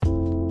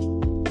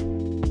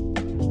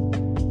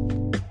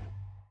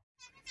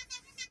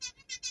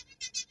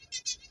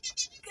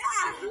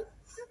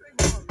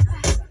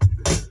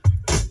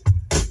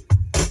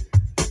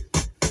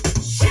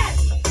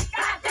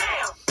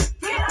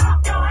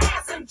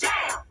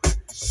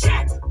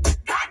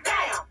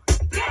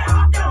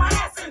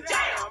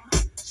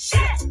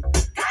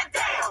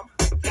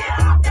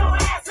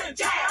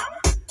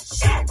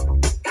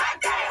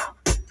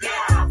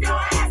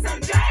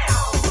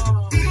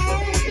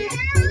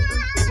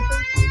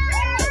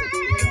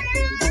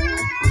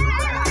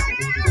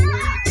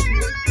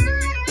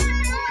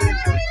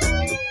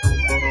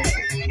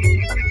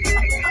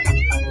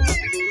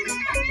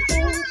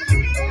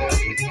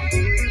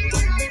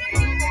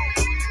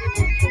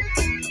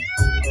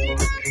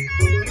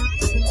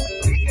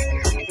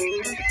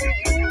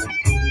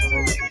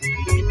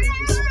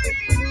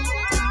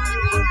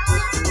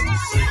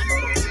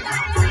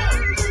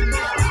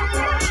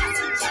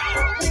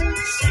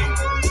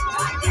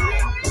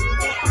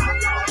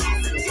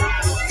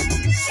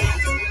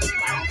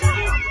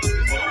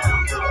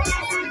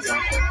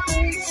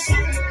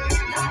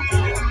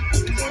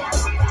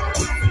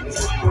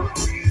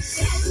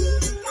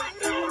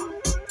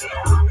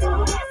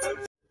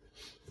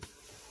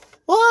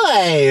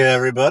Hey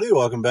everybody,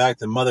 welcome back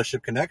to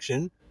Mothership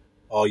Connection.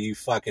 All you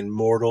fucking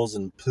mortals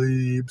and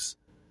plebes.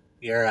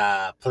 You're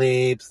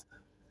plebes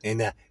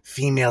and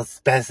female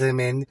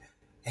specimen.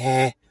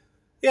 Yeah,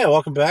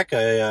 welcome back.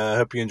 I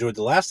hope you enjoyed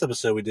the last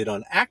episode we did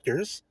on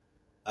actors.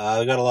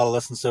 I got a lot of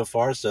lessons so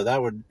far, so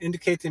that would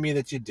indicate to me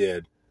that you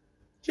did.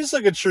 Just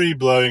like a tree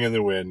blowing in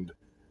the wind.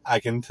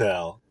 I can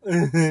tell. But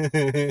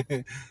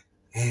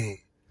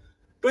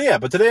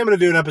today I'm going to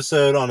do an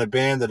episode on a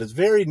band that is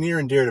very near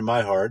and dear to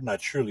my heart, and I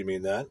truly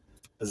mean that.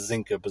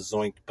 Bazinka,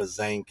 Bazoink,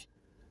 Bazank,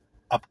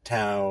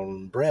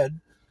 Uptown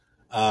Bread.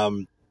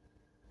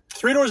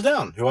 Three Doors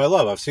Down, who I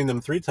love. I've seen them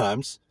 3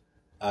 times.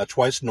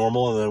 Twice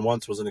normal, and then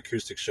once was an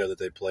acoustic show that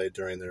they played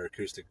during their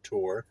acoustic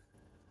tour.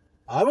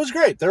 It was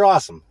great. They're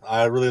awesome.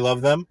 I really love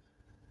them.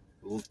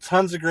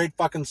 Tons of great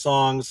fucking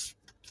songs.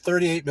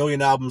 38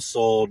 million albums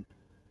sold.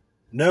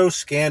 No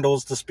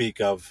scandals to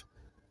speak of.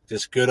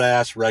 Just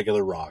good-ass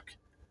regular rock.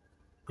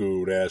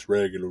 Good-ass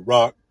regular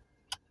rock.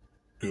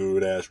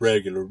 Good-ass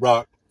regular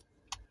rock.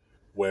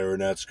 Wearing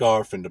that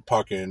scarf in the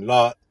parking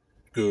lot.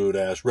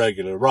 Good-ass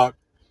regular rock.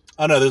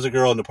 Oh, no, there's a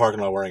girl in the parking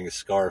lot wearing a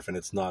scarf, and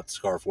it's not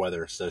scarf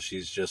weather, so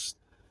she's just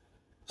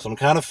some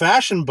kind of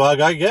fashion bug,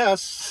 I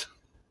guess.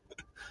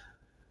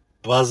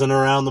 Buzzing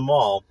around the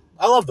mall.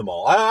 I love the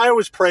mall. I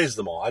always praise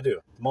the mall. I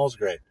do. The mall's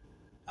great.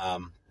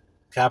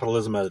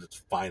 Capitalism at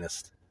its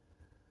finest.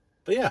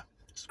 But yeah,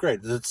 it's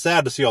great. It's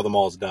sad to see all the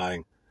malls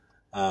dying.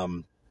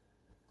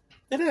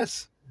 It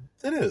is.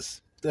 It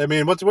is. I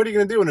mean, what are you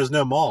going to do when there's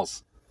no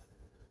malls?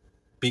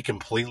 Be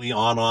completely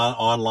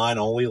online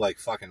only, like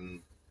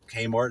fucking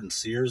Kmart and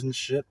Sears and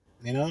shit,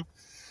 you know?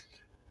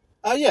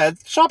 Yeah,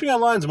 shopping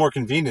online is more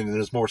convenient and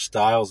there's more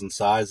styles and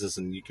sizes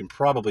and you can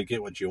probably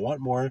get what you want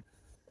more.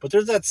 But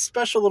there's that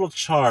special little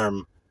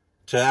charm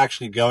to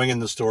actually going in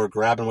the store,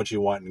 grabbing what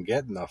you want and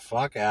getting the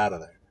fuck out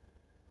of there.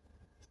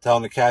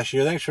 Telling the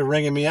cashier, thanks for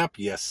ringing me up,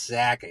 you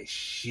sack of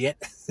shit.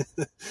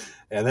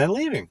 And then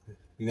leaving,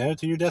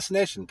 to your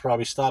destination.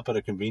 Probably stop at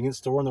a convenience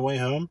store on the way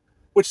home,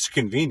 which is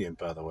convenient,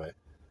 by the way.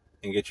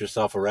 And get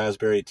yourself a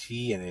raspberry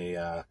tea and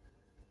a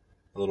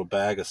little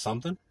bag of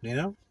something,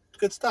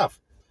 Good stuff.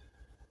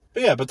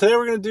 But today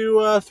we're going to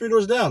do Three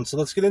Doors Down, so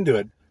let's get into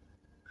it.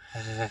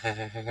 Let's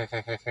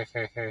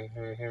get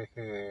into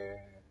it.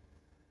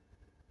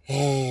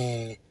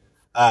 Hey,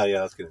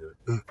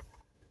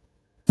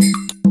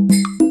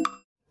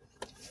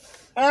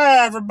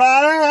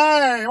 everybody.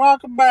 Hey,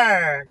 welcome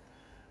back.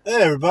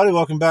 Hey, everybody.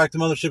 Welcome back to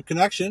Mothership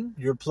Connection,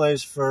 your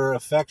place for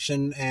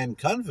affection and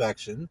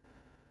convection.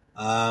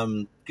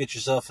 Get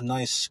yourself a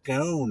nice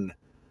scone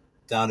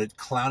down at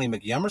Clowny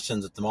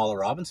McYemerson's at the Mall at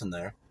Robinson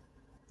there,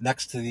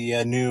 next to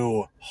the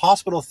new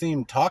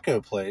hospital-themed taco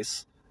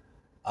place,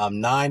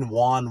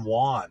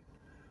 911.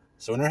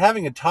 So when you're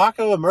having a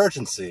taco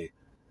emergency,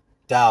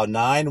 dial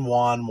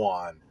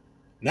 911.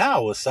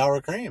 Now with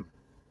sour cream.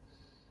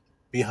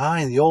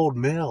 Behind the old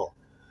mill.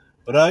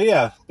 But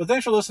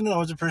thanks for listening. I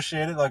always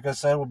appreciate it. Like I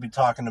said, we'll be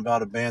talking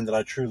about a band that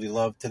I truly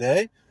love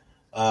today.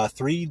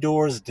 Three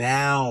Doors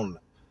Down.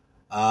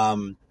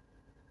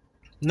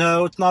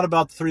 No, it's not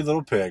about the 3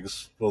 little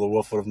pigs. Well, the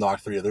wolf would have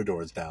knocked 3 of their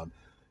doors down.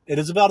 It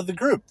is about the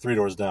group, 3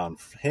 Doors Down,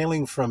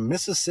 hailing from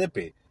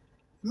Mississippi.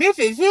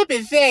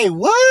 Mississippi, say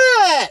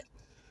what?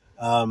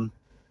 That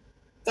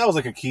was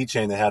like a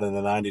keychain they had in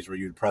the 90s where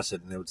you'd press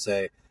it and it would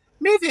say,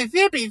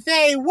 Mississippi,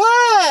 say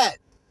what?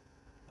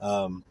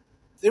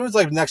 It was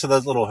like next to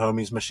those Little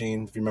Homies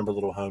machine, if you remember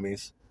Little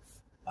Homies.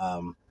 I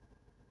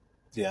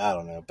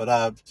don't know.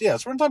 But, so we're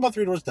going to talk about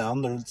 3 Doors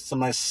Down. There's some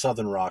nice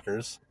southern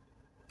rockers.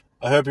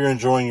 I hope you're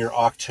enjoying your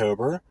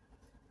October.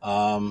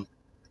 The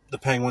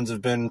Penguins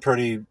have been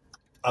pretty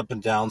up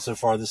and down so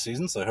far this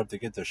season, so I hope they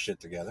get their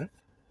shit together.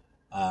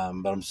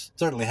 But I'm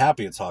certainly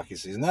happy it's hockey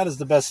season. That is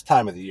the best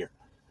time of the year.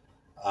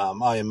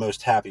 I am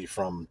most happy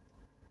from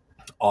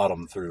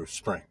autumn through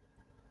spring.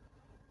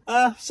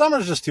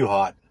 Summer's just too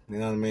hot. You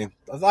know what I mean?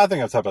 I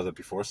think I've talked about that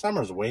before.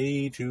 Summer's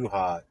way too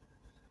hot.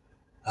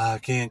 I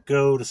can't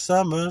go to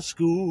summer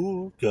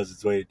school because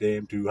it's way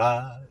damn too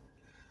hot.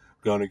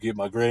 Gonna get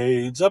my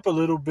grades up a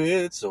little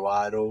bit so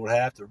I don't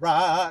have to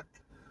ride.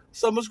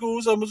 Summer school,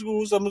 summer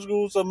school, summer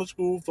school, summer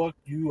school. Fuck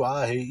you,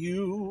 I hate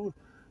you.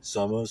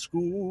 Summer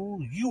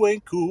school, you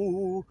ain't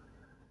cool.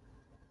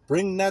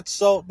 Bring that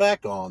salt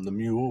back on the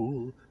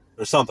mule.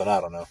 Or something,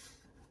 I don't know.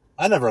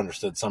 I never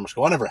understood summer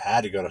school. I never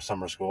had to go to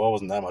summer school. I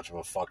wasn't that much of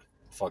a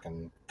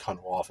fucking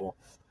cunt waffle.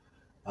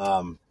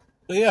 I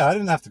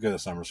didn't have to go to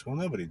summer school.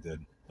 Nobody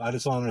did. I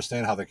just don't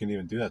understand how they can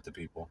even do that to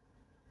people.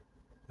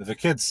 If a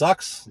kid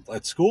sucks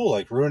at school,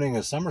 like ruining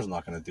his summer's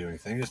not going to do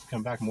anything. He just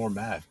come back more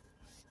mad.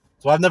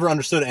 So I've never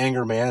understood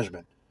anger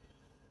management.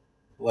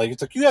 Like,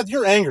 it's like,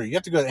 you're angry. You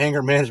have to go to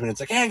anger management. It's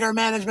like, anger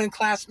management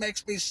class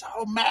makes me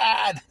so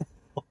mad.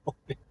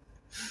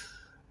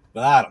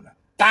 But I don't know.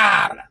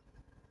 But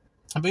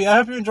I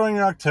hope you're enjoying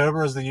your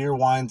October as the year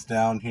winds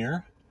down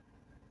here.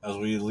 As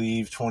we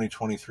leave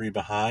 2023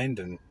 behind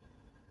and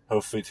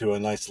hopefully to a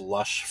nice,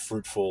 lush,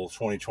 fruitful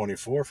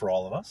 2024 for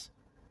all of us.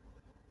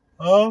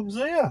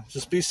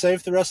 Just be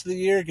safe the rest of the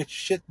year. Get your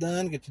shit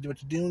done. Get to do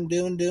what you're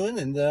doing,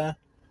 and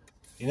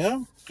You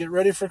know, get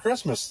ready for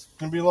Christmas. There's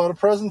going to be a lot of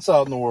presents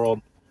out in the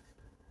world.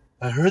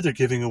 I heard they're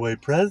giving away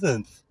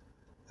presents.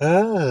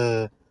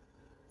 I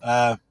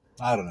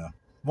don't know.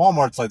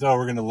 Walmart's like, oh,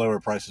 we're going to lower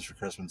prices for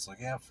Christmas. It's like,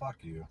 yeah, fuck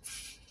you.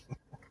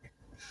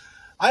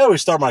 I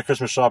always start my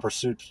Christmas shopper.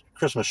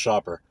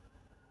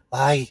 No,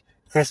 I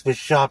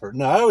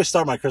always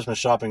start my Christmas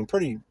shopping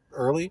pretty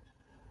early.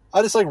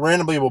 I just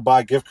randomly will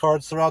buy gift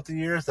cards throughout the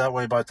years. That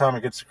way, by the time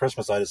it gets to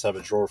Christmas, I just have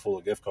a drawer full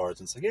of gift cards.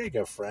 And it's like, here you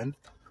go, friend.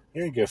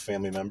 Here you go,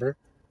 family member.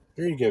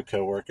 Here you go,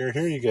 coworker.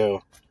 Here you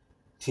go,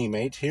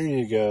 teammate. Here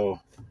you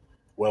go,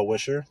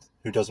 well-wisher,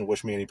 who doesn't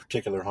wish me any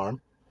particular harm.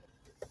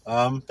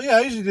 But yeah, I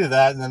usually do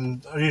that. And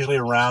then usually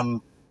around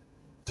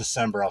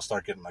December, I'll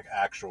start getting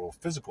actual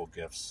physical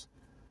gifts.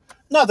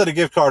 Not that a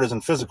gift card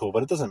isn't physical,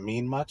 but it doesn't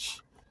mean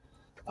much.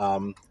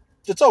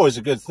 It's always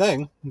a good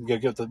thing. You can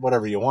get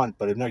whatever you want,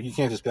 but you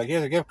can't just be like,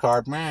 here's a gift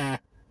card, meh.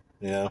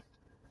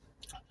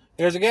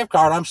 Here's a gift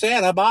card, I'm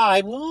Santa,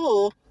 bye,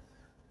 woo.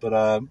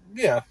 But,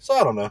 yeah, so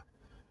I don't know.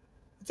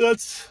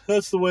 That's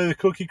the way the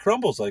cookie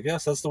crumbles, I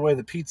guess. That's the way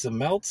the pizza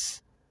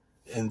melts.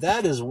 And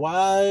that is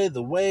why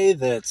the way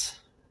that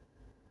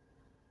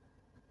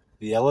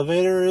the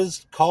elevator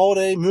is called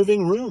a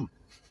moving room.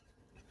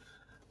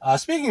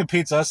 Speaking of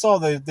pizza, I saw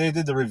they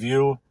did the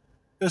review.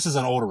 This is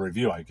an older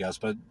review, I guess,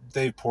 but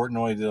Dave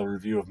Portnoy did a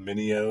review of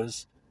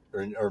Minio's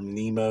or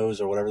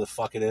Nemo's or whatever the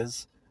fuck it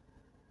is.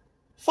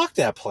 Fuck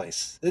that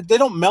place. They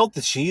don't melt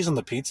the cheese on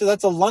the pizza.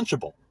 That's a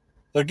Lunchable.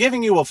 They're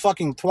giving you a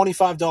fucking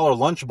 $25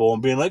 Lunchable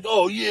and being like,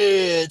 oh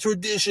yeah,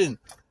 tradition.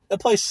 That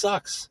place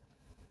sucks.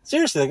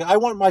 Seriously, I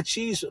want my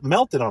cheese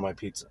melted on my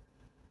pizza.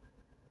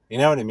 You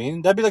know what I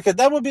mean?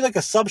 That would be like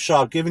a sub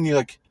shop giving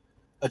you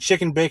a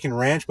chicken bacon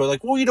ranch,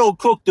 but well, you don't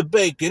cook the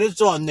bacon,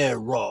 it's on there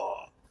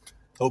raw.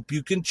 Hope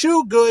you can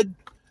chew good.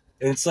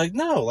 And it's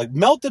no,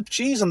 melt the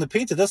cheese on the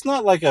pizza. That's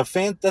not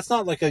that's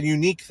not a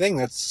unique thing.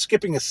 That's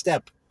skipping a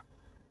step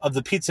of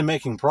the pizza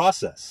making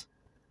process.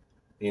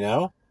 You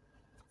know?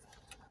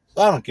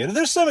 I don't get it.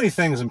 There's so many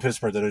things in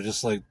Pittsburgh that are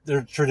just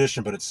they're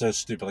tradition, but it's so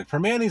stupid.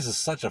 Permanis is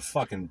such a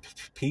fucking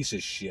piece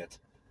of shit.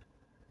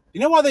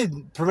 You know why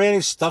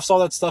Permanis stuffs all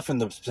that stuff in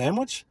the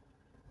sandwich?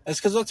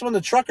 It's because that's when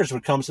the truckers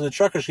would come, so the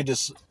truckers could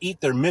just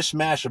eat their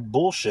mishmash of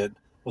bullshit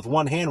with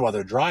one hand while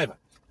they're driving.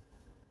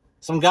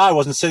 Some guy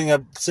wasn't sitting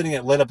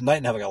at late up night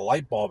and have a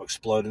light bulb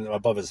explode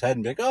above his head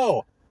and be like,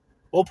 oh,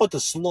 we'll put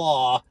the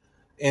slaw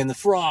and the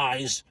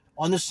fries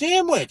on the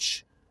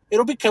sandwich.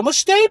 It'll become a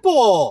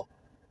staple.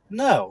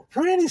 No,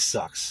 Perani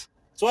sucks.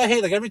 So I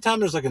hate every time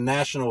there's a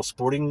national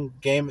sporting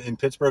game in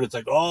Pittsburgh, it's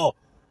oh,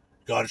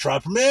 gotta try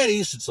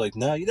Perani's. It's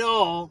no, you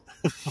don't.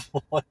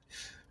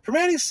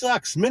 Permani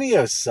sucks.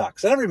 Minio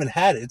sucks. I never even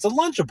had it. It's a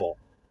Lunchable.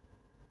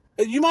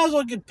 You might as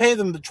well pay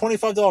them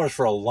 $25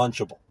 for a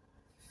Lunchable.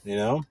 You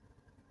know?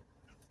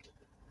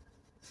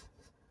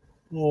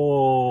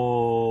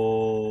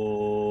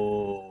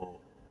 Oh.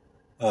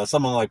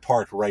 Someone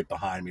parked right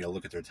behind me to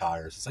look at their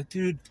tires. It's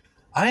dude,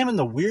 I'm in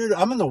the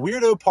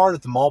weirdo part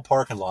of the mall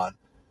parking lot.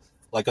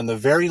 On the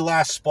very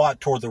last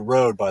spot toward the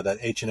road by that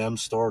H&M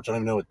store, which I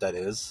don't even know what that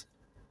is.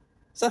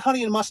 Is that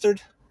Honey and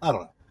Mustard? I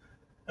don't know.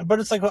 But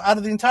it's out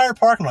of the entire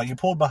parking lot, you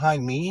pulled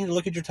behind me to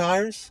look at your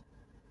tires?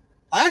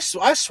 I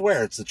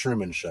swear it's the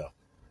Truman Show.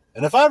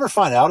 And if I ever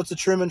find out it's the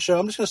Truman Show,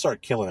 I'm just going to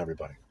start killing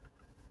everybody.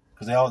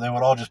 Because they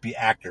would all just be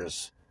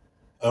actors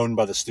owned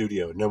by the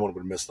studio, and no one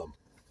would miss them.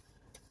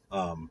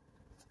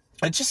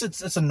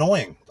 It's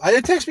annoying.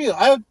 It takes me,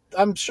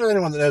 I'm sure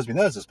anyone that knows me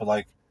knows this,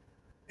 but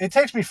it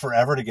takes me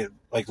forever to get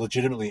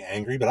legitimately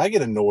angry, but I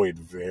get annoyed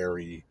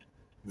very,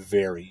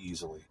 very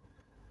easily.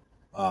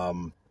 I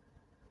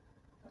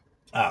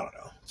don't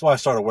know. That's why I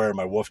started wearing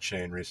my wolf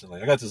chain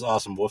recently. I got this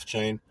awesome wolf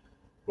chain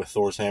with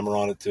Thor's hammer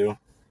on it too.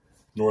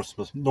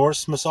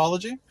 Norse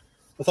mythology.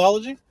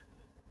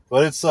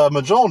 But it's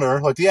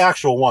Mjolnir, the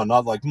actual one,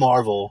 not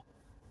Marvel.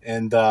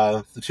 And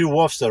the two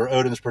wolves that are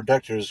Odin's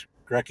protectors,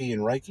 Grekki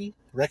and Rinky.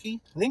 Blinky.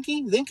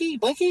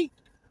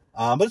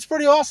 But it's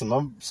pretty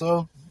awesome.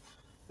 So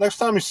next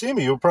time you see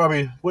me, you'll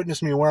probably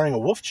witness me wearing a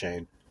wolf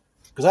chain.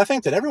 Because I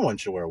think that everyone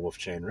should wear a wolf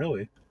chain,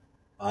 really.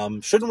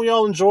 Shouldn't we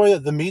all enjoy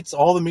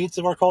all the meats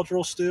of our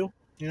cultural stew?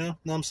 You know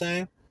what I'm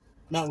saying?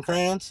 Mountain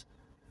crayons.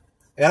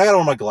 And I gotta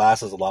wear my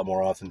glasses a lot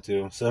more often,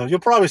 too. So you'll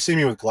probably see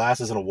me with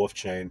glasses and a wolf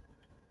chain.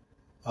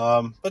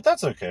 But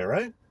that's okay,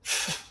 right?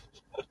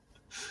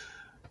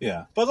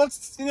 Yeah. But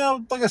let's,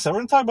 like I said, we're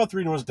gonna talk about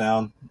Three Doors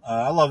Down.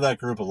 I love that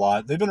group a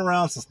lot. They've been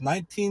around since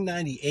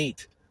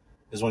 1998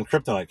 is when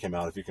Kryptonite came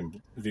out, if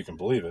you can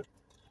believe it.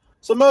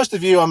 So most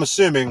of you, I'm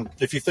assuming,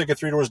 if you think of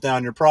Three Doors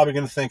Down, you're probably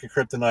going to think of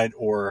Kryptonite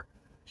or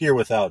Here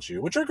Without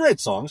You, which are great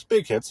songs,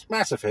 big hits,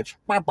 massive hits.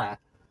 But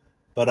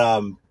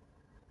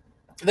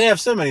they have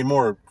so many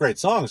more great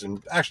songs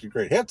and actually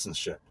great hits and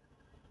shit.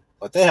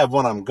 They have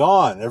When I'm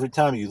Gone, Every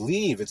Time You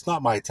Leave, It's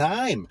Not My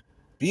Time,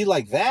 Be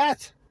Like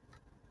That.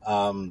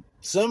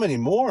 So many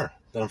more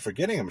that I'm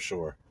forgetting, I'm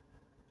sure.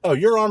 Oh,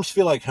 Your Arms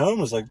Feel Like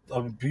Home is a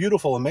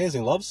beautiful,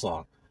 amazing love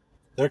song.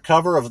 Their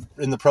cover of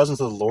In the Presence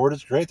of the Lord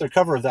is great. Their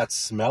cover of That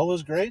Smell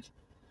is great.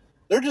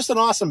 They're just an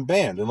awesome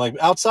band. And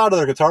outside of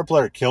their guitar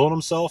player killing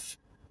himself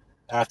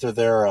after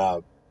their,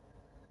 I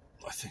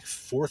think,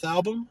 fourth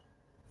album.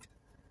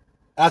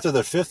 After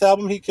their fifth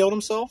album, he killed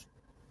himself.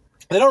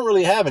 They don't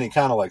really have any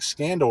kind of like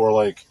scandal or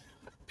like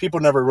people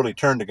never really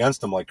turned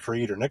against them like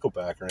Creed or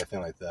Nickelback or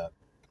anything like that.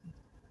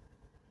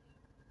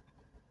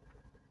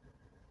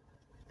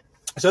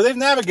 So they've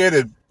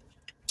navigated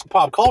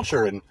pop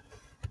culture and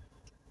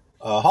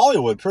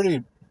Hollywood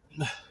pretty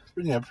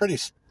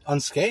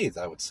unscathed,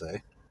 I would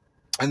say.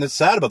 And it's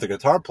sad about the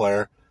guitar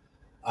player.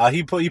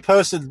 He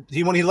posted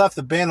when he left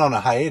the band on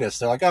a hiatus.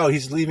 They're like, oh,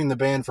 he's leaving the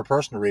band for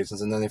personal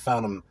reasons, and then they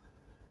found him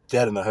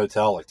dead in the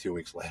hotel like 2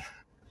 weeks later.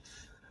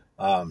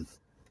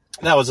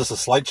 That was just a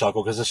slight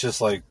chuckle because it's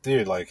just like,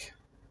 dude, like,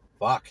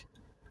 fuck,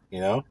 you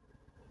know.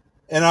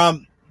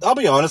 And I'll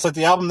be honest, like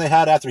the album they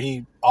had after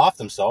he offed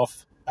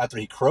himself, after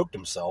he croaked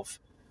himself,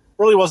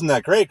 really wasn't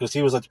that great because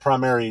he was like the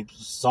primary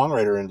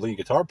songwriter and lead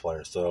guitar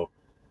player. So,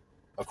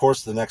 of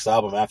course, the next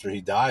album after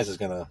he dies is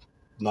gonna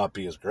not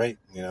be as great,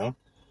 you know.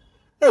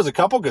 There was a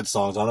couple good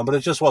songs on it, but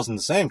it just wasn't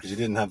the same because you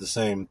didn't have the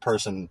same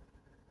person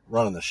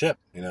running the ship.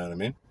 You know what I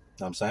mean?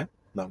 Know what I'm saying?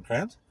 Mountain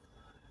Crayons.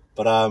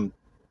 But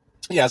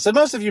yeah. So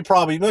most of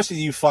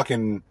you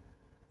fucking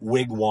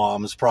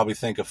wigwams probably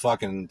think of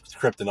fucking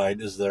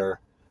Kryptonite as their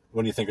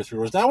when you think of Three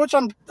Doors Down, which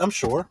I'm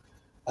sure.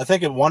 I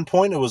think at one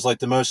point it was like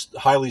the most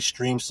highly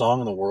streamed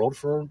song in the world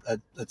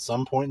at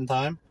some point in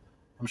time.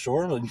 I'm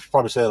sure. You could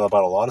probably say that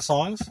about a lot of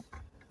songs.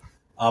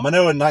 I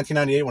know in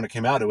 1998 when it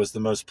came out, it was the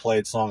most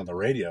played song on the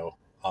radio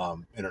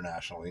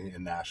internationally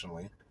and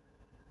nationally.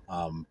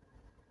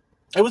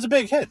 It was a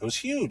big hit. It was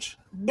huge.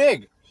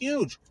 Big.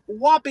 Huge.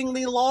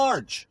 Whoppingly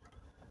large.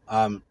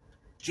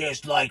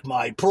 Just like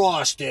my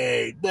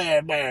prostate.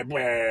 Blah, blah,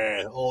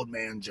 blah. Old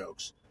man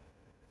jokes.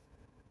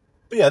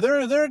 But yeah,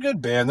 they're a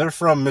good band. They're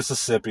from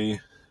Mississippi.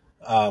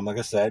 Like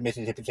I said,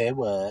 Mississippi say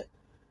what?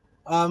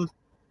 Not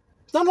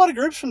a lot of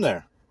groups from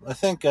there. I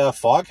think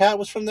Foghat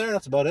was from there.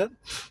 That's about it.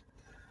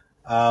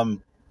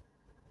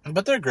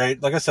 But they're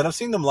great. Like I said, I've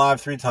seen them live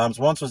 3 times.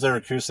 Once was their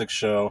acoustic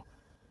show,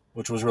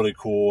 which was really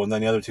cool, and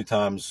then the other 2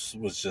 times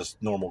was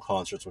just normal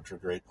concerts, which were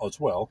great as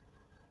well,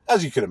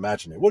 as you could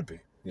imagine it would be.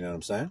 You know what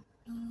I'm saying?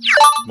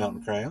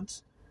 Mountain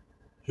Crayons.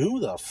 Who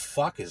the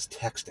fuck is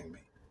texting me?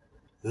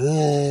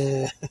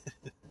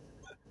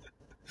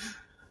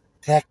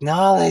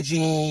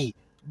 Technology.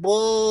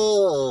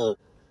 Whoa.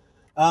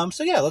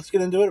 So yeah, let's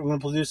get into it. We're going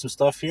to do some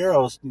stuff here.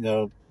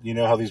 You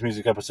know how these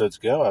music episodes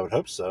go. I would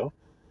hope so.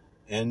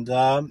 And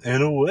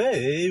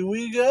away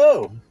we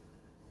go.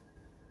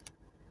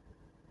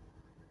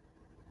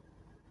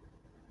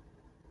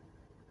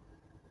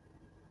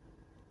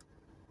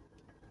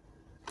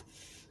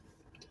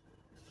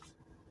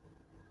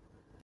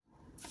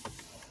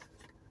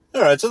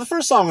 All right, so the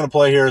first song I'm going to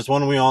play here is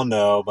one we all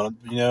know, but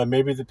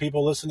maybe the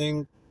people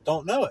listening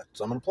don't know it,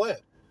 so I'm going to play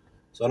it.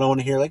 So I don't want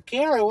to hear like,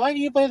 Gary, why do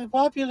you play the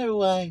popular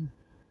one?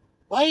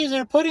 Why is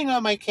there pudding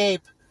on my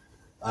cape?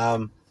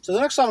 So the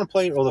next song I'm going to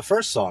play, or the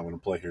first song I'm going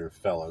to play here,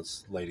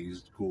 fellas,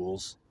 ladies,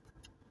 ghouls,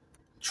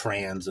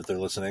 trans, if they're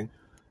listening,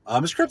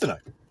 is Kryptonite.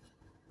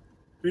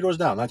 Three Doors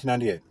Down,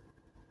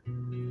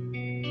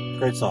 1998.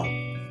 Great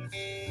song.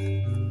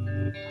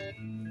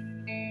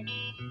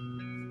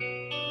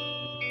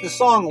 This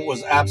song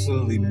was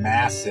absolutely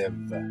massive.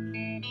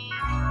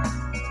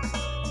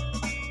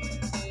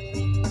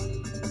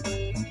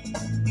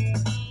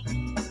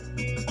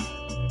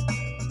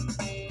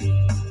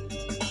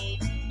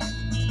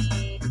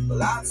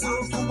 Well, I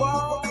took a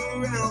walk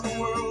around the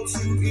world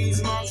to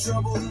ease my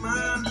troubled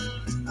mind.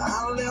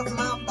 I left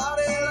my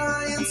body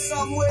lying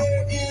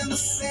somewhere in the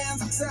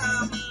sands of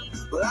time.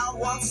 But I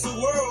watched the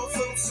world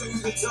float to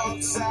the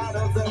dark side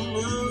of the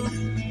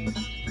moon.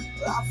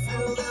 I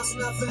feel there's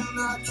nothing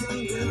I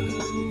can do.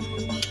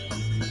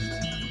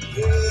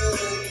 Yeah.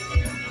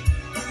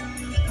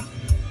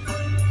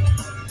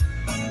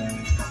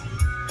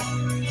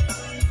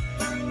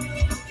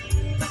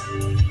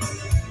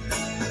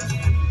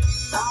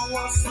 I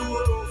watched the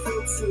world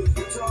float to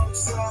the dark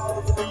side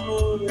of the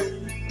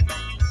moon.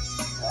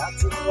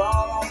 After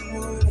all, I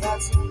knew it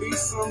had to be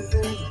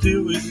something to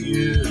do with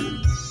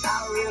you.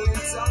 I really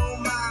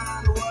don't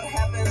mind what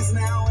happens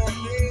now and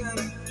then,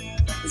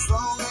 as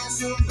long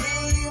as you'll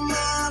be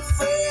my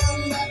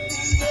friend at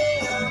the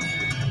end.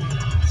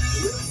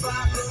 If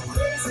I go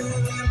crazy,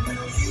 then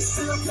will you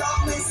still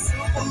call me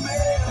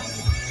Superman?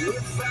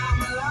 If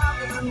I'm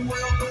alive and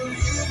well, will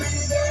you be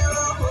there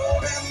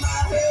holding my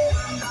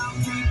hand? I'll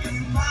keep you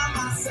by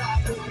my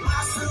side, with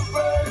my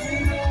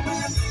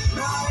superhuman,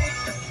 my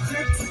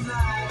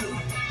kryptonite.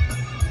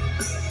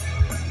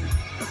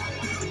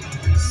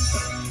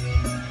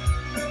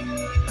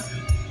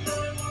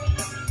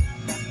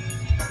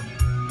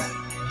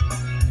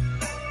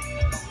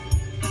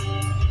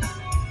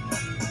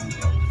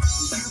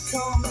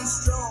 Call me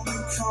strong,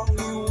 you call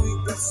me weak,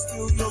 but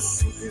still your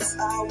secrets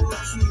I will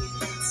keep.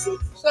 So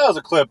that was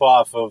a clip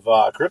off of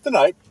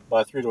Kryptonite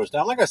by Three Doors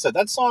Down. Like I said,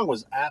 that song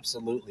was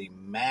absolutely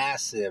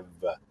massive.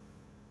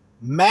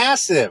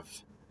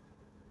 Massive.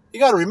 You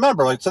got to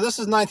remember, so this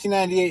is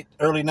 1998,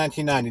 early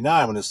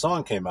 1999 when this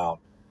song came out.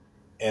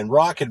 And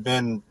rock had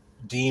been,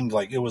 deemed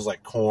like it was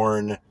like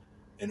Korn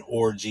and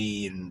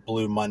Orgy and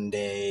Blue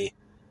Monday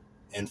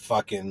and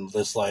fucking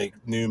this like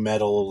new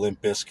metal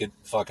Limp Bizkit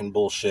fucking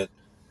bullshit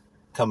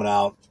coming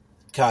out.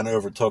 Kind of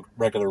overtook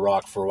regular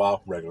rock for a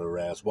while. Regular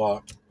ass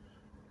rock.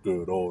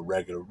 Good old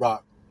regular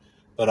rock.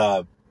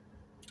 But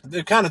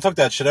it kind of took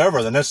that shit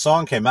over. Then this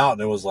song came out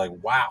and it was like,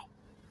 wow.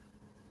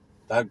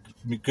 That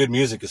good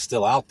music is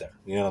still out there.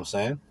 You know what I'm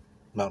saying?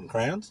 Mountain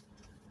Crayons.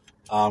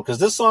 Because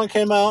this song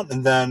came out,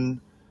 and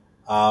then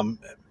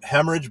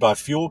Hemorrhage by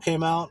Fuel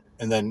came out,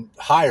 and then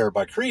Higher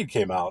by Creed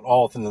came out,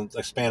 all within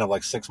the span of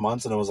like 6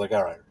 months, and it was like,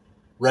 all right,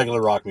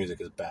 regular rock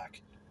music is back.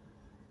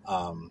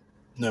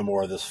 No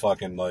more of this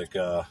fucking like,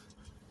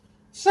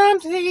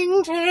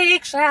 something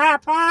takes a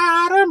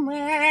part of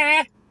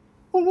me.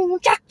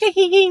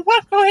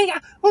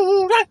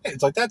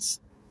 It's like, that's,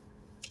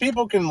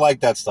 people can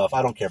like that stuff.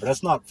 I don't care, but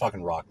that's not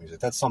fucking rock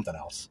music. That's something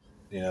else,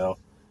 you know?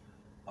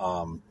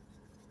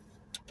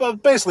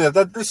 But basically,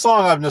 this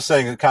song, I'm just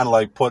saying, it kind of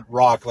like put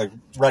rock, like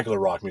regular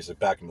rock music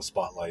back in the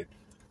spotlight,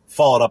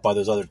 followed up by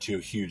those other two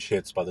huge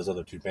hits by those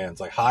other two bands.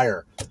 Like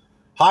Higher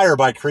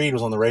by Creed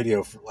was on the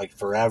radio for like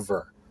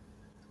forever.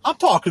 I'm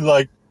talking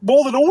like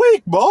more than a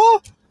week, ma.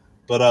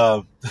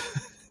 But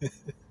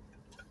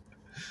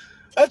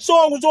that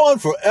song was on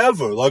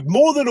forever, like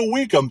more than a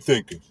week, I'm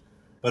thinking.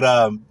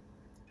 But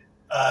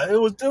it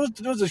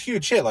was a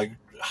huge hit. Like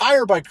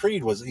Higher by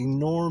Creed was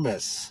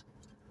enormous.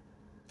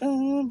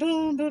 Boom,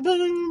 boom, boom,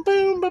 boom,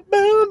 boom, boom,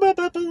 boom, boom,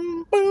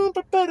 boom, boom,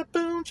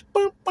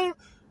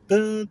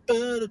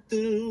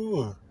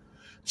 boom.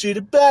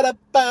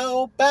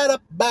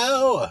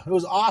 It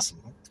was awesome.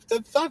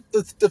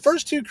 The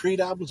first two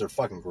Creed albums are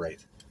fucking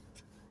great.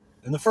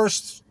 And the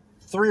first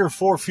 3 or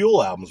 4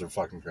 Fuel albums are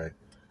fucking great.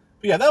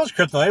 But yeah, that was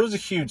Kryptonite. It was a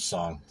huge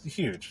song.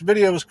 Huge. The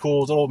video was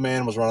cool. The old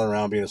man was running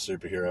around being a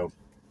superhero.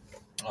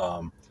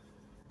 But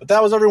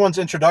that was everyone's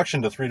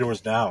introduction to Three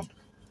Doors Down.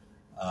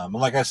 And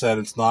like I said,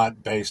 it's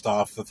not based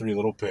off the Three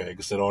Little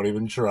Pigs, so don't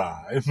even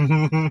try.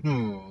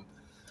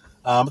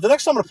 But the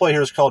next song I'm going to play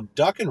here is called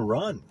Duck and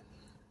Run.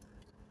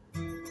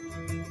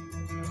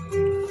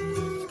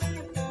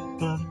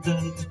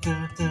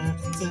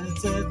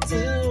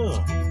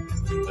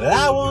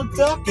 I won't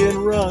duck and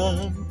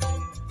run.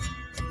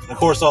 And of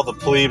course, all the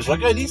plebes are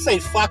like, did he say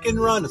fucking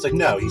run? It's like,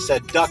 no, he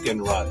said duck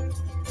and run.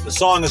 The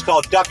song is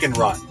called Duck and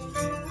Run.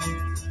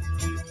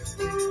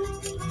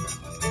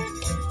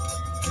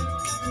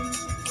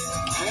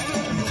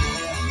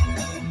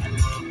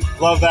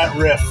 Love that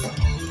riff.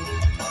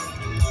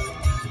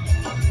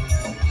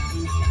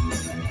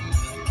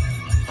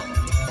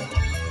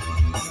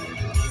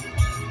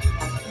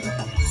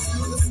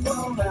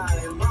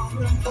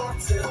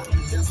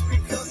 Just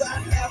because I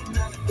have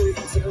nothing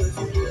to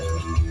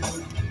give.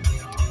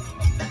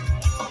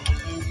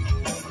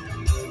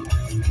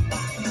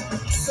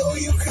 So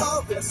you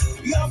call this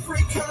your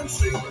free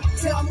country?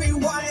 Tell me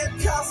why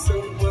it costs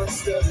so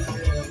much to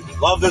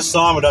live. Love this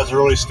song, but that's a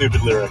really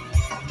stupid lyric.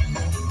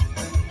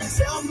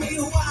 Tell me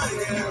why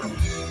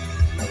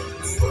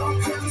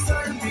broken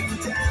turn me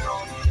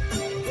down.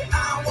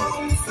 I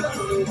won't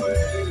throw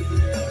away.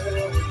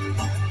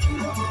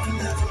 Oh,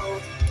 no.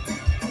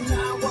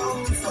 I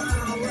won't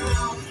turn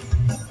around.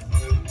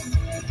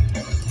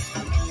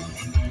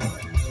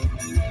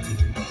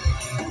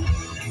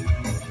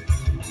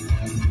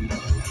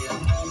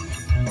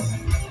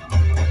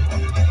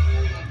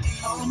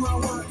 All my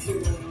work here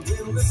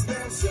in this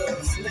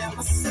measures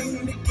never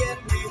seem to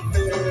get me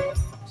there.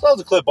 So that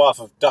was a clip off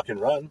of Duck and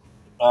Run.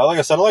 Like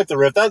I said, I like the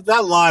riff.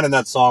 That line in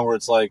that song where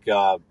it's like,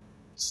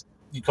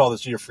 you call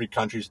this your free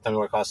country, so tell me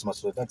what it costs so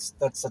much to live. That's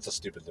such a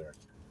stupid lyric.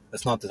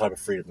 That's not the type of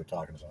freedom they're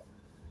talking about.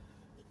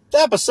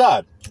 That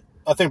aside,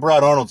 I think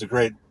Brad Arnold's a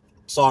great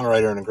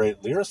songwriter and a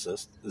great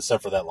lyricist,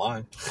 except for that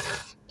line.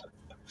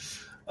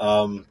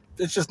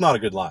 It's just not a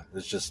good line.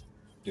 It's just,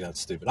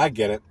 it's stupid. I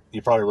get it.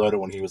 He probably wrote it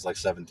when he was like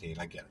 17.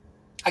 I get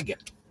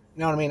it.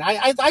 You know what I mean?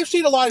 I've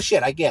seen a lot of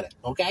shit. I get it.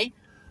 Okay?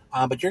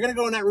 But you're going to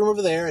go in that room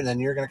over there, and then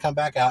you're going to come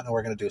back out, and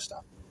we're going to do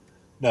stuff.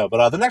 No,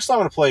 but the next song I'm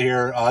going to play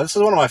here, this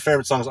is one of my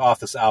favorite songs off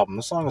this album.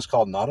 This song is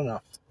called Not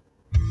Enough.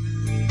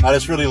 I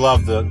just really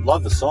love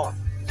the song.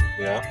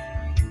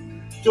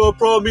 You'll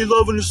probably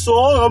loving the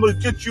song. I'm going to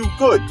get you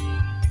good.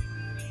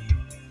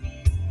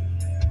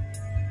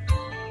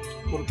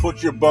 I'm going to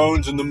put your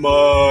bones in the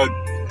mud.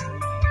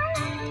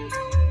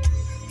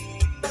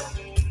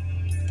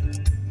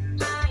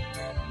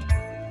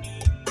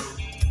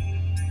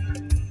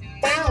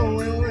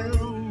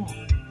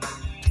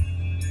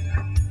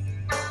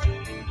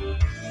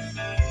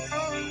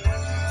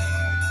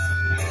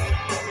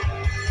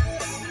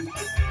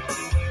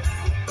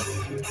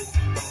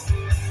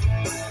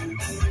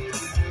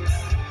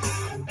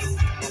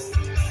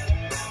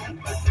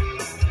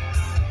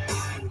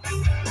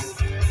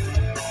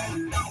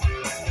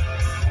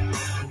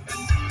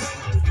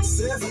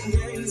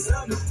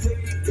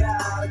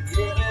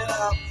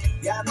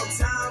 Got no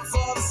time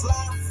for this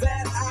life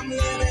that I'm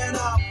living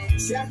up.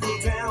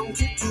 Shackled down,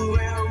 kicked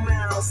around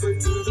now,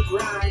 straight to the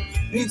grind.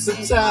 Need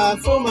some time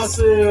for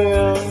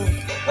myself.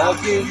 I'll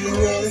give you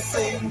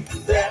anything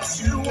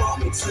that you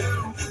want me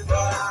to, but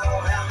I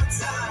don't have the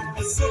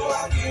time, so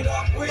I'll get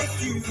up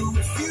with you.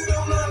 If you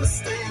don't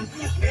understand,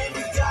 then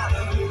you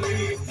gotta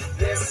believe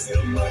there's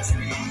too much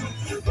for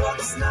you, but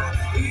it's not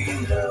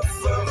enough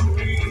for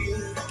me.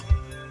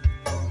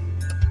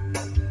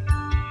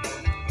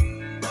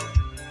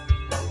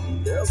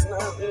 There's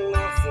not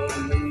enough for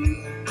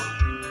me.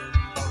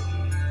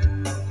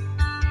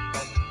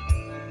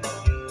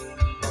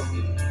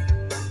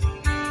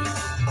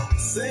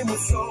 Same with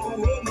soul,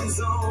 woman's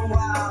on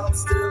while I'm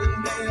still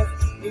in bed.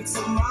 Need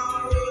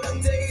tomorrow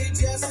today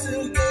just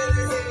to get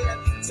ahead.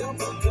 Jump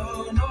a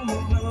gun on the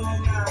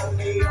run. I'm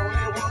the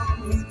only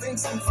one who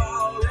thinks I'm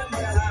falling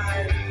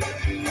behind.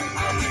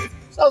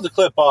 So that was a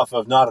clip off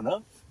of Not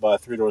Enough by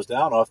Three Doors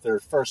Down off their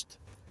first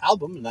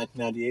album in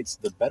 1998's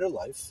The Better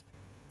Life.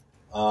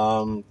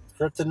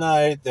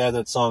 Kryptonite, they had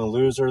that song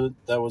Loser.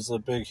 That was a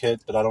big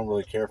hit, but I don't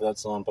really care for that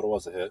song, but it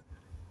was a hit.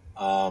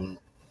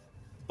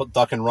 But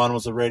Duck and Run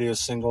was a radio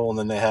single, and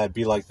then they had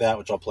Be Like That,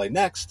 which I'll play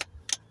next.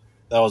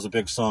 That was a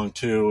big song,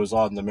 too. It was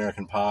on the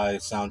American Pie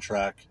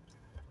soundtrack.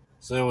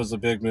 So it was a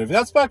big movie.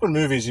 That's back when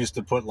movies used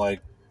to put,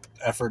 like,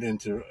 effort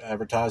into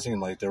advertising,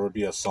 and, like, there would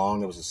be a song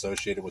that was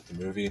associated with the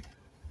movie,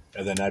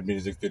 and then that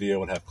music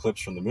video would have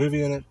clips from the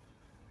movie in it.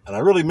 And I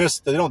really miss,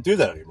 they don't do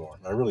that anymore.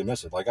 I really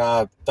miss it. Like,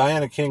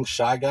 Diana King's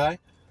Shy Guy,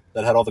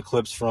 that had all the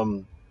clips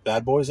from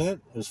Bad Boys in it.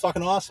 It was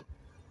fucking awesome.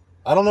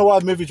 I don't know why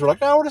movies were like,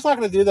 oh, we're just not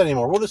going to do that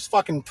anymore. We'll just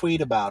fucking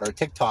tweet about it or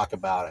TikTok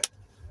about it.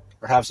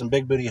 Or have some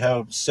big booty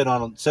hoe sit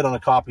on a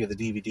copy of the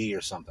DVD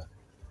or something.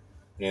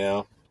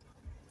 You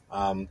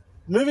know?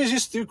 Movies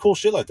used to do cool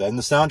shit like that. And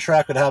the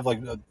soundtrack would have,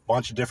 like, a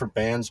bunch of different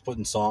bands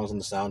putting songs on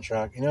the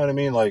soundtrack. You know what I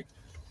mean? Like,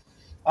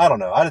 I don't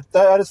know. I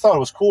just thought it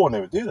was cool when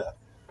they would do that.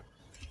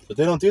 But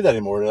they don't do that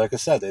anymore. Like I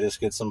said, they just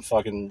get some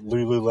fucking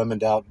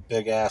Lululemoned out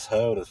big-ass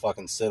hoe to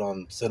fucking sit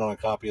on a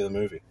copy of the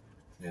movie.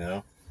 You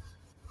know?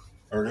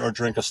 Or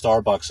drink a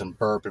Starbucks and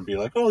burp and be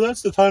like, oh,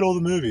 that's the title of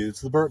the movie.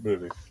 It's the burp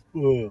movie.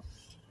 But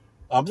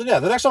yeah,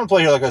 the next one I'm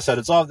playing here, like I said,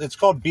 it's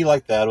called Be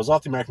Like That. It was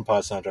off the American Pie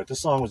soundtrack. This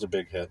song was a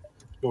big hit.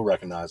 You'll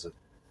recognize it.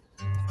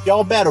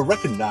 Y'all better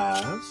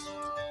recognize.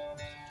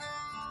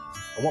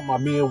 I want my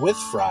meal with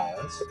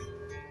fries.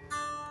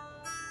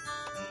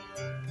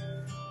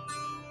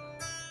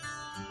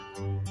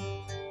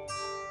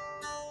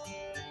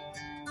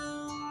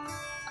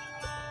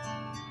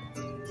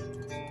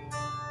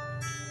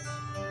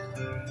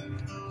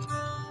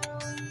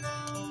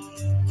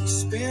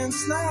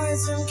 Spends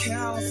nights in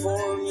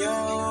California,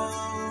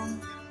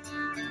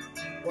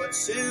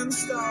 watching the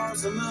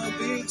stars on the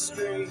big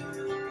screen.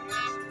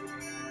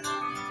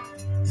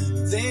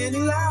 Then he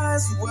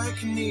lies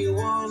awake and he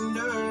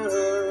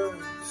wonders,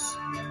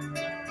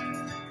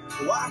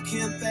 why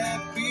can't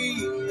that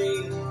be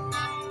me?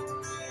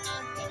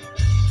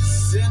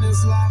 'Cause in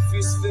his life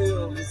he's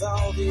filled with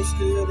all these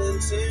good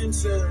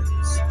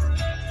intentions.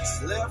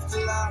 He's left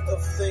a lot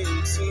of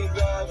things he'd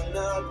rather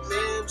not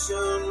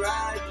mention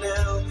right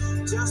now,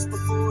 just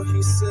before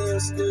he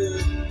says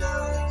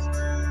goodnight.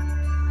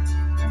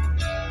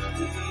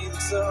 He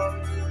looks up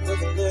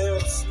with a little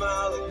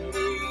smile at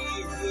me.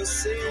 He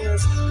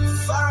says,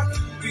 if I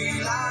could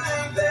be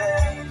like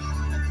that,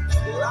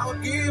 well, I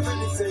would give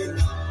anything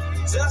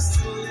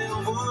just to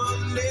live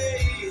one day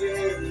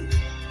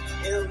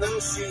in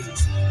those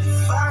shoes.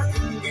 If I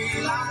could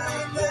be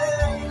like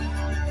that,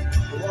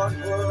 what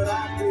would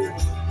I do?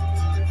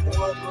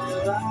 What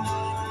would I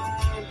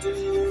do?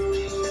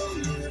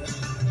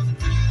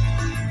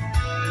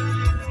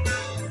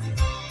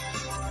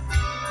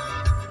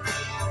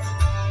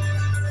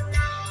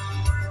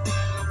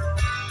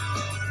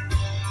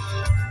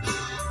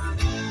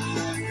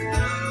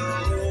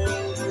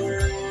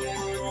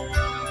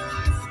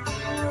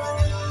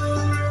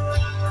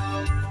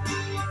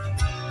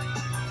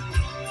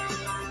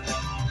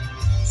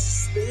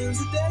 Spends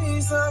the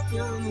days up in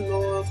the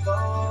North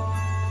Pole,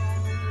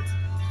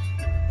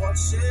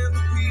 watching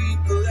the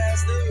people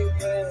as they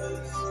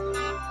pass.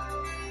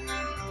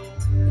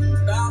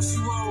 And all she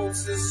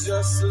wants is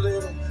just a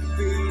little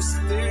piece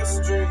of this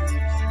dream.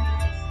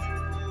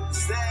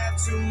 Is that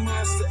too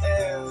much to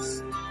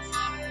ask?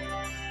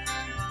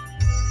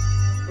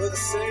 With a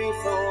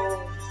safe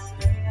home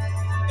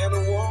and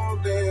a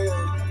warm bed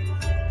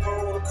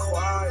on a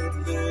quiet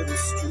little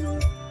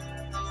street.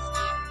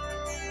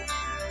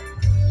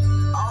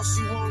 All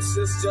she wants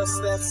is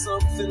just that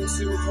something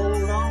to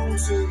hold on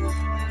to.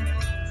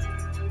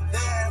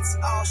 That's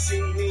all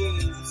she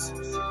needs.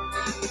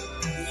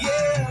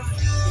 Yeah,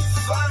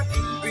 if I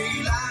can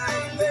be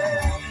like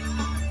that,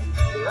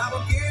 I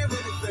would give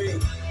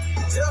anything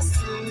just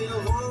to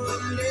live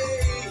one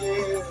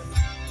day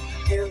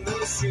in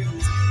those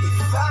shoes.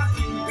 If I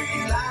can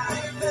be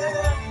like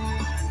that,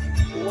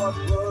 what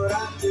would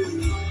I do?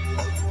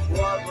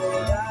 What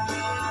would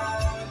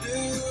I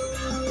do?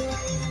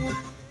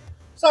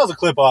 So that was a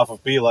clip off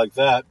of Be Like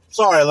That.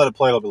 Sorry I let it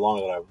play a little bit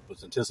longer than I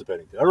was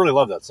anticipating. I really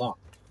love that song.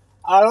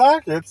 I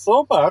like it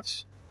so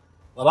much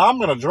that I'm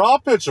going to draw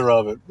a picture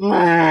of it.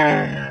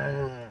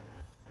 Yeah,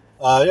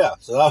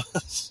 so that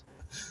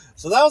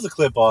was a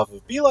clip off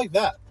of Be Like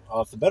That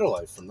off The Better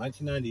Life from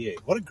 1998.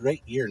 What a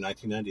great year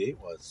 1998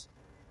 was.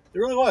 It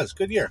really was.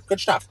 Good year.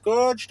 Good stuff.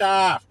 Good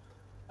stuff.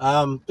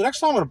 The next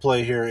song I'm going to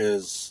play here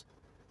is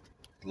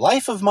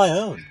Life of My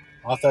Own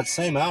off that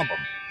same album.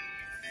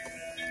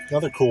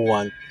 Another cool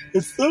one.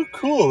 It's so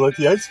cool that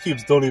the Ice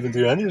Cubes don't even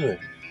do anything.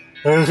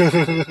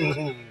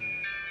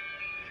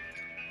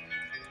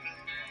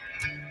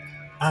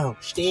 Oh,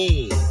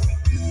 Steve.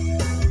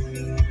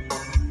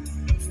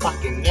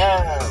 Fucking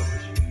yo.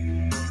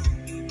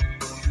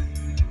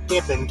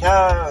 Dipping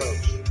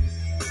toes.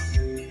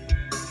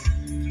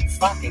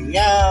 Fucking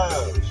yo.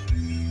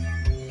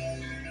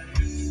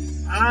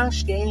 Oh,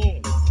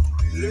 Steve.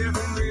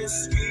 Living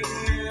risky,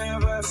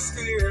 never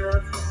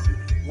scared.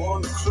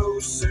 One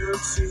closer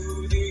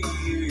to the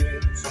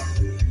edge.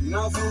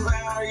 Nothing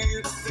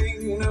valued,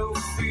 think no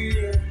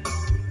fear.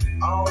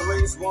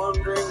 Always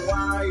wondering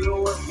why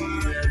you're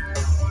here.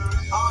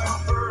 All your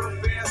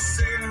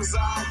purposes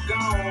are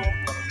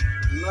gone.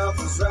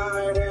 Nothing's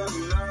right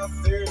and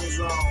nothing's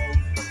wrong.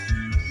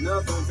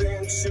 Nothing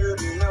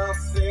ventured,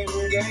 nothing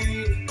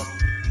gained.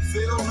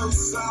 Feel no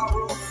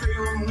sorrow,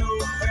 feel no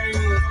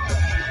pain.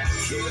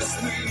 Kiss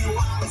me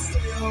while I'm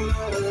still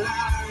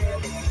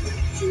alive.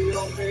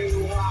 Kill me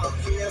while I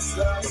kiss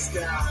the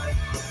sky.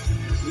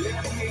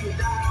 Let me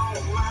die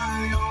on my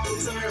own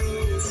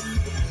terms.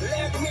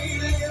 Let me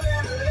live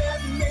and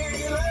let me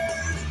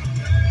learn.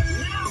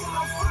 Now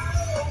I'll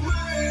follow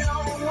my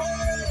own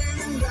way,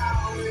 and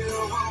I'll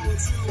live on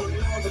to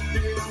another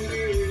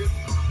day.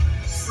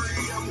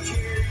 Freedom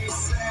carries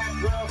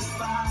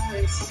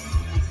sacrifice.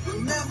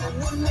 Remember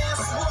when this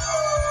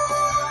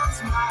was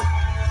my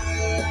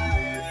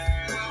life.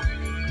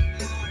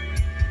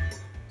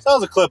 So that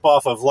was a clip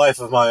off of Life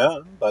of My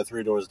Own by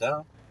Three Doors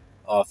Down,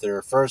 off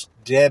their first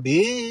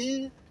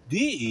debut,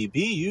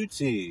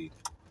 D-E-B-U-T.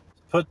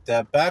 Put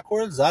that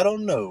backwards, I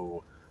don't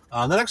know.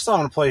 The next song I'm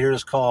going to play here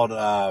is called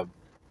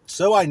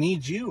So I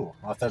Need You,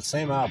 off that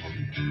same album.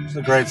 It's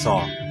a great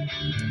song.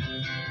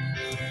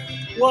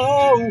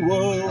 Whoa,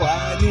 whoa,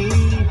 I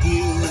need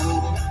you.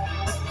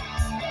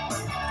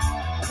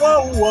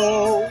 Whoa,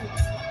 whoa.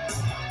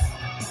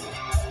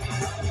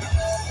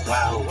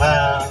 Wow,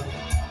 wow.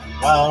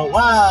 Wow,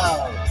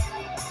 wow.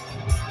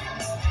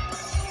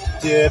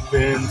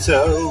 Dipping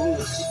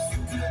toes.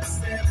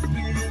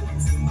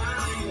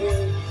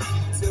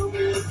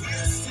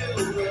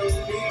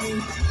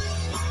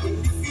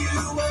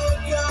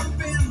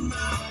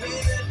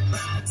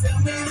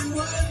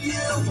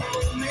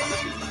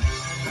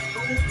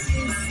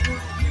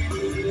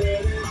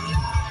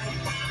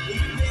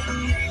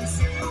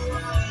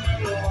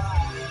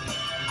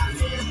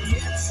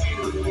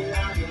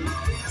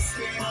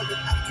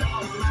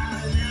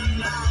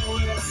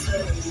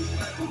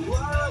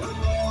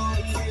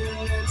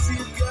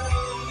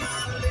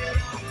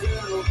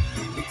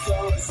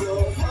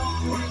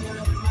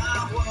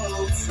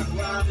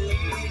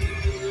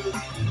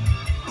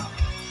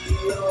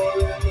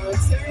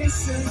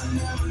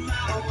 Of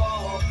my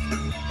walk,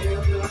 in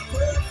the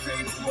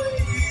perfect way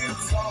you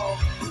talk,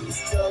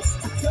 it's just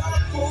a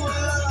couple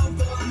of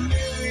the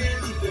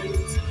million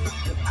things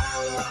that I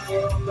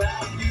love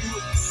about you.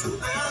 So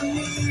I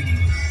need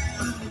you.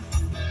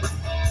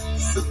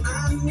 So I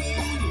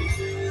need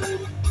you.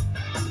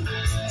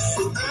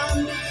 So I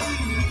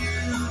need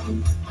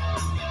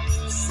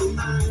you. So I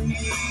need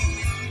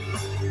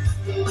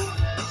you.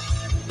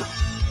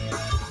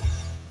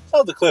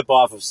 So the clip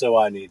off of So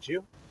I Need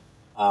You.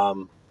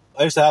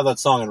 I used to have that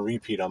song on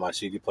repeat on my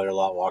CD player a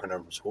lot walking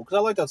home from school because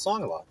I like that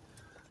song a lot.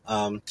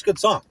 It's a good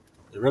song.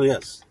 It really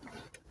is.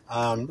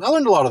 I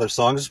learned a lot of their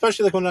songs,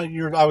 especially like when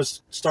I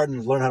was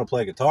starting to learn how to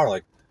play guitar.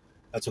 Like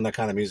that's when that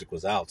kind of music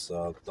was out,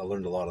 so I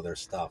learned a lot of their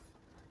stuff.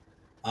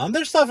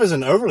 Their stuff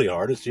isn't overly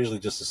hard. It's usually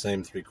just the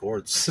same three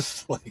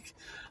chords. Like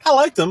I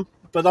liked them,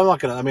 but I'm not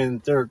gonna. I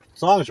mean, their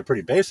songs are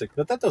pretty basic,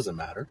 but that doesn't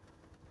matter.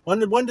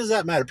 When does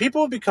that matter?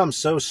 People have become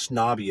so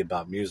snobby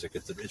about music.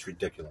 It's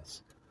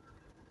ridiculous.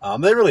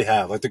 They really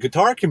have. Like the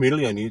guitar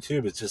community on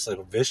YouTube is just like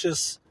a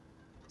vicious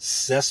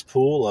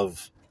cesspool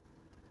of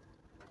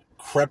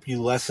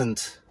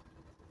crepulescent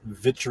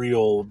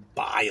vitriol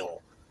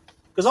bile.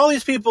 Because all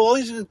these people,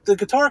 the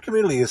guitar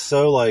community is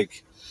so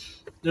like,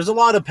 there's a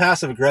lot of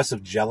passive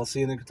aggressive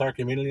jealousy in the guitar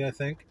community, I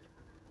think,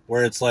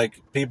 where it's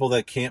like people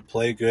that can't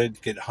play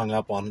good get hung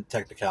up on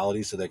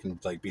technicality so they can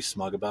like be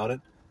smug about it.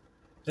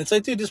 And it's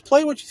like, dude, just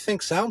play what you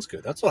think sounds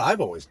good. That's what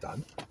I've always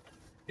done.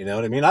 You know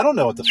what I mean? I don't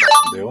know what the fuck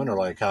I'm doing or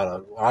like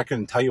I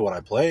can tell you what I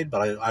played,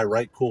 but I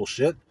write cool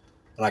shit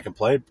and I can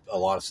play a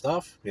lot of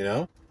stuff, you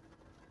know?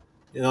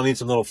 You don't need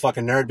some little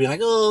fucking nerd being like,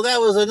 oh, that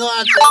was a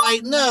not the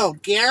right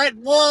note, Garrett.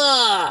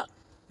 What?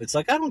 It's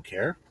like, I don't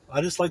care.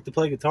 I just like to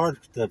play guitar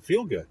to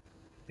feel good,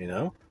 you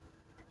know?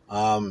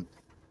 But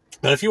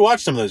if you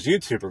watch some of those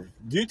YouTube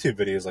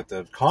videos, like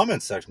the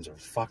comment sections are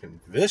fucking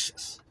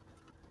vicious.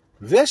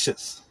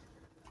 Vicious.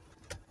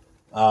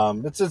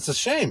 It's a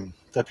shame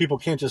that people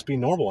can't just be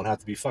normal and have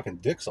to be fucking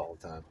dicks all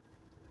the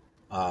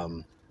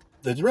time.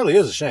 It really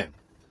is a shame.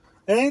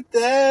 Ain't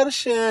that a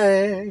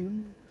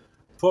shame?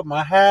 Put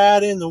my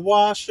hat in the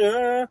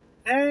washer.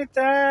 Ain't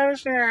that a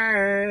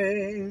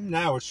shame?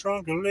 Now it's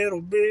shrunk a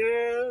little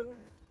bit.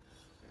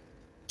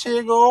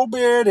 Big old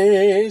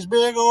bitties,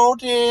 big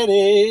old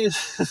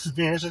titties.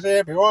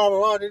 Mississippi woman,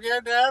 want to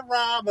get that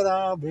rabbit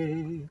on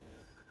me?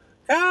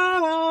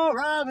 Come on,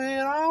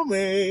 rabbit on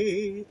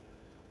me.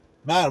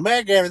 That'll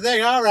make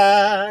everything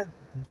alright.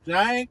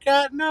 I ain't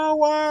got no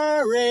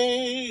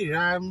worries.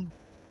 I'm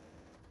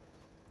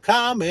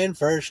coming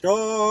for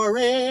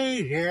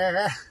stories,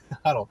 yeah.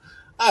 I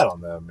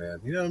don't know,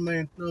 man. You know what I mean?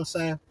 You know what I'm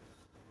saying?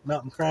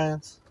 Mountain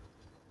Cranes.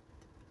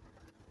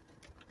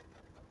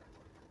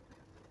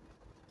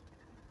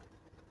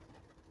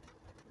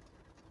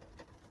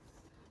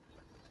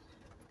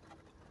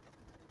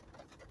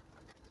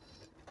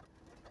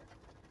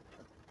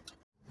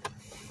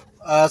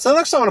 So the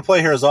next song I'm going to play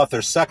here is off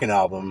their second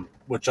album,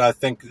 which I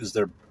think is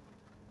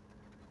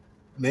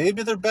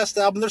maybe their best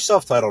album. Their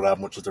self-titled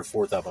album, which is their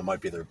fourth album,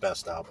 might be their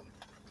best album.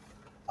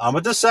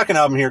 But this second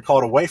album here,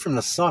 called Away from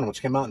the Sun,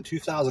 which came out in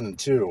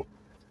 2002,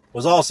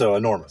 was also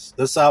enormous.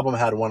 This album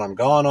had When I'm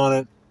Gone on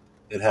it.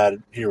 It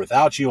had Here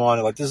Without You on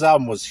it. Like, this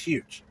album was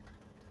huge.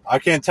 I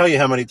can't tell you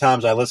how many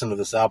times I listened to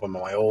this album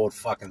on my old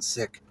fucking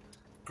sick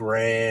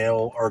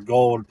Grail or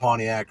gold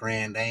Pontiac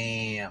Grand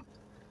Am.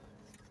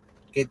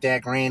 Get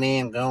that Grand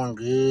Am going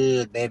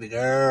good, baby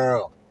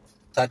girl.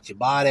 Touch your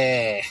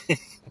body.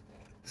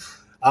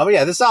 But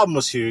yeah, this album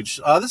was huge.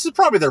 This is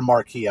probably their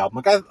marquee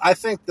album. Like, I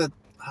think that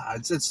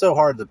it's so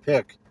hard to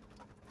pick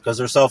because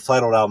their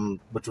self-titled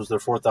album, which was their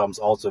fourth album, is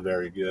also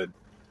very good.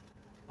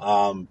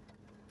 Oh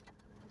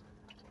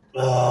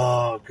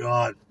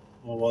God,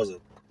 what was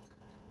it?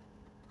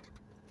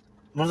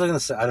 What was I going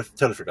to say? I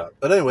totally forgot.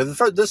 But anyway,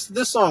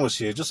 this song was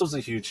huge. This was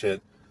a huge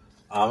hit.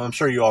 I'm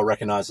sure you all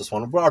recognize this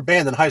one. Our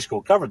band in high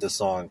school covered this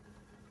song.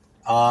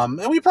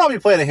 And we probably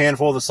played a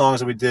handful of the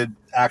songs that we did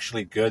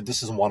actually good.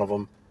 This is one of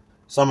them.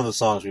 Some of the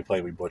songs we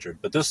played we butchered.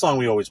 But this song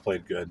we always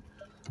played good.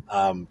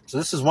 So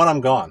this is When I'm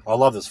Gone. I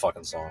love this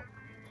fucking song.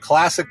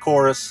 Classic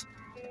chorus.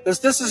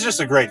 This is just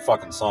a great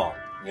fucking song.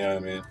 You know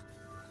what I mean?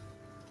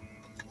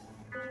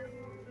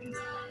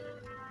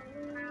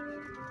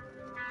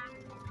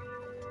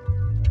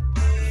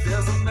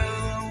 There's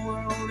another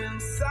world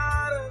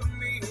inside of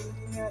me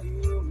that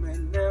you may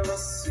never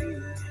see.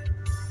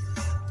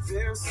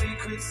 There's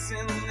secrets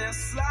in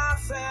this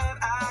life that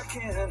I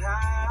can't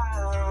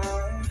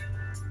hide.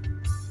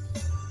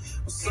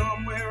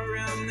 Somewhere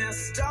in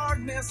this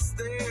darkness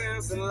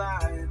there's a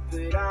light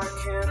that I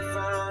can't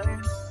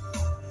find.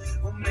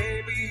 Or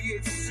maybe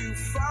it's too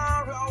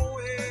far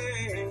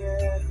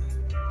away.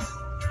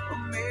 Or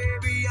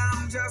maybe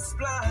I'm just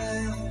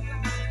blind.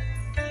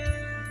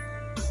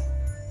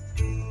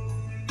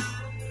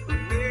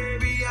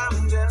 Maybe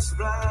I'm just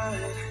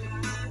blind.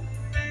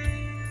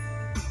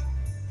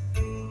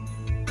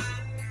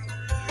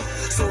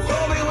 So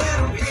hold me when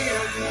I'm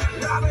here,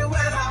 love me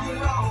when I'm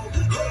wrong,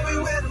 hold me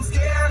when I'm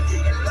scared,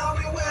 and love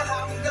me when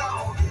I'm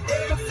gone.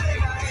 Everything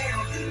I am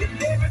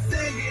and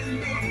everything in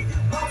me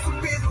wants to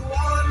be the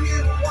one you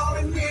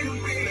wanted me to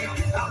be.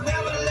 I'll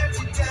never let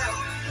you down,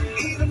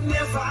 even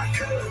if I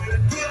could.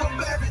 I'd give up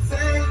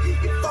everything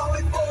if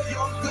only for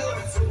your good.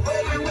 So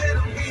hold me when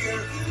I'm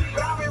here,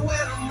 love me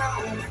when I'm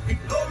wrong,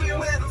 hold me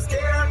when I'm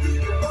scared,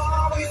 you'll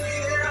always be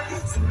there.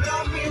 So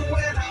love me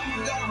when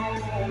I'm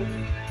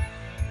gone.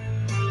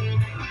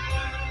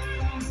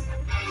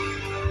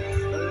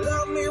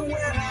 Love me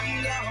when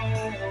I'm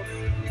gone.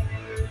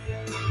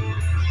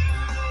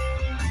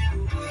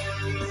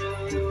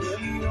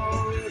 In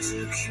your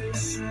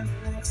education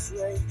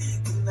X-ray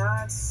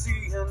cannot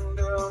see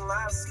under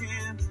my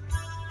skin.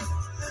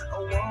 I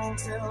won't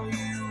tell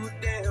you a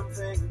damn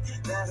thing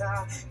that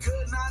I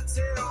could not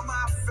tell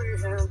my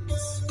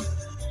friends.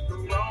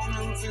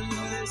 Roaming through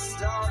this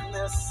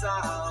darkness,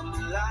 I'm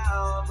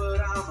alive,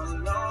 but I'm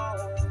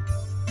alone.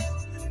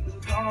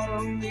 Part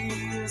of me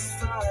is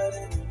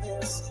fighting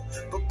this,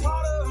 but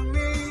part of me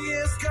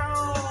is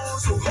gone.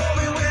 So hold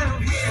me when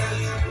I'm here,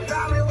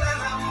 love me when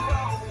I'm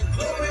wrong,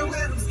 hold me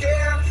when I'm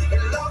scared,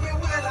 and love me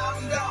when I'm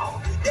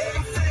gone.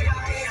 Everything I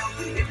am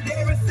and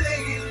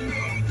everything in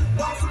me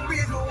wants to be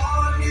the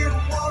one you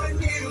wanted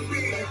me to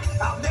be.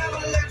 I'll never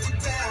let you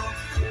down,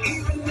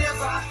 even if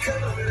I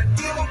could. I'd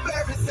give up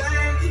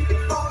everything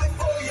if only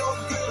for your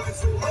good.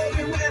 So hold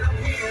me when I'm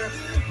here,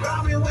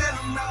 love me when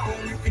I'm wrong,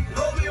 you can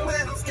hold me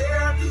when I'm scared.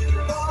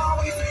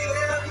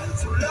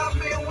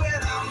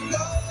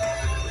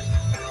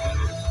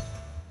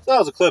 So that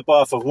was a clip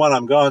off of When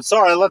I'm Gone.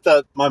 Sorry, I let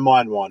my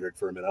mind wandered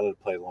for a minute. I let it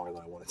play longer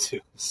than I wanted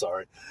to.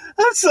 Sorry.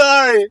 I'm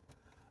sorry.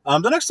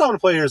 The next song I'm going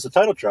to play here is the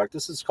title track.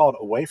 This is called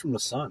Away from the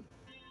Sun.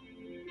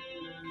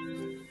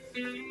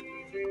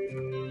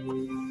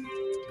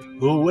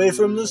 Away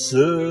from the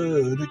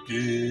sun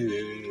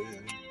again.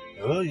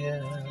 Oh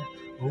yeah.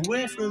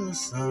 Away from the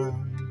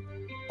sun.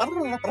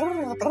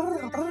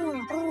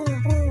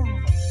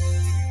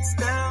 It's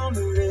down to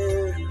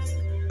live.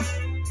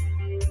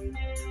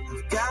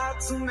 I've got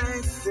to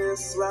make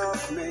this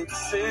life make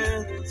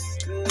sense.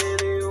 Can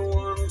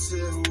anyone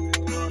tell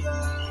what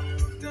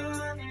I've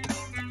done?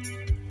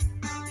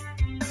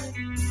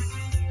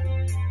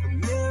 I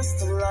missed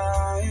the light.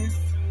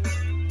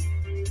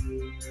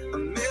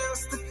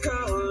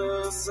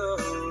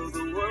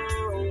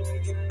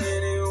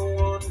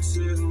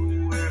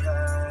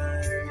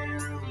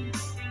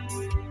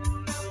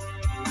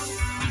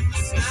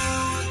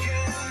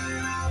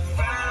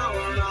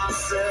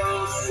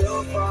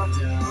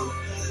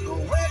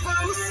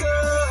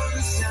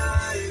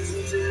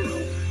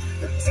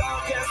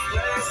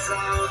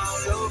 sound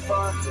so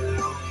far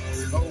down,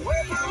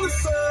 away from the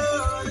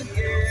sun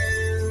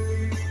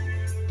again.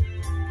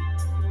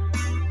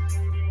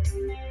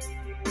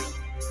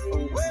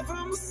 Away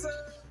from the sun.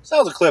 So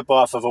that was a clip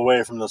off of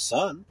Away from the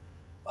Sun,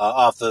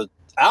 off the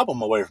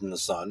album Away from the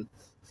Sun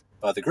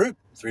by the group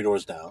Three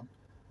Doors Down.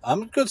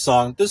 Good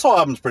song. This whole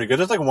album's pretty good.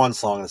 There's like one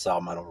song in this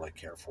album I don't really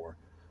care for.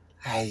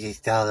 I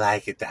just don't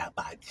like it that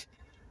much.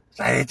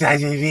 It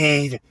doesn't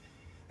mean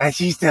that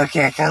she still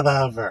can't come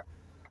over.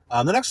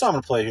 The next song I'm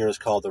going to play here is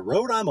called The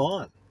Road I'm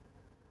On.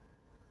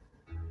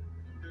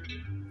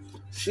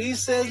 She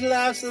says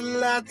life's a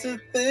lot to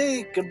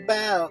think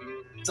about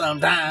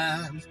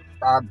sometimes.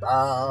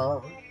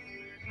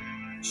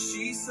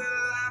 She said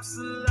life's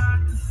a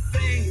lot to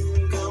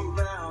think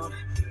about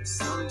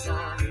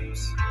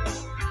sometimes.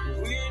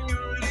 When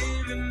you're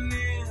living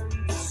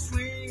in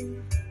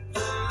between the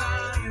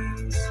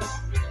lines,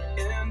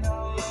 and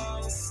all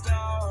of the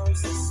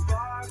stars that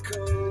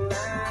sparkle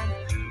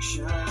and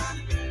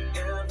shine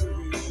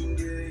every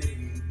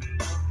day.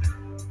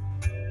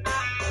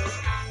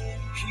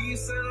 He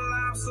said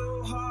life's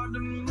so hard to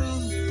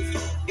move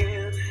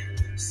in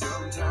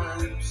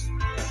sometimes.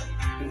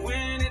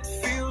 When it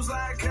feels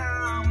like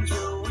I'm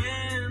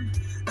towing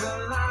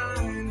the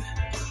line,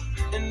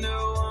 and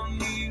no one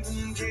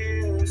even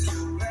cares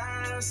to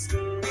ask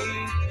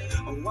me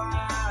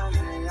why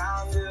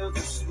I feel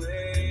this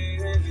way.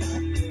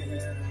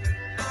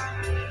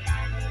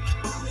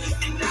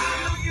 And I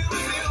know you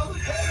feel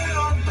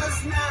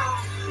helpless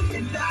now,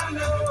 and I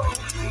know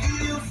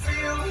you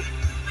feel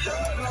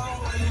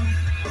alone.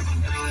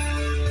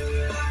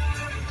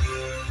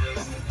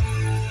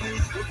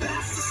 But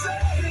that's the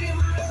same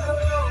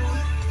road,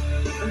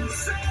 and the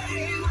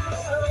same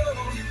road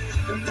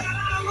that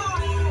I'm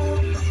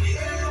on.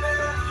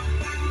 Yeah.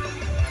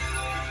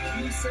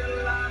 He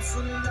said life's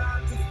a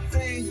lot to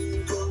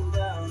think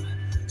about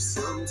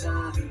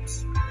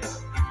sometimes.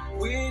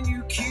 When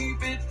you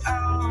keep it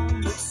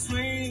on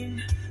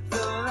between the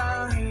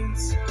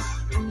lines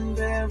and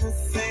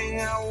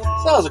everything I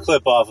want. So that was a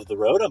clip off of The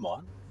Road I'm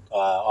On,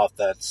 off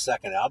that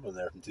second album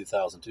there from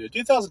 2002.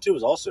 2002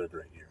 was also a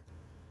great year.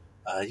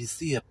 You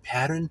see a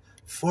pattern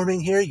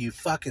forming here, you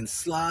fucking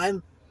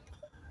slime?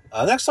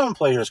 The next song I'm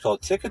play here is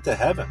called Ticket to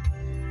Heaven.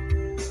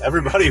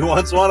 Everybody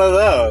wants one of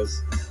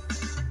those.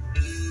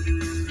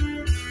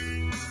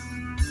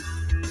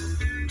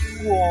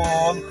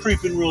 Whoa, I'm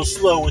creeping real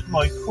slow with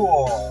my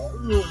car.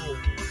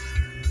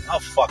 I'll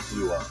fuck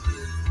you up.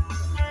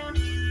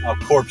 I'll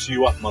corpse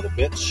you up, mother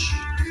bitch.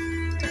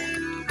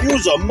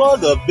 You's a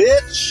mother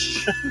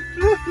bitch.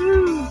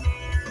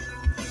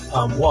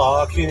 I'm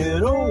walking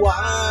a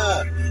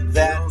while.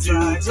 That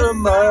dude's a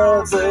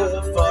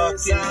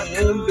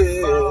motherfucking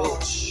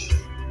bitch.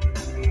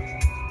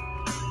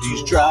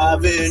 He's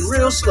driving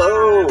real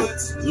slow,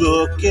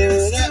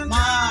 looking at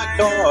my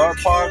car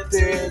parked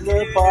in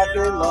the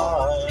parking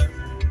lot.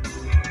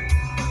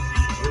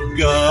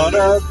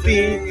 Gonna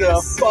beat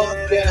the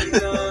fuck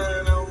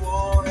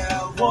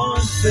out.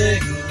 One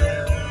thing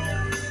left.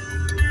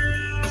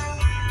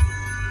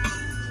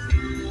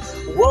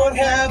 What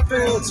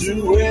happened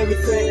to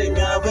everything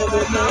I've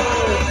ever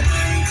known?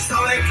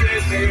 All they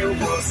gave me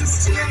was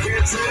this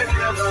ticket to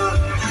heaven.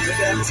 But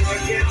that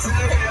ticket to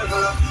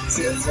heaven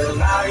sits a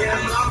lie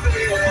in my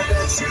bed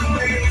that you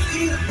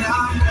made.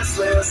 Now I'm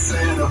restless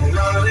and I'm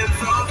running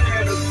from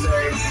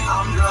everything.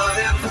 I'm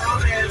running from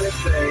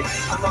everything.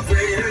 I'm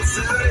afraid it's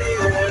too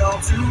late, all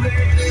too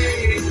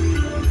late.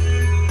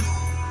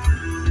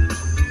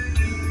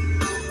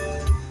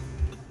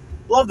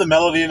 Love the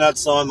melody in that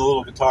song, the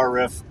little guitar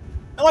riff.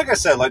 And like I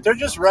said, like they're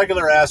just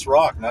regular ass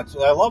rock. And that's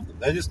what I love them.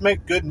 They just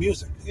make good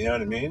music. You know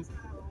what I mean?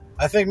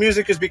 I think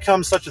music has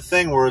become such a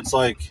thing where it's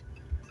like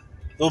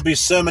there'll be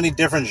so many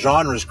different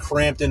genres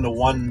cramped into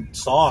one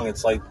song.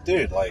 It's like,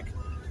 dude, like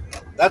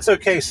that's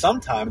okay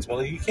sometimes, but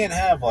like, you can't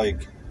have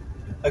like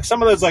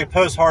some of those like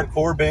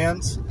post-hardcore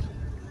bands,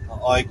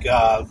 like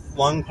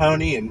Lung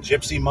Pony and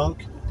Gypsy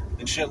Monk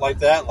and shit like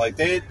that. Like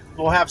they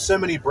will have so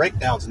many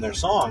breakdowns in their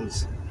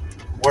songs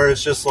where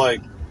it's just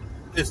like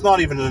it's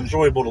not even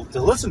enjoyable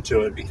to listen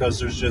to it because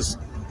there's just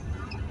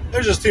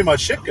too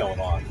much shit going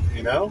on,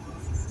 you know?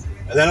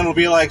 And then it'll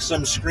be like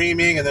some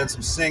screaming and then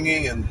some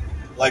singing and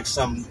like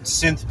some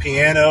synth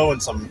piano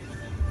and some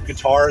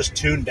guitars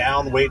tuned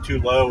down way too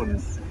low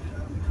and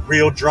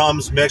real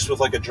drums mixed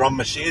with like a drum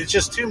machine. It's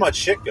just too much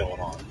shit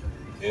going on,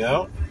 you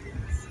know?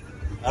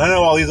 I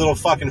know all these little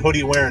fucking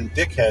hoodie wearing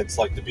dickheads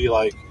like to be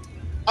like,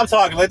 I'm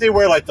talking like they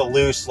wear like the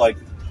loose, like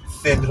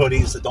thin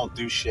hoodies that don't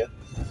do shit.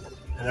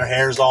 And their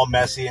hair's all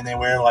messy, and they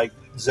wear, like,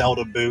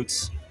 Zelda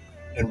boots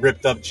and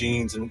ripped up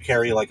jeans and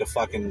carry, like, a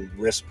fucking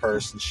wrist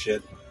purse and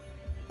shit.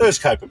 Those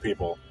type of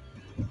people.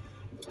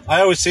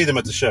 I always see them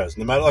at the shows.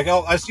 No matter, like,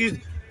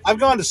 I've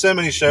gone to so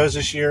many shows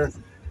this year,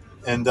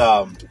 and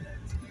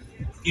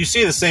you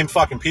see the same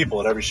fucking people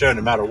at every show,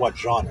 no matter what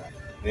genre.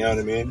 You know what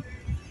I mean?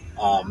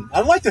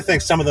 I'd like to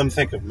think some of them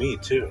think of me,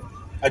 too.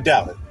 I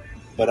doubt it.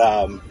 But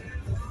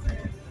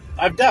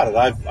I've doubted.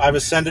 I've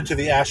ascended to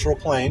the astral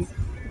plane,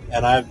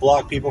 and I've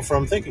blocked people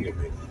from thinking of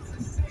me.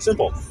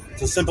 Simple.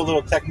 It's a simple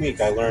little technique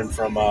I learned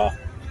from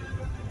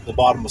the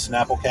bottom of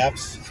Snapple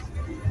caps.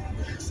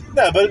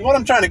 Yeah, but what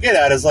I'm trying to get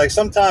at is, like,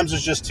 sometimes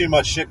there's just too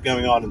much shit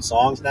going on in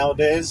songs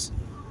nowadays,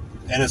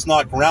 and it's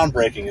not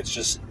groundbreaking. It's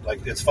just,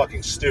 like, it's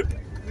fucking stupid.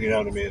 You know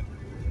what I mean?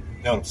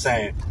 You know what I'm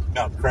saying?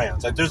 Mountain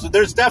crayons. Like,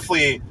 there's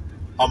definitely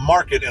a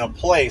market and a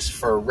place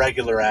for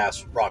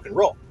regular-ass rock and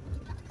roll,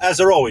 as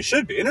there always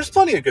should be. And there's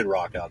plenty of good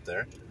rock out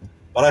there.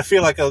 But I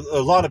feel like a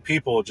lot of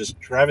people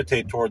just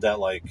gravitate toward that,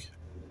 like,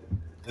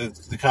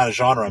 the kind of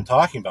genre I'm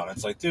talking about.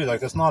 It's like, dude,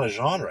 like, that's not a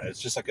genre. It's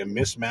just like a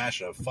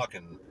mismatch of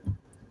fucking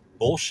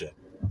bullshit.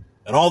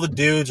 And all the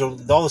dudes, all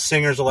the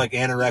singers are like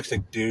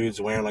anorexic dudes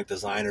wearing like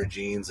designer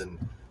jeans and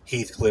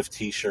Heathcliff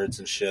t-shirts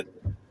and shit.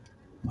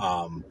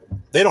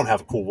 They don't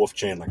have a cool wolf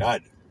chain like I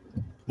do.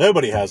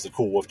 Nobody has the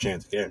cool wolf chain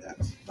that Garrett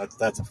has.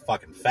 That's a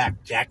fucking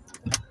fact, Jack.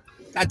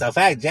 That's a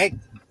fact, Jack.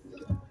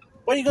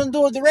 What are you gonna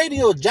do with the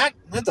radio, Jack?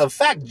 That's a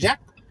fact, Jack.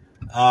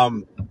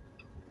 But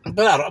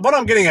what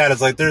I'm getting at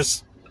is, like,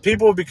 there's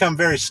people have become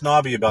very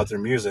snobby about their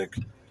music.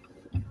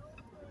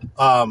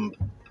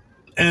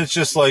 And it's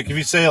just like, if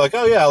you say, like,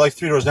 oh yeah, I like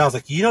Three Doors Down, it's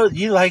like,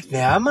 you like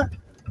them?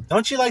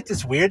 Don't you like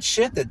this weird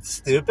shit that's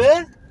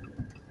stupid?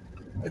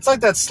 It's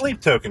like that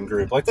Sleep Token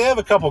group. Like, they have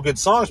a couple good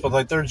songs, but,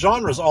 like, their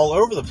genre's all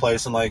over the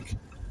place, and, like,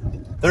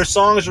 their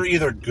songs are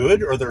either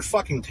good or they're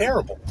fucking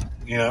terrible,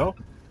 you know?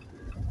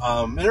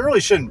 And it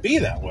really shouldn't be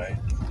that way.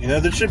 You know,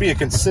 there should be a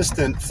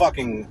consistent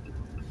fucking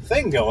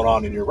thing going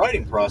on in your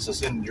writing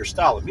process and your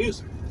style of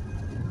music.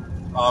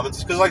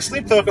 It's because, like,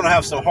 Sleep Token will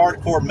have some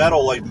hardcore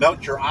metal, like,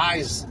 melt your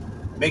eyes,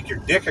 make your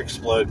dick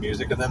explode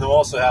music, and then they'll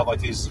also have,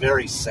 like, these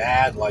very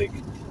sad, like,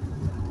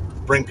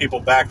 bring people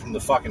back from the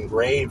fucking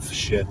grave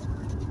shit.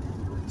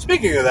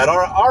 Speaking of that,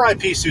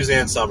 R.I.P.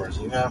 Suzanne Summers,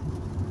 you know?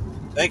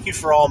 Thank you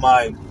for all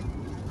my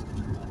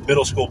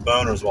middle school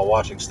boners while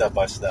watching Step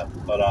by Step.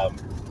 But,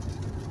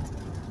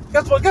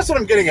 guess what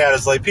I'm getting at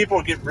is, like,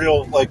 people get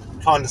real, like,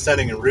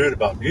 condescending and rude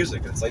about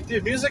music. And it's like,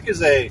 dude, music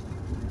is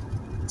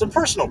it's a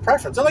personal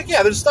preference. And, like,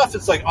 yeah, there's stuff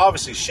that's, like,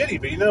 obviously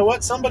shitty, but you know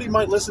what? Somebody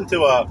might listen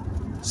to a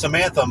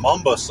Samantha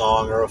Mumba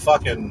song or a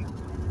fucking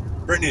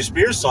Britney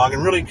Spears song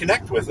and really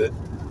connect with it.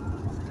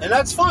 And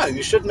that's fine.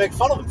 You shouldn't make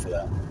fun of them for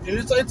that. And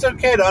it's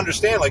okay to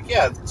understand, like,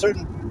 yeah,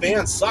 certain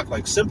bands suck.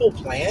 Like, Simple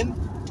Plan,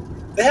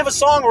 they have a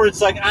song where it's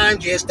like, I'm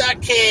just a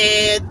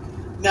kid,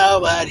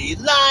 nobody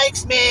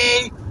likes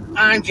me,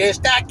 I'm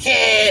just a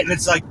kid. And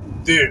it's like,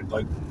 dude,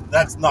 like,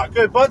 that's not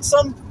good. But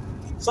some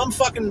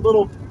fucking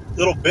little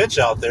bitch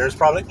out there is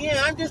probably like,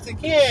 yeah, I'm just a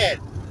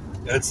kid.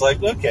 And it's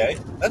like, okay,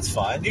 that's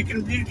fine. You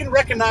can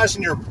recognize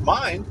in your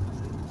mind,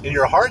 in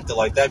your heart, that,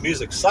 like, that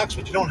music sucks,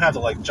 but you don't have to,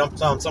 like, jump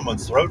down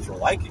someone's throat for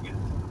liking it.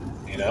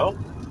 You know?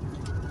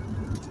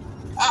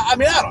 I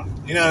mean, I don't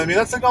know. You know what I mean?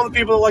 That's like all the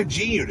people that like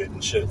G-Unit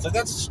and shit. It's like,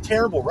 that's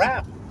terrible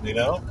rap, you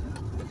know?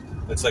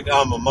 It's like,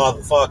 I'm a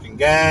motherfucking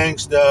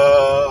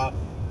gangsta,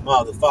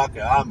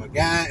 motherfucker, I'm a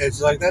gang.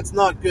 It's like, that's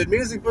not good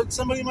music, but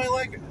somebody might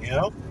like it, you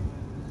know?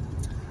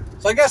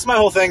 So I guess my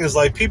whole thing is,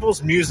 like,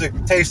 people's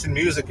taste in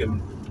music and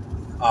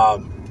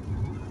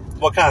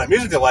what kind of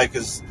music they like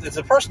it's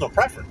a personal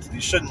preference.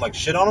 You shouldn't, like,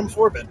 shit on them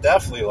for it, but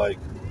definitely, like,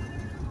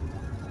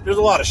 there's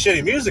a lot of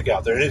shitty music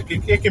out there.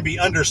 It can be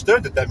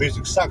understood that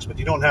music sucks, but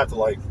you don't have to,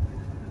 like,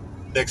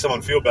 make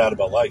someone feel bad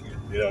about liking it.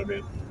 You know what I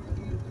mean?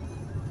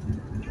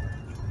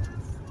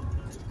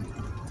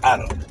 I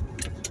don't know.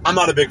 I'm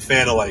not a big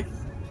fan of, like,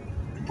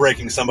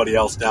 breaking somebody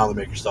else down to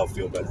make yourself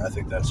feel better. I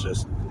think that's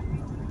just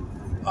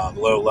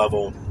low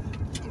level,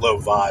 low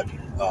vibe,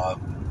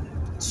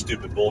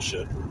 stupid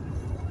bullshit.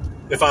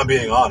 If I'm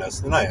being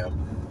honest, and I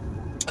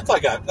am. It's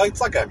like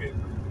I mean.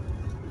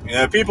 You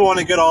know, people want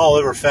to get all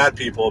over fat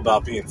people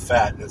about being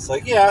fat, and it's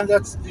like, yeah,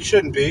 you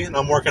shouldn't be, and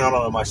I'm working on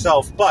it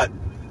myself. But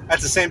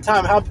at the same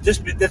time,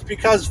 that's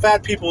because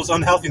fat people's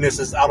unhealthiness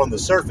is out on the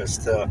surface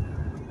to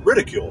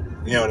ridicule.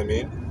 You know what I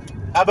mean?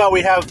 How about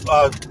we have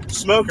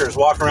smokers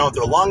walk around with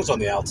their lungs on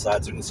the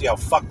outside, so we can see how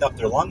fucked up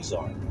their lungs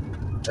are,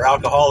 or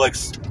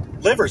alcoholics'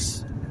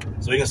 livers,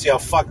 so we can see how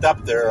fucked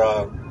up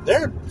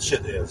their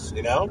shit is.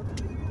 You know,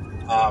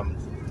 I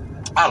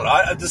don't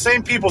know. The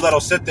same people that'll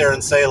sit there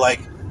and say,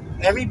 like,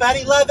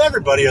 everybody love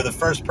everybody are the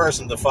first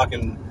person to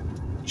fucking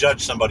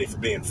judge somebody for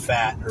being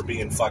fat or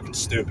being fucking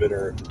stupid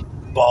or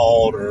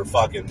bald or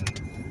fucking,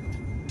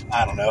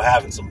 I don't know,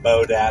 having some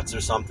bodats or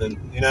something,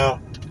 you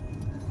know?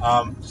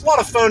 There's a lot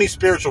of phony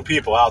spiritual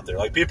people out there.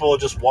 Like, people will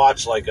just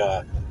watch, like,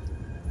 a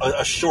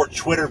short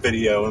Twitter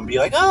video and be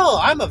like, oh,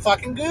 I'm a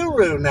fucking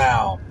guru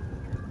now.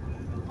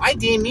 I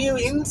deem you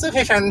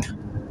insufficient.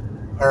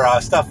 Or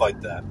stuff like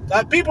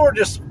that. People are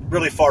just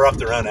really far up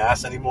their own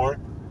ass anymore.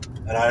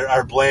 And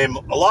I blame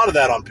a lot of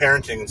that on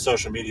parenting and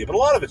social media, but a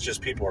lot of it's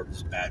just people are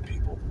just bad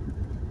people.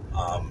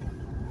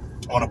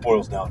 When it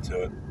boils down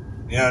to it.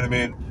 You know what I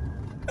mean?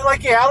 And,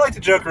 like, yeah, I like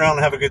to joke around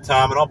and have a good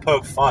time, and I'll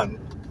poke fun.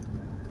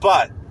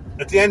 But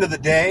at the end of the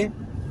day,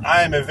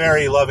 I am a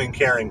very loving,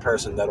 caring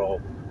person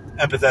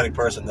empathetic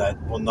person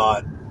that will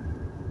not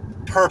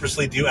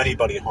purposely do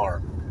anybody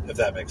harm, if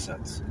that makes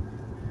sense.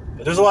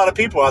 But there's a lot of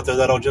people out there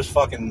that'll just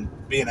fucking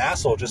be an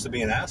asshole just to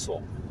be an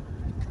asshole.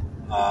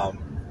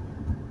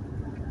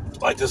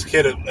 Like this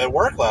kid at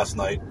work last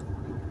night,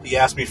 he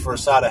asked me for a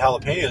side of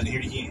jalapenos, and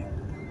he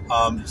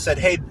said,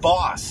 "Hey,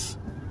 boss."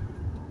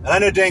 And I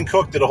know Dane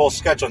Cook did a whole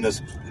sketch on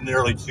this in the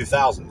early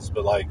 2000s,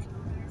 but like,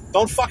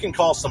 don't fucking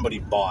call somebody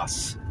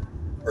boss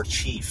or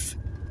chief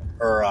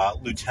or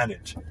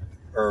lieutenant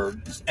or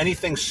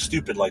anything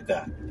stupid like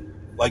that.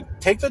 Like,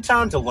 take the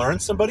time to learn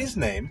somebody's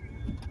name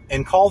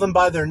and call them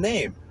by their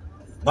name,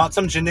 not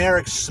some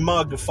generic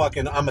smug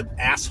fucking "I'm an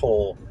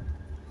asshole"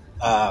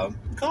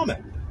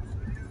 comment.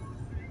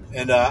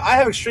 And I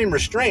have extreme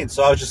restraint,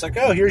 so I was just like,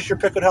 "Oh, here's your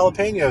pickled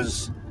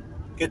jalapenos.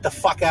 Get the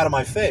fuck out of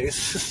my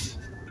face."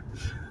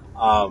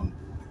 And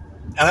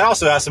I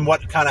also asked him,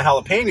 "What kind of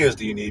jalapenos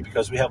do you need?"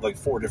 Because we have like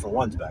 4 different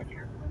ones back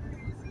here.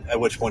 At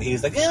which point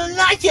he's like,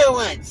 "Nacho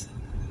ones."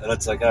 And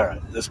it's like, all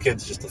right, this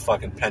kid's just a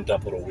fucking pent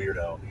up little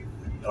weirdo,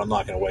 and I'm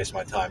not going to waste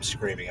my time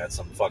screaming at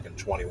some fucking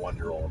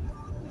 21-year-old.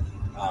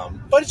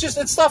 But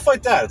it's stuff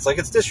like that. It's like,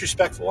 it's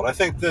disrespectful. And I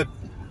think that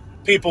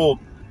people,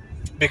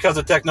 because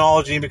of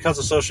technology, because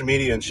of social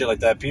media and shit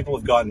like that, people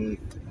have gotten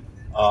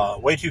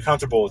way too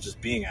comfortable with just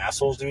being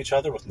assholes to each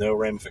other with no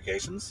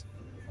ramifications.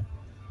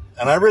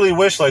 And I really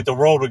wish like the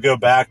world would go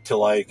back to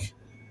like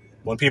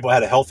when people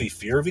had a healthy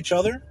fear of each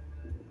other,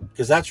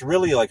 because that's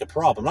really like a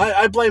problem.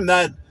 I blame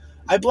that.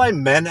 I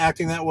blame men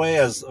acting that way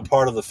as a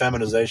part of the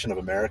feminization of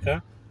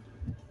America.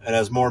 And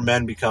as more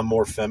men become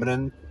more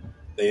feminine,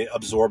 they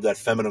absorb that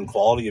feminine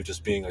quality of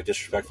just being a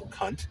disrespectful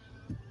cunt.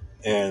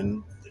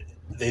 And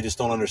they just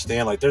don't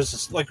understand. Like, there's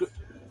this, like,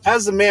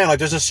 as a man, like,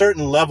 there's a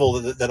certain level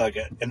that like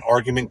an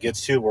argument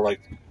gets to where,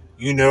 like,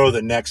 you know,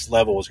 the next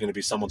level is going to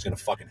be someone's going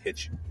to fucking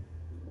hit you.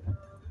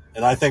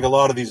 And I think a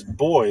lot of these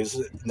boys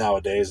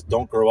nowadays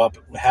don't grow up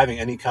having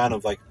any kind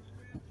of, like,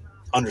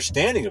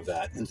 understanding of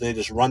that. And they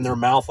just run their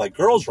mouth like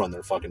girls run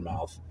their fucking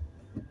mouth.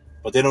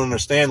 But they don't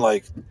understand,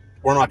 like,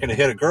 we're not going to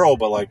hit a girl,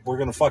 but, like, we're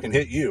going to fucking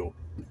hit you.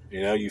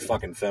 You know, you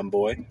fucking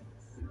femboy.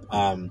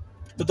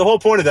 But the whole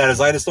point of that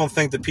is I just don't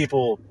think that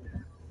people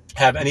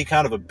have any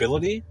kind of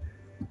ability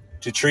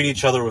to treat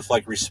each other with,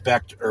 like,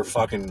 respect or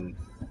fucking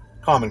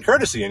common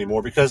courtesy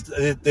anymore, because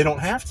they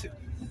don't have to.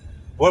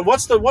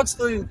 What's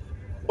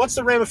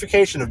the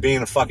ramification of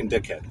being a fucking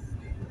dickhead?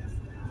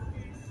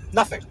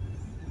 Nothing.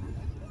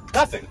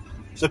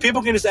 So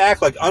people can just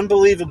act like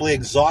unbelievably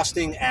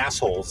exhausting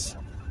assholes,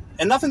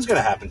 and nothing's going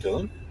to happen to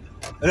them.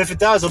 And if it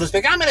does, they'll just be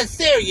like, "I'm going to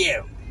sue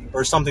you,"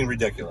 or something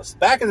ridiculous.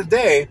 Back in the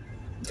day,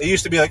 it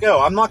used to be like,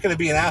 "Oh, I'm not going to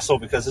be an asshole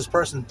because this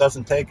person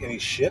doesn't take any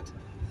shit,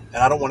 and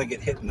I don't want to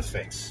get hit in the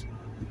face."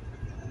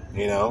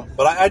 You know?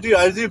 But I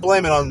do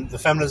blame it on the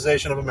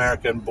feminization of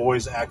America and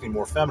boys acting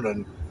more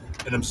feminine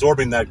and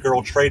absorbing that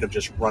girl trait of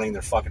just running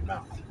their fucking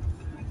mouth.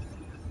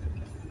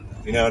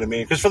 You know what I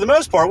mean? Because for the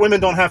most part,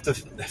 women don't have to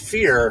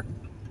fear.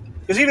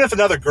 Because even if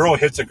another girl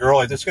hits a girl,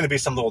 like, it's going to be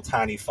some little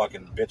tiny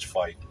fucking bitch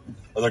fight.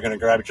 Or they're going to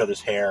grab each other's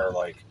hair, or,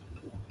 like,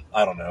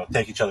 I don't know,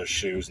 take each other's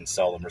shoes and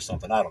sell them or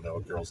something. I don't know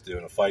what girls do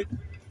in a fight.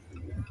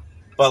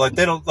 But, like,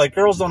 they don't, like,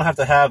 girls don't have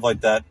to have,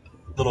 like, that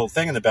little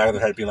thing in the back of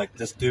their head being like,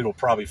 this dude will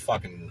probably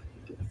fucking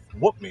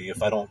whoop me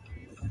if I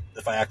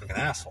act like an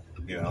asshole,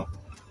 you know?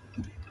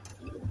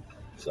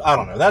 So, I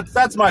don't know.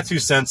 That's my 2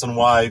 cents on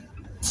why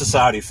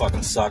society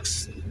fucking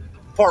sucks.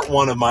 Part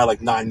 1 of my,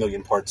 like, 9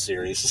 million part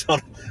series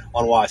on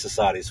why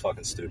society is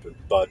fucking stupid.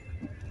 But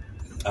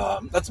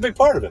that's a big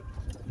part of it.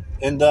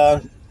 And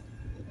I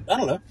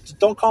don't know. Just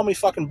don't call me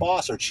fucking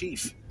boss or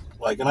chief.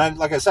 Like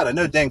I said, I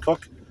know Dan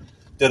Cook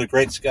did a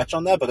great sketch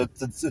on that, but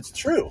it's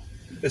true.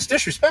 It's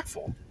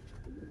disrespectful.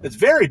 It's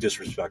very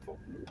disrespectful.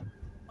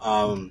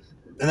 And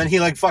then he,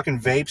 like, fucking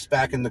vapes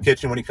back in the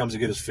kitchen when he comes to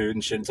get his food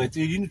and shit. It's like,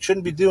 dude, you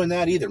shouldn't be doing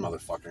that either,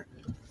 motherfucker.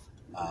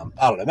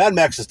 I don't know. Mad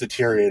Max has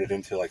deteriorated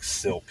into, like,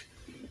 silk.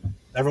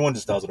 Everyone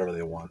just does whatever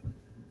they want.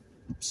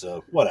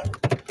 So, whatever.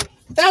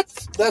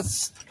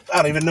 That's I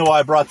don't even know why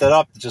I brought that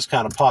up. It just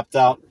kind of popped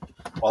out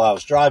while I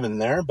was driving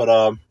there.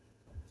 But,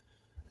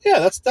 yeah,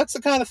 that's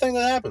the kind of thing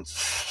that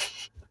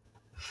happens.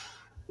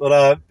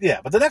 But,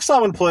 yeah. But the next song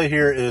I'm going to play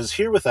here is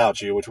Here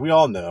Without You, which we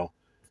all know.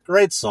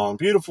 Great song.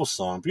 Beautiful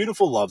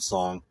love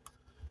song.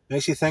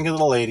 Makes you think of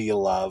the lady you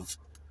love.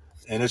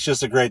 And it's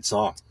just a great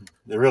song.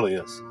 It really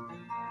is.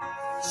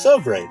 So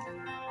great.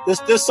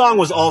 This song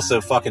was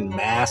also fucking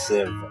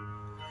massive.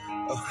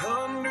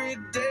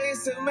 100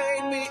 days have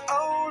made me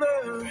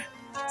older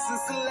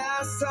since the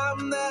last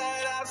time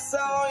that I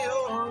saw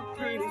your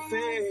pretty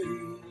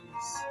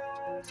face.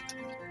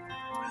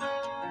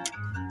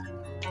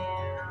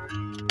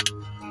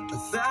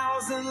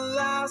 1,000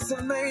 lives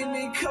have made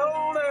me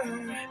colder,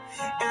 and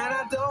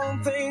I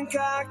don't think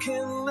I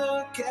can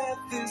look at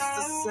this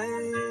the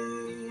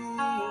same.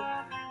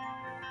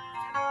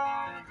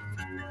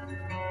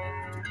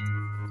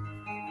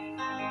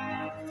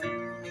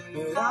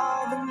 But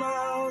all the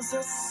miles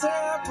that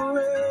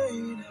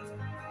separate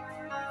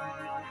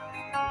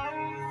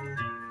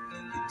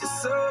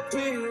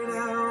disappear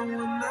now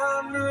when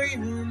I'm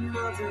dreaming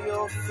of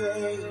your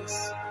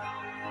face.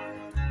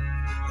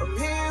 I'm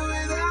here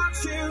without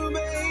you,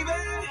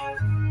 baby,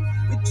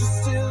 but you're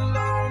still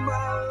on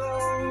my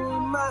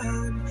lonely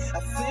mind. I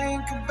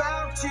think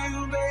about you,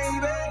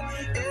 baby,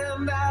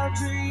 and I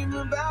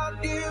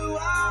about you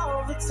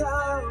all the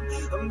time.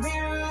 I'm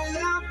here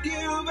without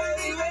you,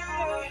 baby,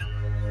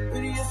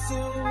 but you're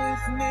still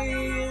with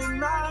me in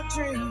my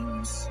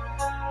dreams.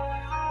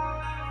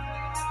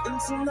 And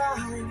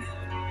tonight,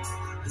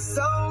 it's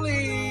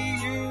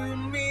only you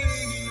and me.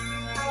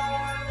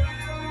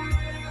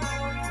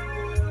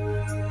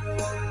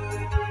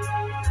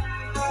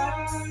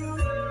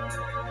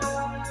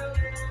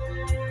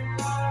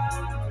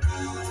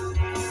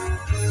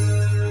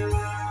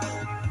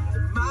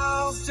 The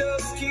miles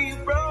just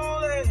keep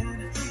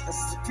rolling as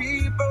the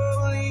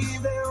people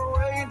leave their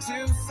way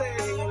to say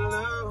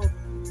hello.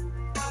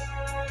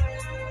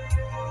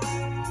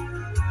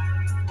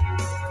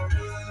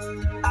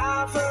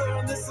 I've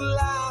heard this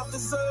life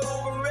is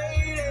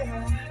overrated,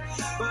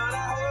 but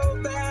I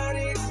hope that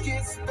it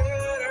gets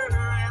better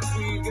as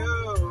we go.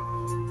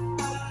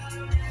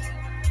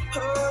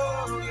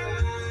 Oh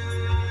yeah,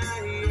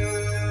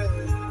 yeah.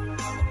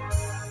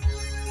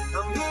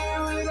 I'm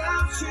here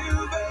without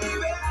you,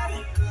 baby,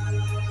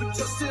 but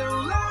you're still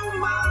on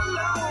my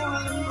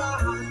lonely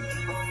mind.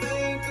 I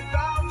think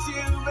about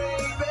you,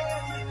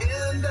 baby,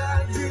 and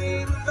I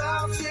dream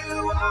about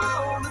you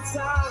all the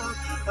time.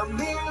 I'm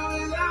here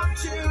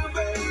without you,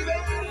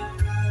 baby,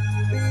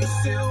 you're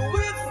still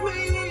with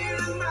me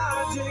in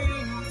my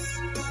dreams.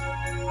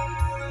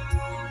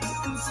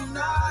 And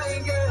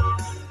tonight, girl.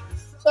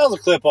 So that was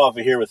a clip off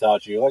of Here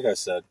Without You. Like I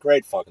said,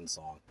 great fucking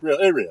song.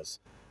 It is.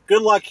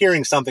 Good luck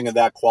hearing something of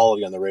that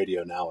quality on the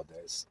radio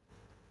nowadays.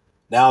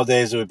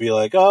 Nowadays it would be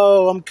like,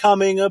 oh, I'm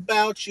coming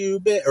about you,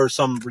 or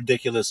some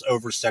ridiculous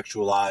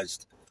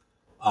over-sexualized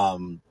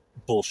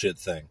bullshit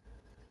thing.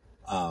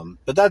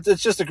 But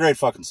it's just a great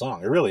fucking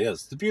song. It really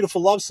is. It's a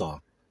beautiful love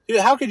song.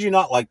 Dude, how could you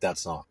not like that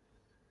song?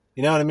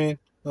 You know what I mean? You know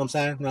what I'm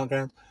saying? You know what I'm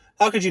saying?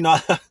 How could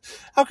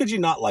you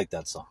not like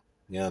that song?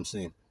 You know what I'm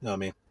saying? You know what I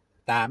mean?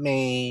 Not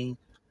me.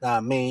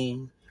 Not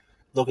me.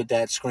 Look at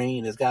that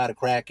screen. It's got a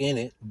crack in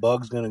it.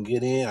 Bug's gonna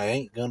get in. I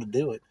ain't gonna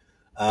do it.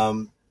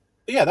 But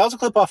yeah, that was a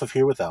clip off of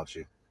Here Without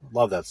You.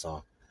 Love that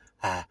song.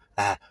 Thank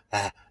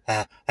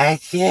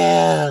you.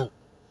 I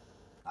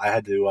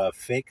had to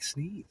fake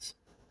sneeze.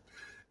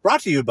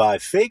 Brought to you by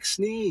Fake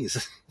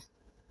Sneeze.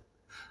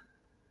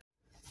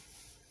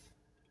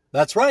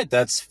 That's right.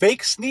 That's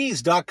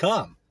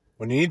fakesneeze.com.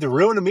 When you need to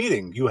ruin a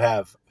meeting, you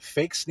have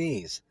Fake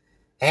Sneeze.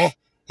 Yeah,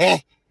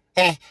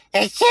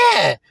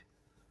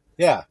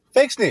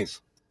 fake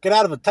sneeze. Get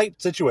out of a tight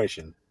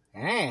situation.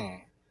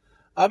 But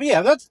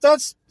yeah,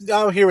 that's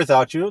I'm Here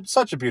Without You. It's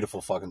such a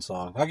beautiful fucking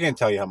song. I can't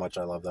tell you how much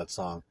I love that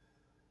song.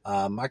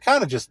 I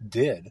kind of just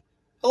did.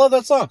 I love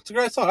that song. It's a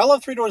great song. I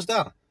love Three Doors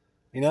Down.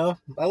 You know,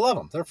 I love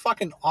them. They're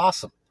fucking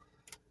awesome.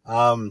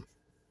 But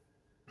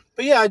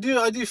yeah, I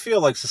do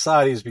feel like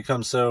society has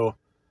become so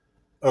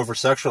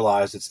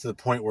over-sexualized. It's to the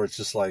point where it's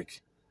just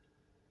like,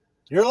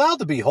 you're allowed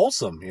to be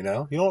wholesome, you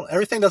know?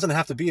 Everything doesn't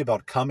have to be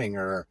about coming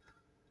or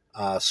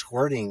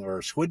squirting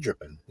or squid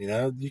dripping. You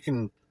know, you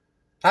can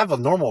have a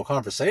normal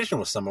conversation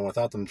with someone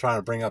without them trying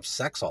to bring up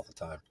sex all the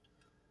time.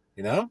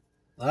 You know,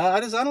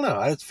 I don't know.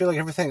 I just feel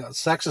like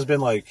sex has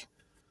been like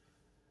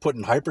put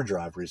in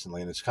hyperdrive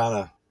recently, and it's kind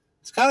of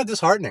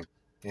disheartening.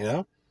 You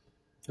know,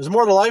 there's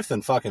more to life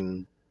than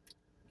fucking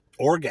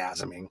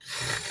orgasming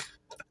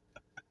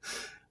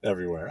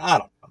everywhere. I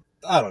don't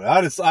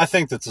know. I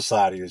think that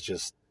society is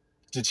just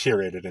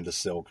deteriorated into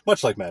silk,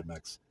 much like Mad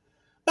Max.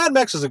 Mad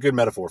Max is a good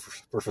metaphor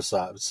for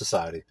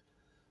society.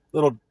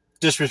 Little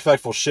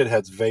disrespectful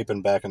shitheads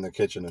vaping back in the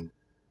kitchen and a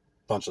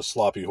bunch of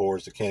sloppy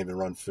whores that can't even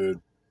run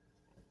food.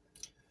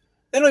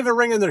 They don't even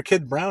ring in their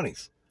kid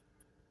brownies.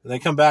 And they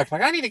come back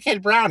like, I need a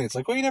kid brownie. It's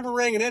like, well, you never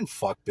rang it in,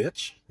 fuck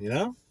bitch. You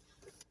know?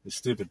 You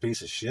stupid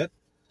piece of shit.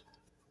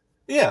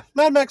 Yeah,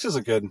 Mad Max is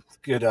a good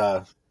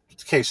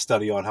case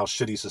study on how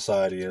shitty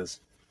society is.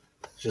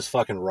 Just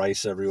fucking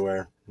rice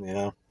everywhere, you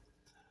know?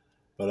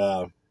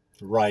 But,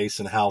 rice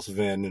and House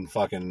Vin and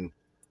fucking,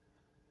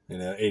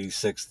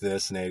 86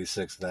 this and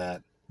 86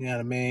 that. You know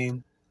what I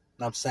mean? Know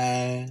what I'm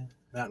saying?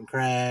 Mountain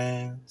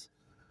Cranes.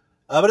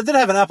 But it did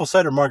have an apple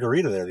cider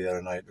margarita there the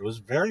other night. It was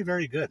very,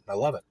 very good. I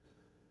love it.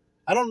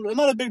 I'm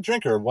not a big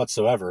drinker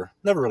whatsoever.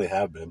 Never really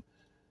have been.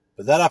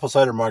 But that apple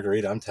cider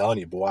margarita, I'm telling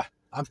you, boy.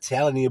 The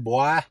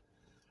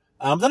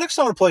next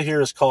song I'm going to play here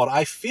is called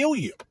I Feel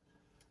You,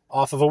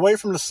 off of Away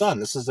from the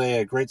Sun. This is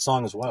a great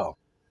song as well.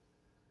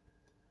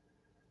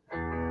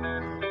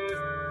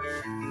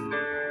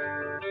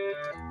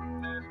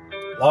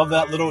 Love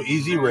that little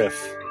easy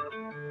riff.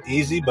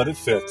 Easy, but it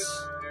fits.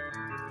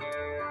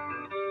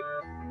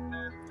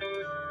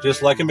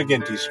 Just like a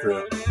McGinty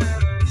screw.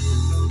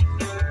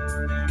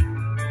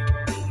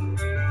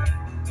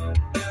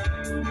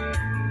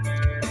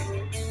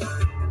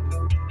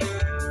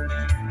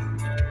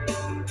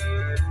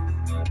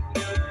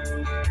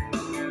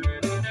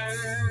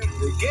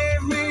 They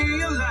gave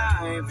me a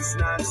life that's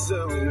not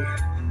so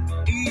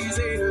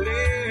easy to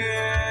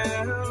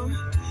live.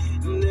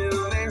 And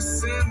then they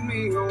sent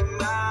me on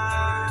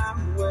my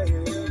way.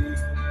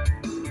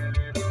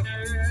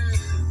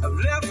 I've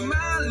left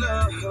my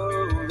love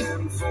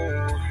and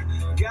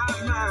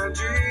forgot my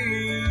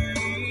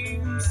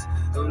dreams.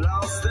 I've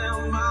lost them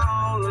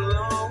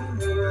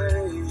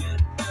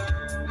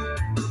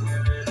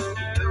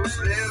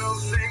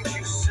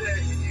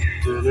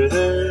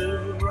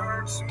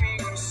hurts me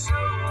so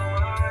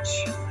much.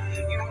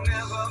 You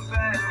never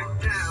back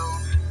down.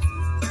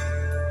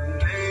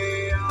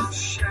 They all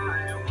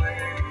shy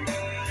away.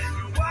 You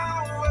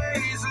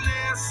always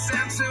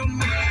listen to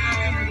me.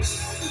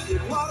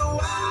 What do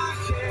I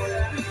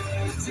care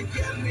to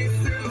get me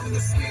through the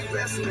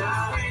sleepless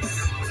nights?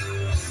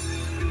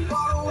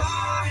 What do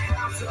I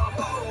have to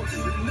hold?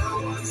 No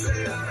one's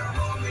there to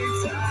hold me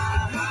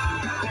tight.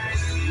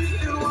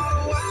 And what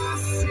do I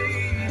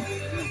see?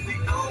 The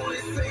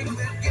only thing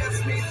that gets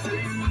me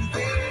through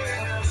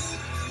this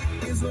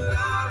is what I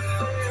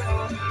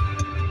feel.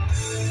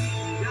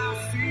 I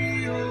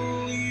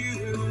feel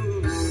you.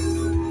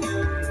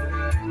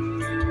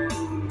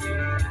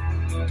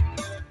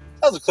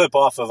 That was a clip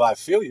off of I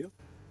Feel You.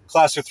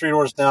 Classic Three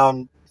Doors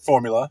Down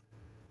formula.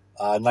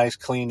 Nice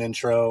clean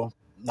intro.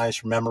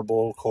 Nice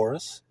memorable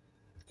chorus.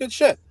 Good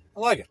shit. I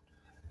like it.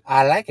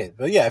 I like it.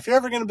 But yeah, if you're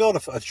ever going to build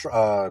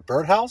a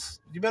birdhouse,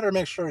 you better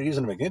make sure you're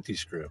using a McGinty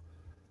screw.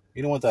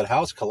 You don't want that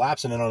house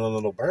collapsing in on the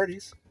little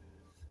birdies.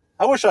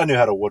 I wish I knew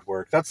how to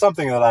woodwork. That's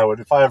something that I would,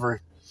 if I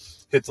ever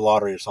hit the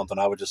lottery or something,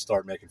 I would just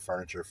start making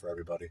furniture for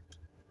everybody.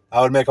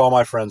 I would make all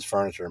my friends'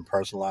 furniture and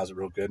personalize it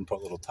real good and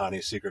put little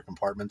tiny secret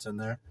compartments in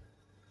there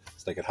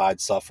so they could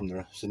hide stuff from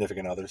their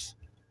significant others.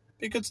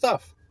 Be good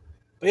stuff.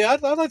 But yeah,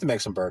 I'd like to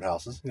make some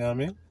birdhouses, you know what I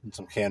mean? And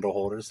some candle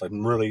holders, like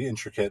really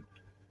intricate,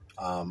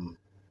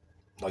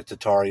 like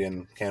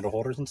Tatarian candle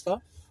holders and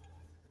stuff.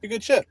 Be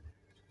good shit.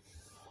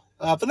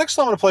 The next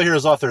song I'm going to play here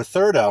is off their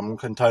third album,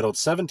 entitled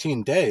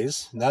 17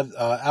 Days. And that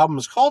album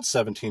is called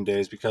 17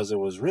 Days because it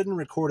was written,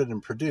 recorded,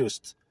 and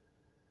produced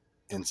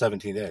in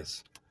 17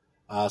 days.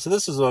 So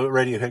this is a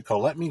radio hit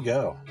called Let Me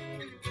Go.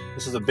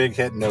 This is a big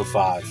hit in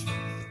 05.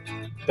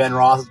 Ben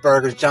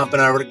Roethlisberger's jumping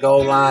over the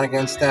goal line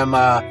against them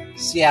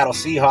Seattle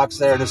Seahawks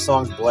there, and this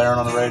song's blaring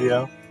on the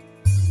radio.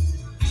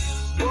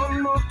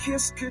 One more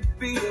kiss could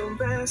be the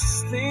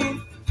best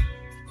thing.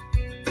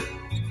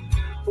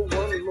 But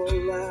one more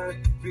lie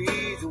could be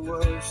the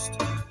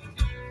worst.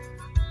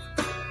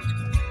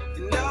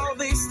 And all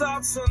these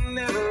thoughts are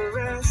never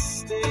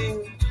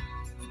resting.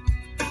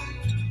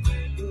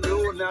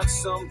 You're not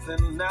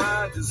something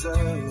I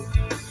deserve.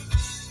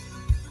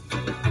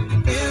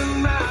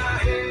 In my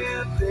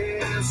head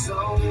there's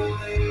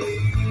only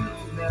you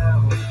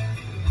now.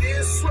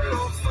 This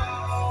world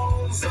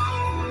falls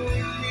on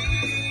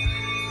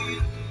me.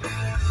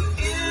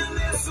 In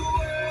this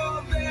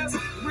world there's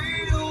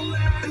real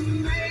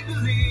and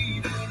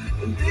make-believe,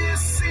 and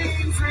this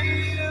seems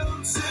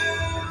real to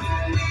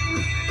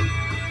me.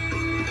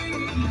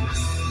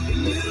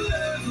 And you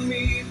love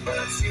me,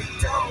 but you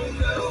don't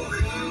know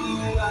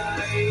who I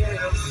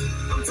am.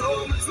 I'm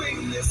torn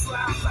between this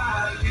life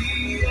I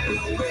lead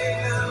and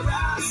where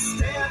I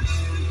stand.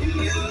 And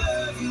you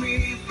love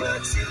me,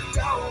 but you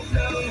don't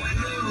know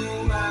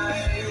who I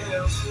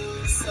am.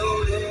 So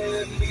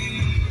let me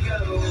go.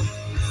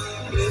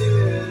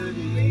 Let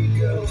me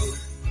go.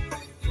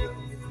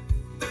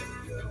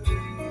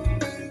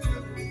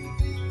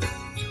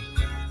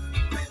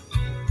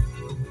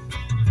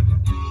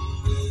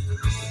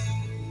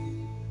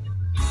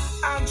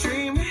 I'm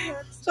dreaming.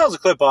 So that was a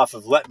clip off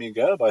of Let Me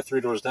Go by Three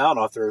Doors Down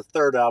off their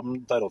third album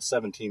entitled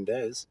 17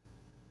 Days.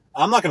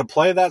 I'm not going to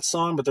play that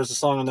song, but there's a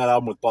song on that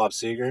album with Bob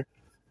Seger.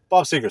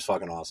 Bob Seger's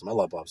fucking awesome. I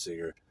love Bob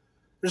Seger.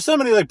 There's so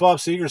many like Bob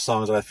Seger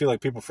songs that I feel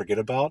like people forget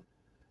about.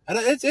 And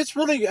it's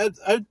really, I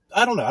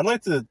don't know. I'd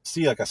like to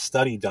see like a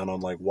study done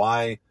on like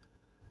why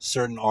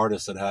certain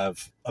artists that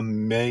have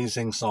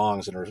amazing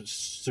songs and are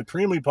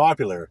supremely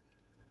popular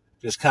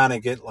just kind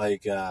of get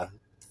like,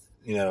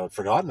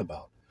 forgotten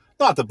about.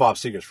 Not that Bob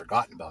Seger's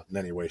forgotten about in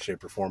any way,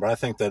 shape, or form, but I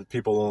think that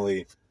people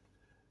only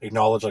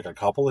acknowledge like a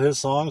couple of his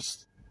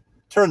songs.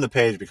 Turn the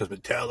page because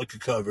Metallica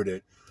covered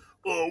it.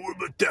 Oh, we're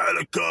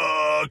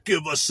Metallica.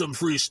 Give us some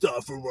free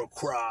stuff or we'll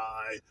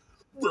cry.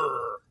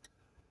 Brr.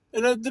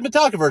 And the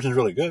Metallica version is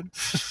really good.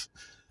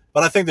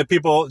 But I think that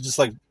people just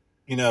like,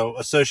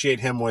 associate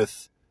him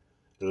with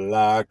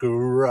like a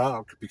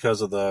rock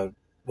because of the,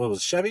 what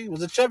was Chevy?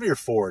 Was it Chevy or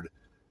Ford?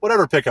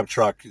 Whatever pickup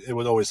truck, it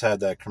would always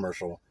had that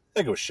commercial. I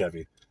think it was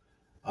Chevy.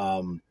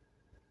 And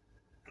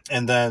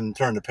then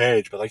turn the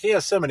page, but like he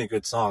has so many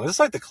good songs. It's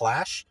like the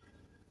Clash.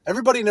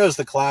 Everybody knows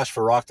the Clash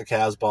for Rock the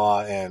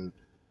Casbah and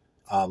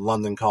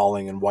London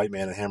Calling and White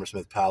Man and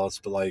Hammersmith Palace,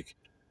 but like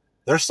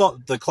their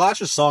song, the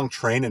Clash's song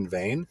 "Train in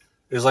Vain"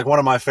 is like one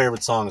of my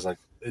favorite songs. Like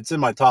it's in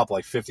my top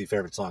like 50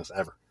 favorite songs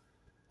ever.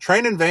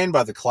 "Train in Vain"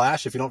 by the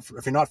Clash. If you're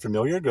not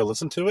familiar, go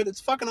listen to it.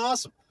 It's fucking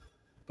awesome.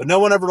 But no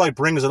one ever like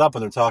brings it up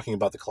when they're talking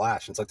about the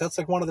Clash. It's like that's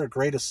like one of their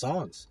greatest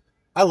songs.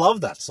 I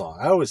love that song.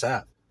 I always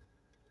have.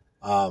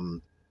 I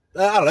don't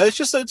know.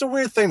 It's a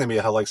weird thing to me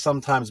how like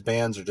sometimes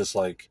bands are just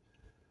like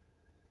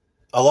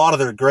a lot of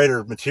their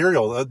greater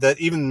material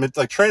that even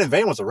like Train in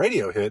Vain was a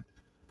radio hit,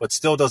 but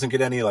still doesn't get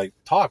any like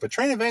talk. But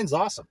Train in Vain's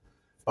awesome.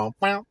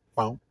 That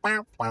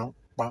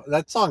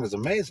song is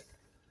amazing.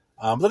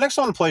 The next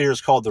song to play here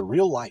is called "The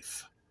Real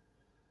Life."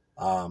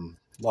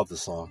 Love the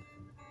song.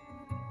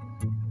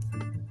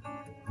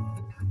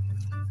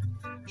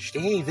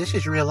 Steve, this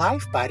is real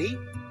life, buddy.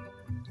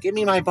 Give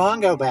me my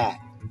bongo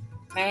back.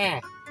 Ah.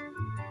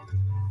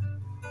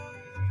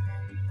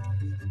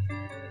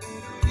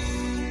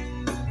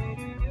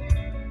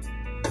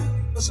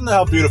 Listen to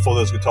how beautiful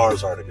those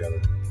guitars are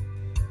together.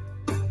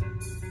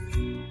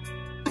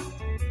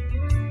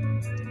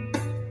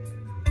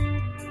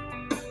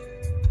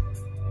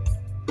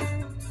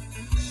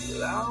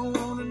 I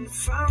wanted to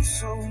find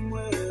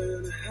somewhere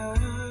to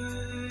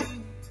hide.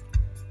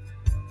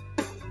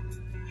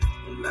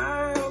 When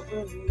I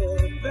opened up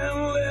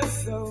and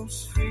left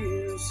those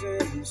fears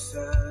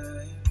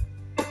inside,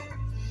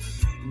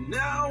 and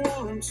I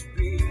want to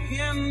be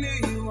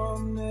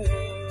anyone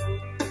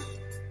else,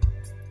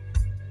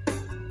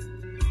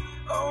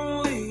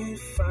 only to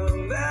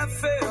find that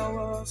there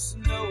was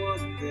no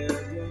one there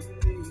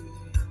but me.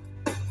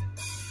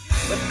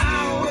 But I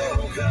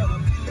woke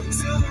up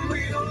into the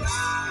real life,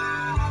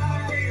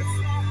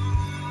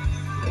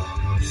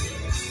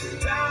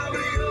 and I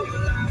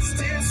realized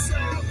it's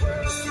not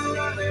worth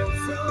running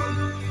from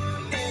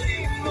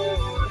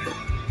anymore.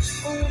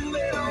 When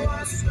there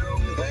was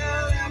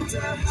nowhere left to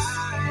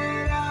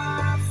hide,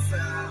 I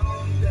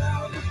found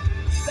out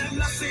that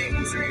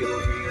nothing's real,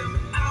 and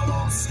I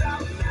won't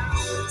stop now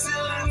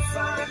until I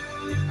find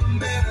a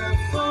better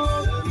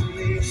part of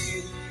me.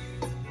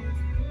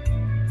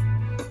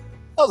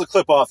 That was a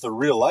clip off the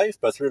Real Life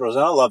by Three Doors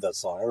Down. I love that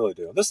song. I really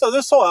do. This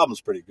whole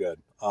album's pretty good.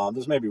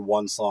 There's maybe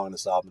one song in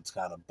this album that's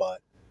kind of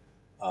but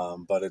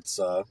it's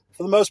for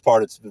the most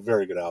part it's a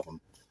very good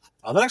album.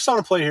 The next song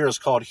to play here is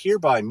called Here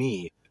by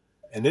Me,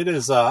 and it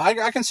is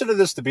I consider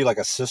this to be like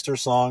a sister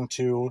song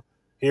to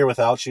Here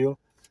Without You.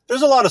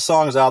 There's a lot of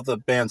songs out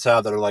that bands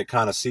have that are like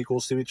kind of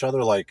sequels to each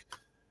other. Like,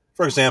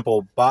 for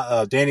example,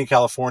 Danny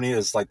California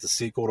is like the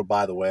sequel to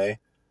By the Way.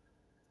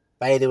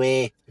 By the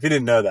way, if you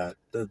didn't know that,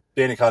 the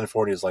Danny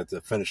California is like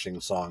the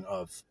finishing song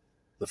of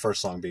the first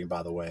song being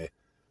By the Way,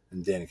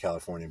 and Danny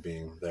California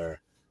being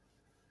there.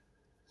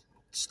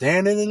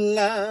 Standing in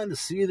line to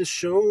see the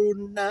show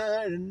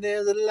tonight, and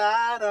there's a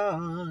light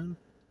on.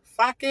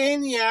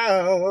 Fucking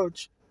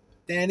youch.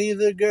 Danny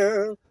the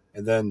girl.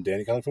 And then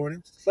Danny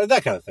California. Like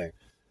that kind of thing.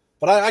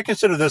 But I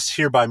consider this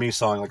Here By Me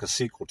song like a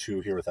sequel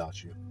to Here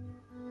Without You.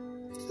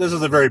 This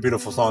is a very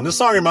beautiful song. This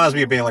song reminds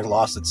me of being like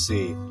Lost at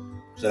Sea.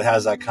 So it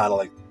has that kind of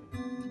like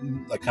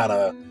kind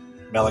of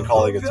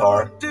melancholy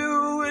guitar.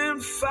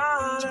 It's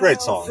a great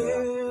song.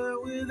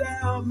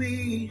 Without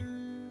me,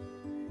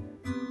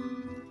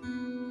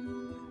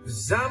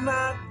 'cause I'm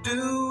not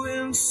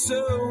doing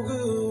so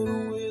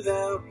good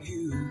without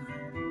you.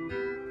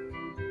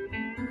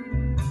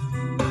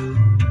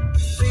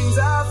 Things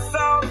I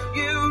thought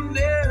you'd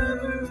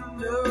never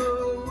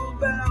know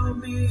about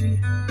me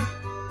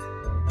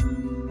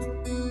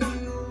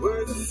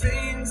were the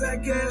things I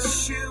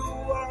guess you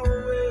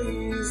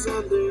always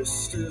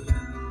understood.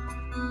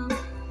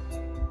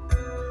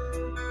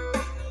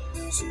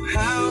 So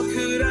how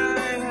could I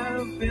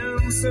have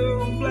been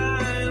so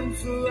blind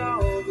for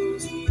all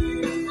these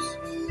years?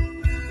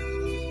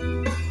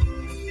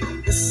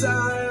 Guess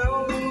I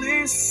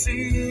only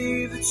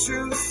see the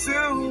truth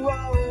through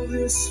all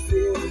this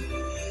fear.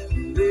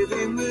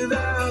 Living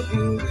without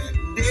you,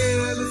 and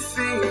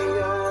everything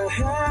I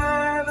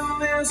had in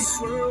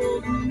this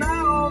world, and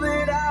all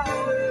that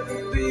I'll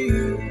ever be,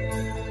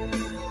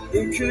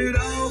 it could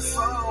all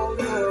fall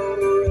down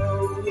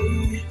around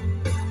me.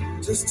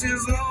 Just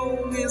as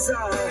long as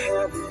I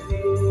have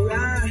you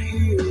right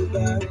here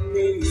by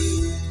me.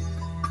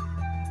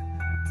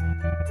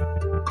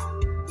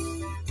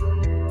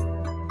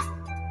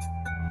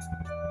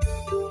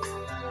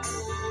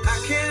 I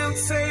can't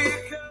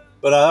take.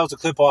 But that was a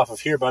clip off of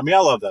Here By Me. I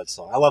love that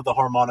song. I love the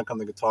harmonic on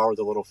the guitar with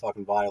the little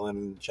fucking violin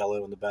and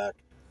cello in the back.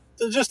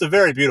 It's just a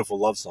very beautiful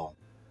love song,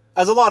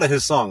 as a lot of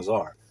his songs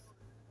are.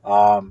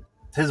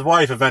 His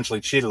wife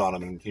eventually cheated on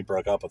him, and he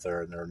broke up with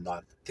her, and they're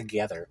not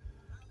together.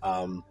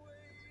 So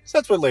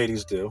that's what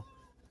ladies do.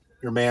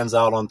 Your man's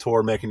out on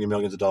tour making you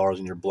millions of dollars,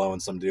 and you're blowing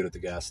some dude at the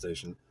gas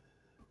station.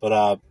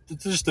 But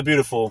it's just a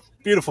beautiful,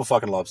 beautiful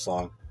fucking love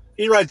song.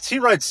 He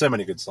writes so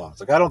many good songs.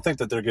 Like, I don't think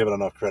that they're given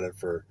enough credit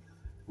for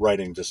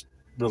writing just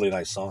really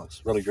nice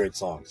songs, really great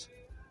songs.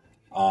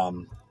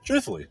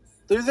 Truthfully,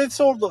 they've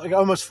sold like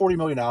almost 40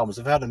 million albums.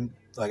 They've had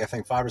like I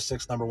think 5 or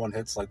 6 number one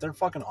hits. Like, they're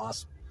fucking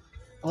awesome.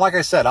 And like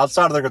I said,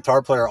 outside of their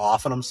guitar player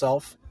offing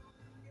himself,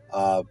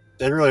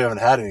 they really haven't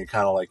had any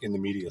kind of like in the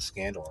media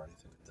scandal or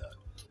anything like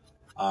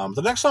that.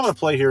 The next song I'm going to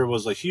play here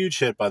was a huge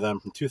hit by them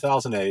from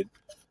 2008.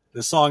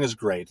 This song is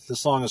great.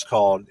 This song is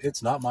called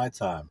It's Not My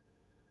Time.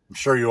 I'm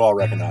sure you all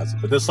recognize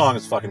it, but this song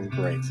is fucking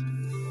great.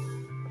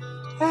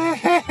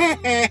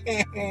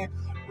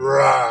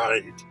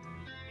 Right.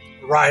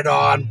 Right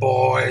on,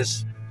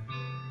 boys.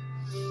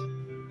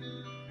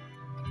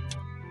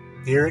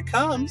 Here it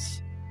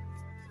comes.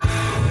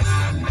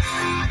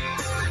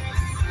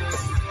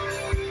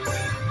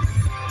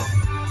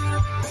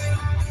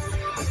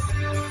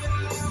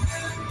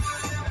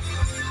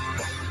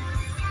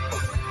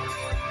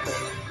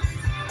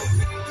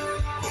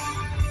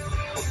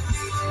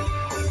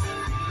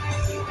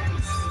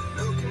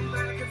 Looking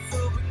back at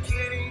the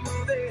beginning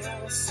of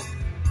this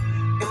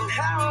and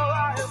how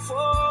I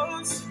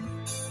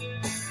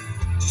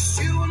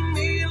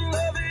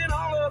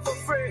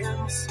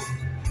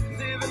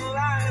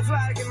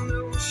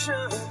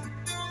ocean.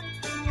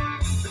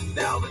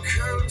 Now the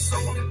current's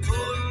only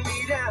pulling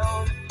me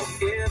down.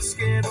 It's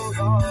getting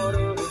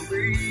harder to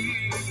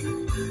breathe.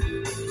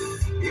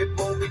 It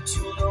won't be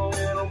too long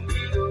and I'll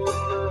be doing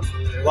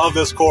nothing. Love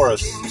this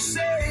chorus. Can you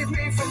save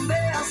me from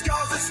this?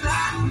 Cause it's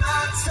not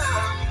my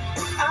time.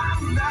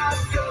 I'm not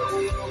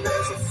going.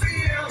 There's a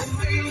fear in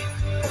me.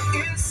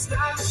 It's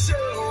not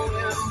showing.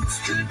 This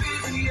could be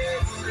the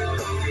end of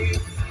me.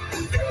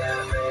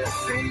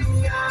 Everything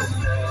I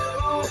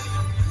know.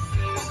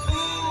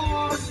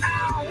 Ooh, I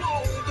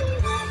won't go.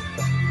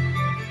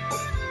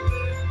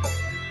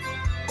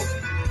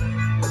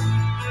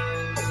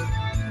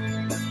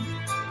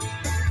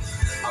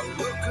 I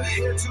look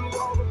ahead to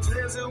all the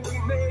plans that we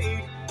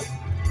made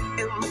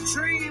and the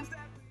dreams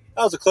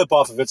that That was a clip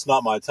off of It's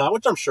Not My Time,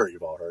 which I'm sure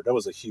you've all heard. That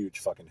was a huge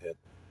fucking hit.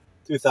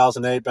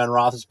 2008, Ben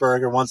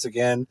Roethlisberger, once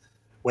again,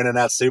 winning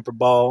that Super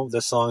Bowl.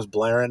 This song's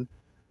blaring.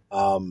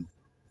 That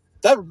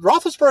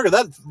Roethlisberger,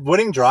 that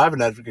winning drive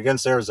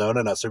against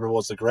Arizona in that Super Bowl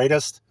is the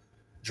greatest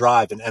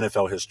drive in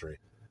NFL history.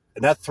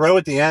 And that throw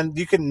at the end,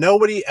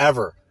 nobody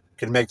ever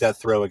can make that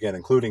throw again,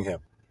 including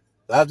him.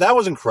 That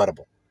was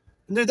incredible.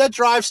 And dude, that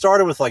drive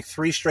started with like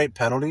 3 straight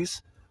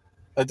penalties.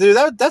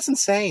 Dude, that's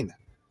insane.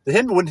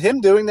 Him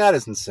doing that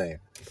is insane.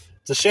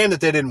 It's a shame that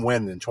they didn't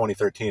win in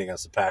 2013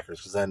 against the Packers,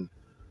 because then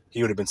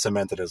he would have been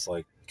cemented as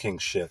like king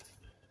shit.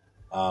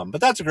 But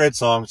that's a great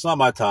song. It's Not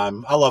My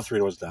Time. I love Three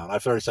Doors Down.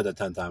 I've already said that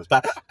 10 times.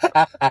 But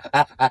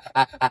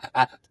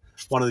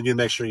wanted you to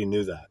make sure you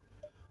knew that.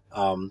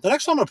 The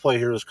next song I'm going to play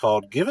here is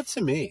called Give It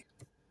To Me.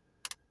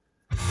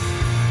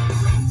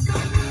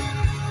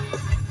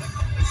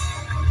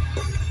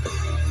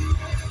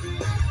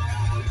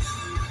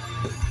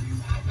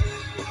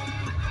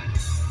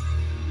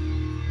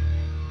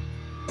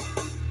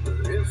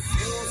 it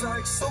feels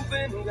like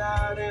something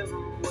got in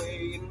the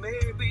way, and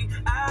maybe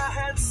I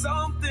had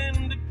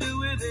something to do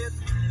with it.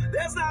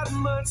 There's not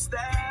much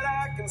that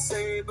I can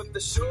say, but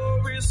there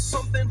sure is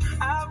something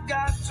I've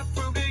got to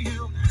prove to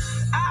you.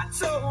 I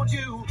told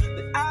you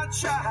that I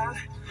tried,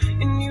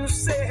 and you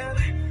said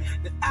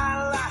that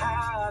I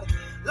lied,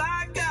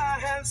 like I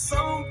had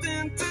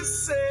something to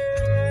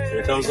say.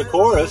 Here comes the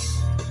chorus.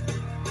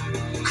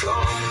 Come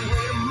on,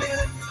 wait a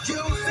minute,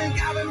 you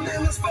think I've been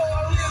in this for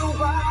a little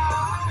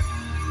while?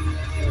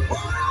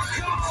 Well, now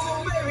come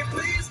on, baby,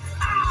 please.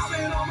 I've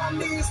been on my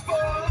knees for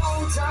a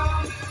long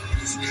time.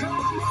 So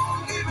come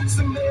on, give it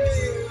to me.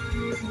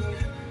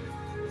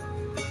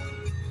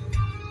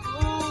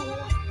 Ooh,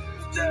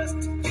 just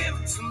give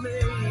it to me.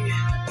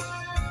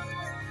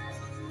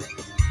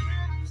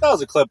 That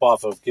was a clip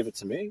off of Give It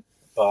To Me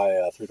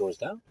by Three Doors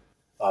Down,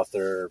 off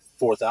their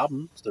 4th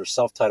album, their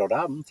self-titled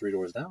album, Three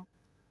Doors Down.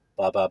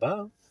 Ba, ba,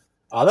 ba.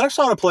 The next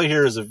song to play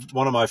here is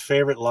one of my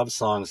favorite love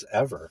songs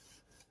ever.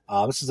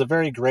 This is a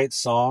very great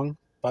song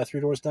by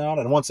Three Doors Down,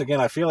 and once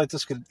again, I feel like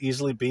this could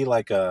easily be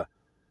like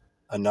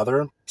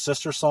another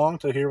sister song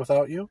to Here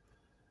Without You.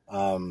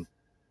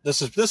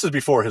 This is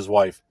before his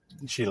wife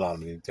cheated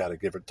on him. He got to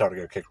tell her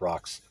to go kick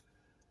rocks.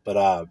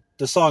 But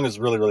this song is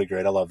really, really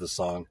great. I love this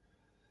song.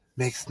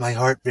 Makes my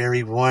heart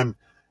very warm,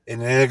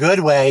 and in a good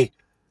way.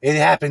 It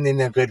happened in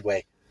a good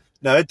way.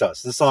 No, it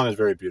does. This song is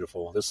very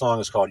beautiful. This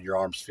song is called Your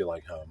Arms Feel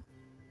Like Home.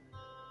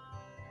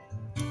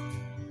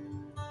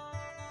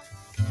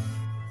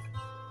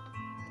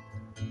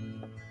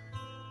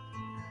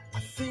 I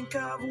think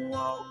I've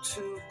walked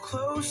too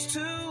close to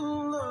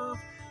love,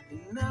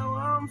 and now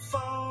I'm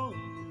falling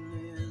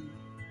in.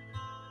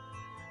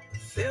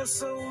 There's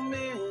so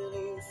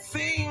many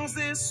things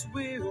this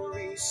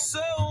weary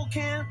soul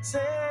can't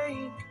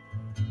take.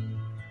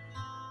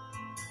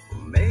 Or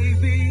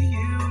maybe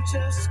you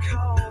just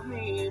caught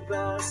me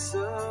by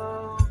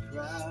surprise.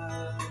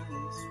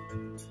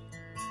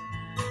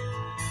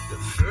 The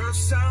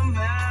first time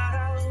that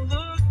I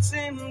looked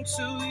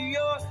into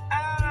your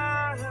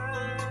eyes,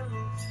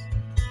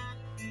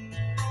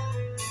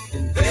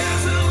 and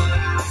there's a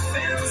life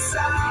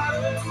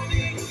inside of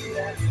me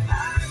that I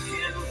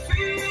can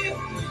feel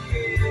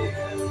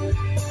again.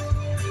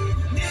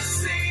 And it's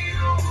the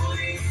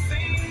only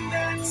thing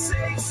that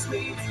takes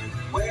me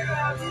where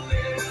I've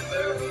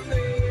never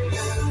been.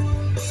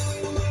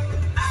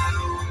 I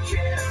don't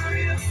care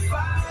if I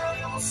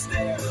lost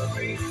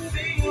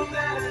everything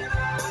that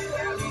I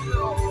have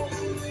known.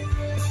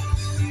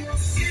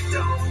 It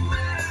don't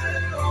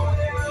matter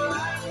where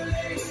I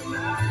lay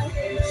my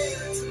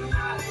head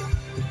tonight.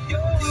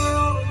 Your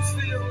arms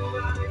feel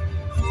like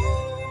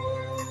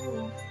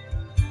home.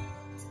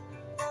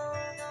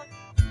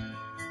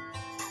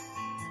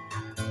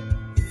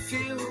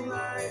 Feel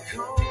like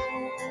home.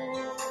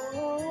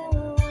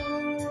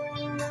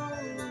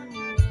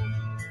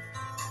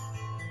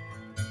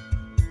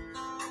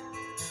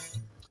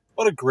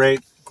 What a great,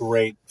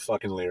 great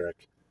fucking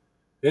lyric.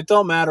 It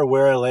don't matter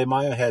where I lay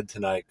my head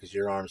tonight because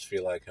your arms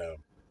feel like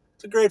home.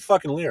 It's a great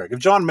fucking lyric. If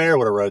John Mayer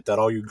would have wrote that,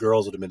 all you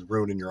girls would have been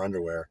ruining your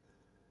underwear.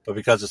 But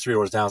because it's Three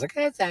Doors Down, it's like,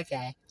 it's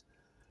okay.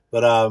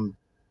 But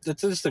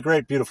it's just a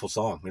great, beautiful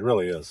song. It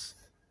really is.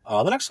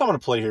 The next song I'm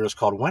going to play here is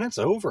called When It's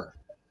Over.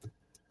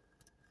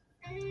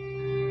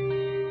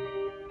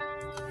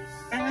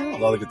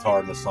 love the guitar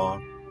in the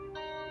song.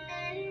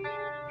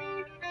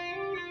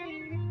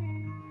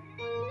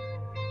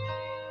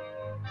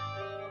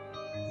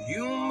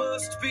 You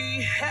must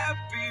be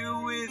happy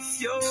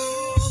with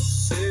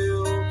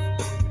yourself.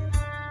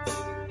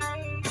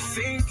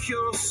 Think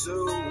you're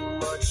so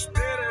much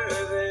better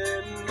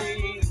than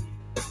me.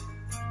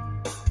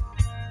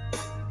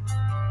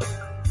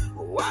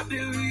 Why do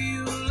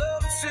you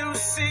love to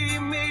see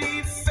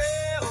me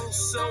fail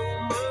so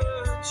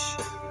much?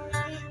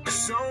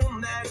 'Cause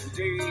on that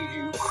day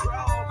you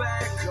crawl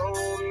back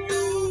on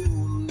your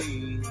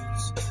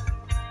knees.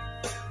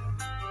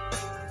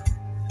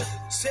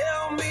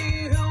 Tell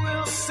me who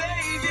will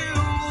save you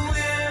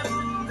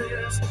when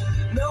there's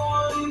no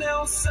one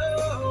else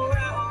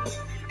around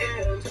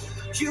and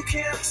you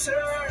can't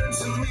turn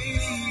to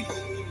me.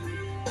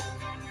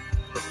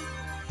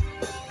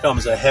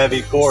 Comes a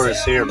heavy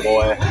chorus here,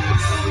 boy.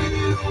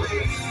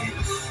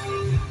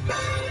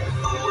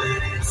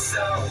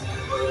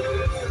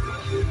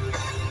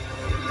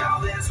 Now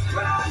this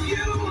pride you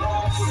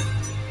hold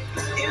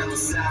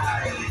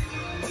inside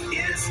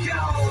is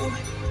gone.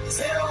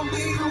 Tell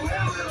me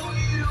where will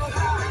you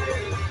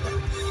hide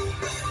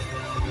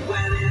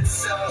when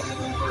it's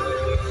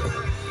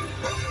over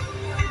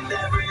and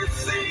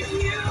everything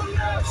you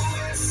know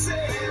is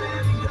said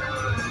and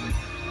done.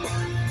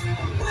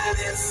 When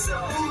it's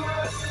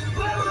over,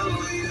 where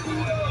will you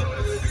go?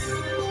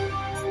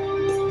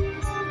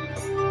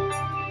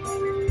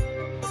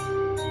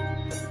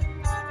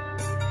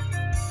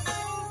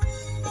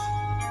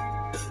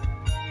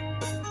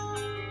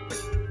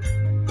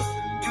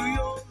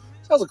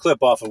 That was a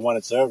clip off of When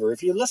It's Over.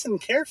 If you listen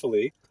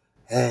carefully,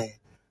 hey,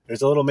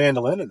 there's a little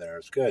mandolin in there.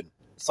 It's good.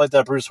 It's like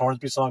that Bruce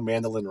Hornsby song,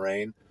 Mandolin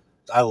Rain.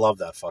 I love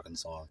that fucking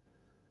song.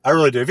 I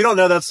really do. If you don't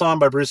know that song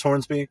by Bruce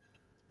Hornsby,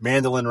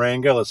 Mandolin Rain,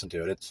 go listen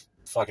to it. It's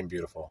fucking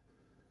beautiful.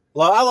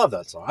 I love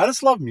that song. I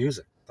just love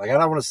music. Like, I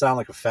don't want to sound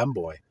like a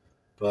femboy,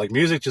 but like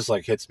music just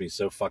like hits me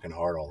so fucking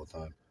hard all the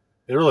time.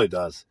 It really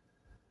does.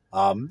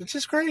 It's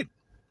just great.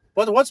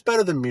 What's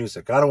better than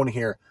music? I don't want to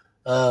hear,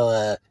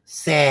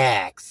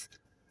 sex.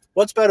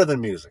 What's better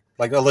than music?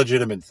 Like a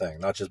legitimate thing,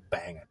 not just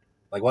banging.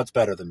 Like, what's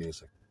better than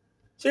music?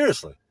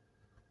 Seriously.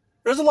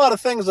 There's a lot of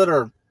things that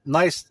are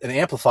nice and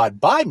amplified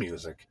by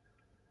music.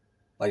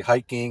 Like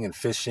hiking and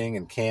fishing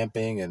and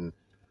camping and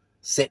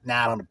sitting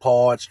out on the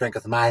porch,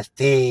 drinking some iced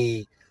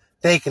tea,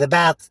 thinking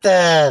about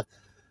stuff.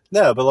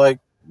 No, but like,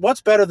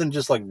 what's better than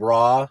just like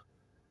raw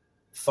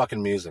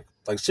fucking music?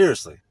 Like,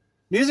 seriously.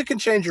 Music can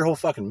change your whole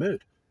fucking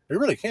mood. It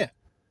really can.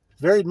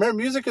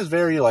 Music is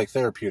very like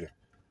therapeutic.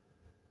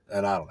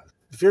 And I don't know.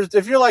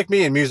 If you're like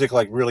me and music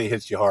like really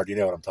hits you hard, you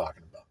know what I'm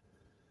talking about.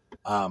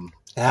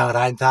 Now what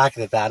I'm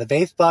talking about, a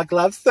baseball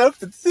glove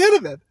soaked in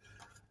cinnamon.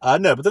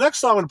 No, but the next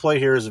song I'm going to play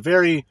here is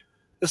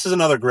this is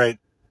another great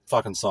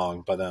fucking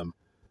song by them.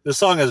 This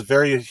song has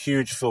very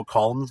huge Phil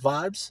Collins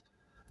vibes.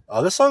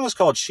 This song is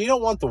called She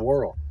Don't Want the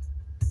World.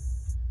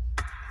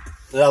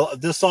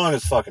 This song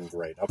is fucking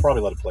great. I'll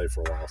probably let it play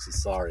for a while, so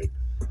sorry.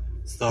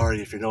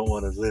 Sorry if you don't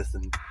want to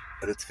listen,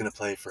 but it's going to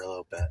play for a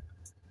little bit.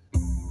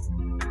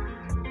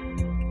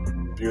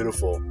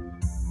 Beautiful,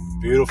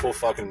 beautiful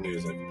fucking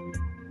music.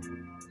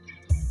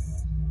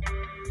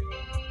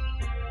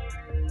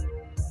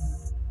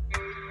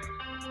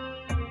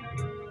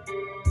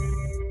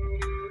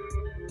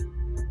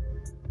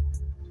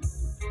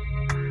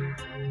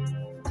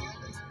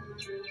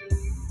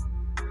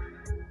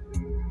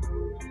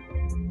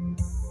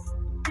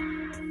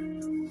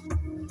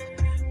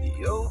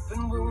 The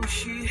open wound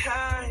she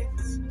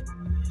hides,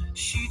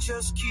 she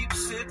just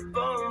keeps it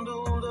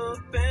bundled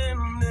up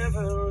and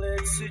never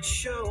lets it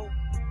show.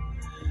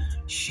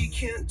 She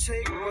can't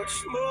take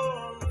much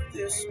more of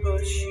this,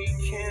 but she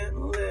can't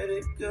let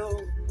it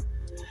go.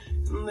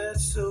 And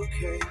that's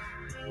okay.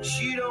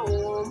 She don't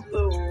want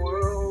the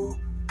world.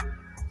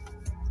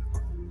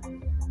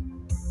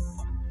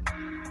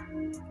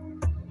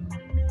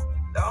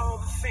 All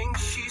the things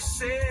she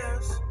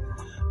says,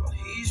 well,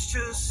 he's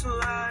just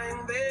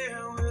lying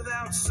there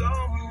without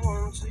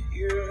someone to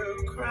hear her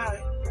cry.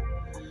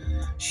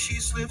 She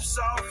slips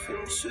off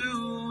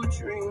into a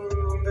dream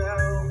about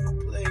a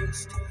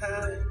place to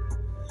hide.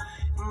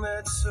 And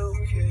that's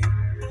okay.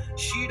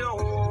 She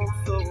don't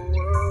want the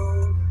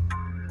world.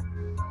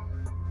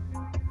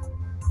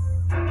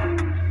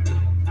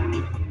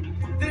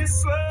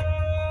 This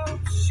love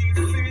she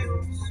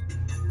feels,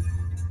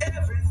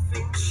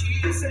 everything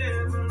she's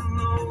ever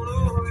known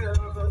or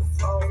ever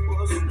thought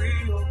was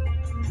real,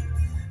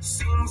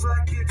 seems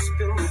like it's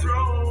been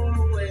thrown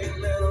away.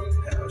 Now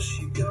how's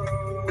she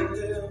gonna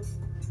live?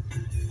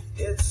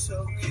 It's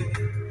okay.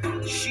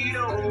 She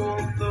don't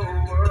want the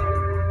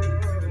world.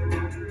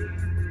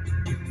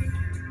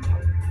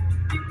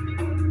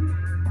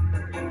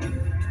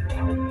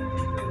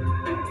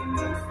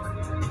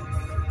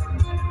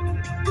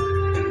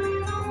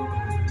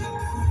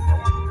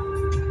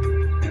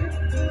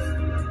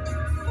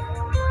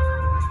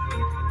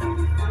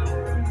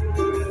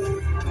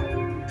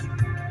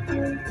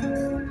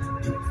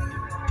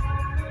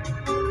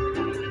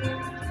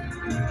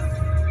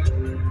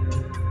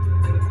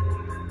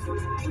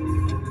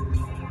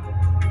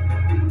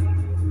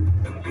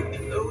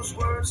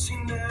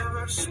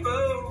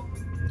 spoke.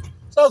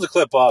 So that was a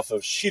clip off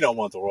of She Don't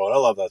Want the World. I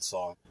love that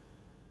song.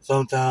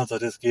 Sometimes I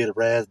just get a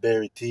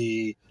raspberry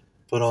tea,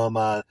 put on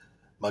my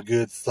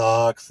good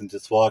socks, and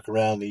just walk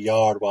around the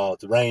yard while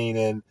it's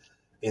raining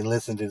and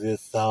listen to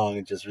this song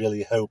and just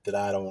really hope that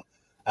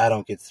I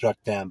don't get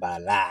struck down by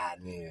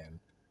lightning.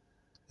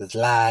 This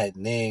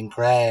lightning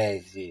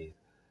crashes,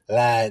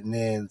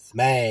 lightning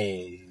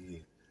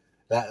smashes.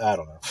 I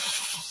don't know.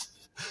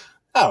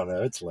 I don't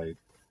know. It's late.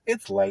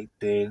 It's late,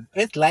 dude.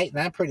 It's late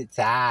and I'm pretty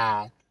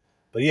tired.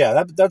 But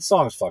yeah, that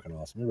song is fucking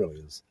awesome. It really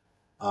is.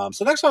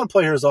 So next song to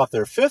play here is off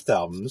their 5th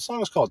album. This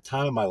song is called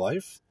Time of My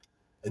Life.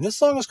 And this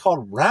song is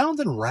called Round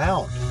and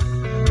Round.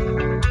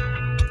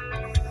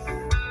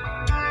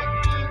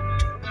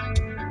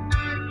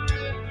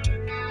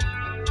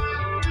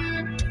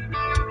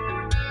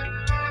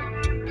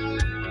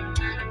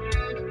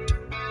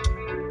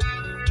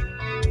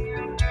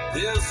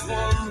 There's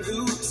one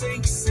who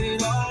takes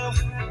it all,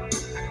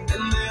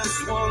 and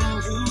there's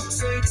one who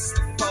takes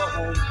the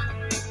fall.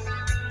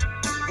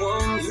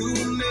 One who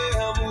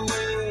never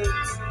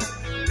wins,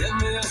 and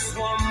there's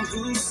one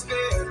who's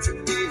scared to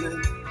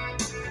give.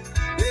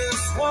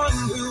 There's one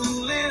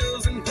who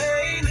lives in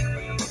pain,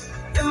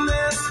 and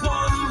there's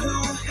one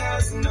who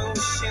has no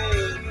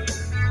shame.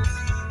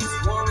 There's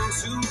one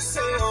to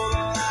tell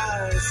the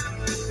lies,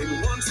 and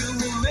one to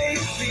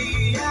make the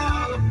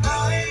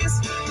alibis.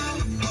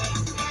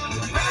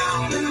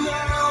 Round and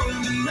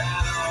round and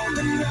round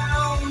and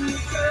round we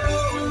go.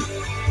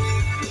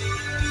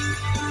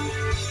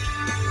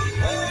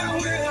 Where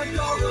we're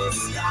gonna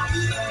stop,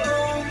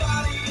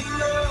 nobody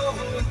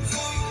knows.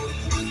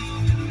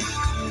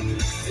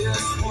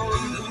 There's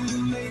one who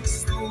makes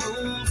the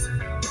rules,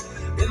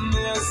 and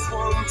there's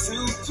one to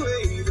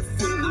play the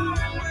fool.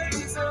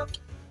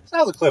 So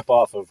that was a clip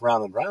off of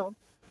Round and Round.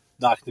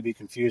 Not to be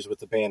confused with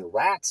the band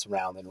Rats,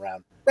 Round and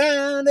Round.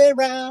 Round and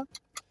round.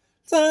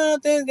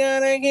 Something's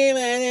gonna give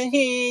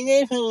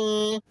it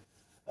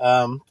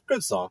a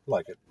good song. I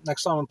like it.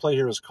 Next song I'm going to play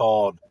here is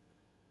called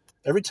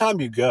Every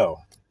Time You Go.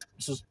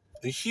 This is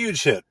a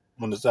huge hit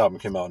when this album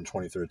came out in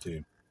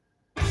 2013.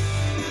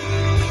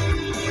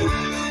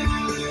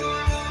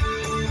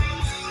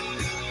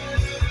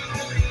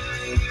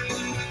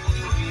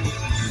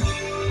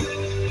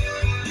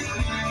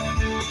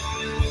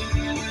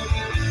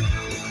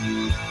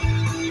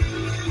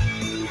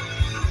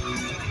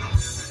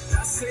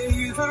 I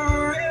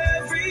savor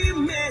every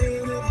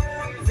minute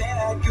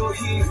that you're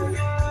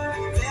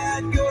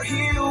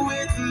here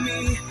with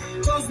me.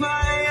 Close my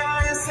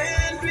eyes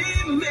and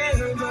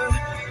remember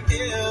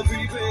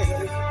every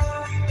breath,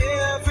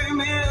 every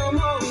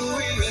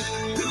memory.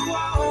 Through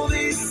all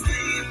these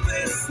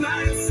sleepless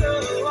nights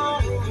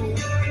alone,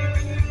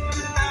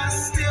 I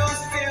still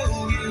feel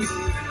you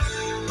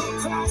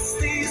across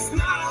these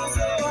miles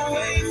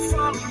away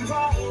from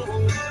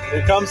home.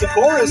 Here comes the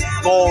chorus,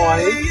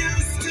 boy.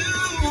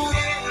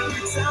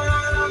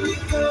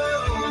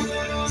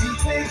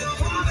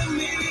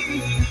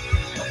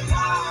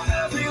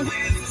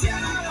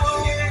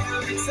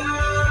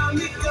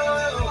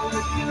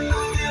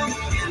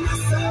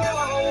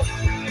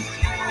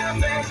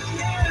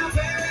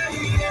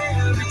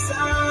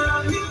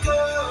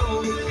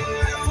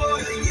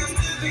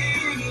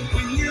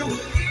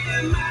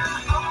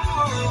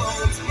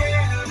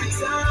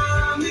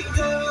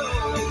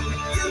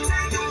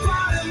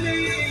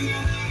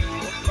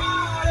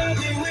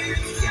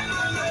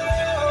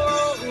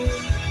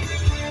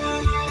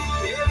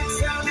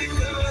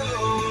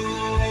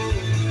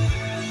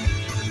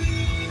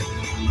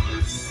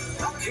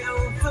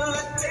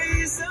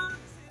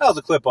 That was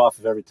a clip off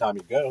of Every Time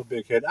You Go,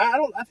 big hit. I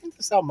think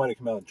this album might have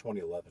come out in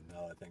 2011,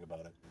 now that I think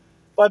about it.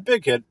 But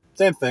big hit,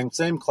 same thing,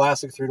 same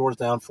classic Three Doors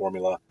Down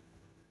formula.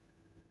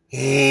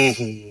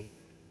 The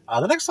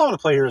next song to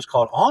play here is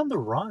called On the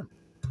Run.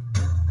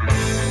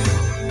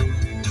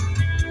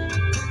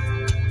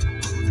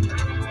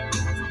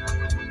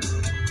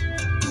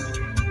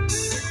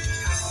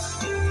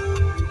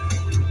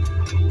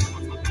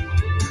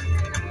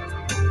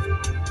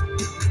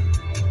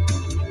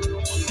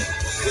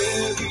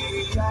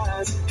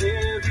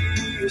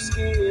 Heavy your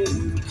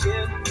skin,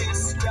 can't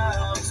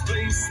describe this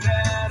place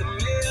that I'm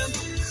in.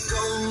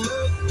 Don't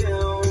look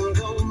down,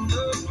 don't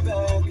look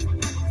back.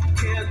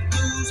 Can't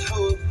lose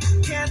hope,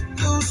 can't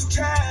lose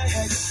track.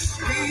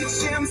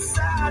 Reach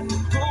inside,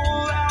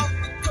 pull out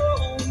the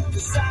gold.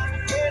 'Cause I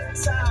get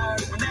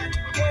tired and I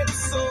get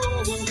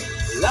sold.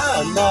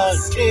 I'm not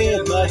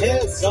scared, my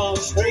head's on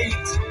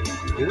straight.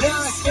 And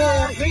I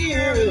can't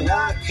hear and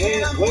I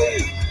can't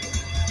wait.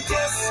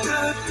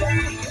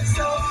 Yesterday,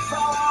 so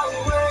far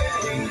away.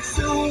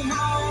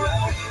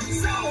 Tomorrow,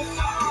 so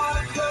far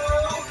to go.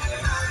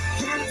 I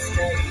can't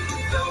stay,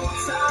 no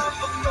time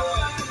for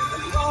fun. A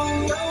long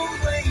road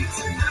waits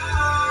and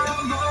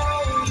I'm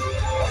on the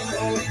road.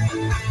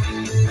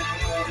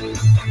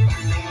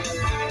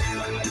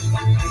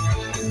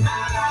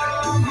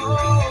 I'm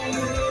on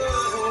the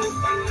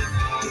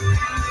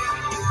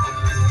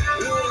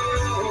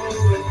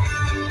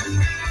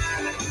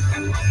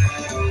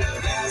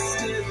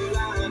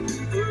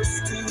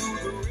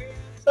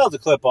That was a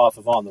clip off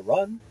of On the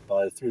Run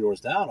by Three Doors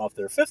Down off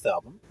their 5th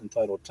album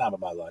entitled Time of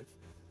My Life,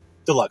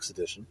 Deluxe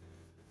Edition.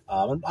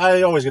 And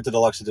I always get the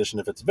Deluxe Edition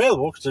if it's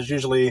available because there's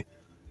usually,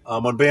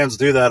 when bands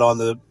do that on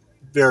the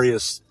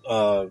various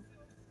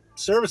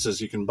services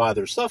you can buy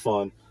their stuff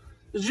on,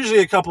 there's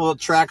usually a couple of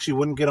tracks you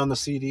wouldn't get on the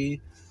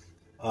CD,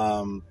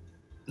 and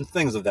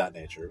things of that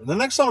nature. And the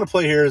next song I'm going to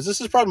play here this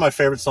is probably my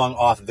favorite song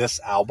off this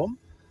album.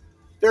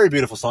 Very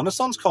beautiful song. This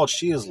song's called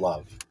She Is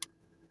Love.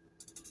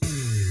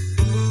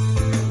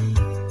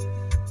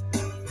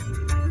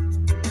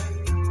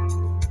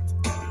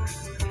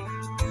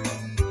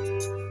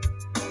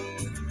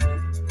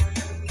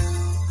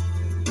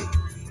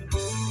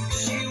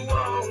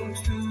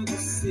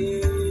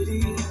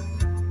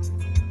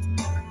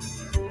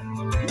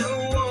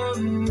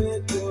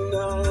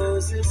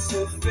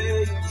 Her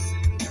face.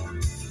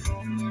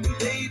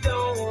 They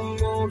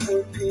don't want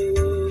her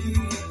pity.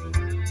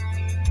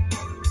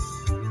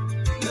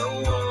 No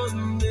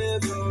one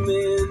ever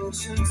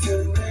mentions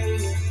her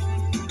name.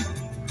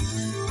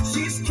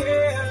 She's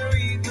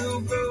carried the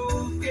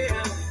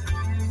broken.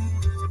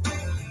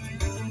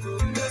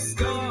 The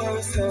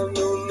scars have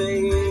no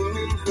name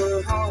in her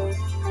heart.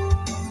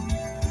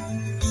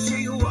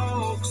 She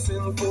walks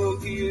in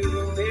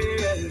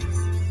forgiveness.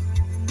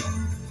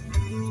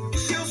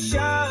 She'll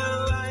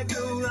shine like a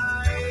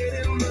light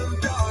in the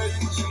dark.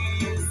 She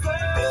is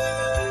love.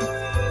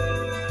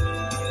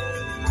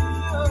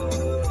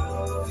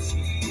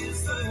 She is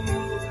love.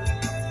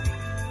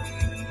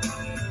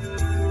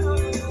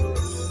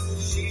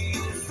 She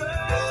is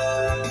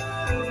love.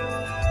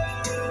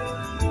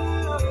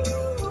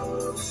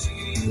 She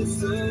is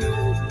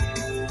love.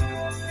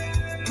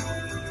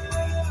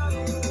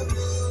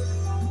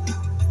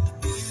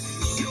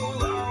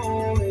 You'll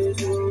always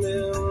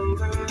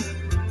remember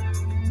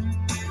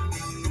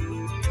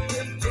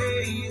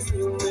days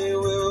when they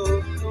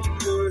welcome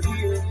her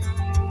here.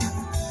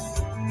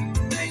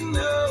 They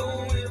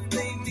know if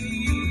they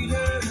need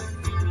her.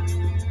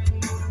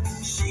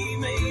 She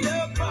made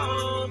a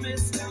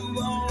promise to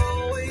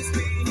always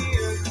be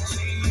here.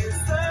 She is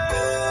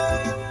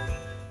love.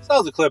 So that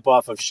was a clip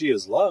off of She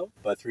Is Love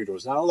by Three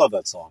Doors Down. I love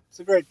that song. It's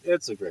a great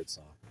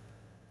song.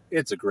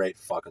 It's a great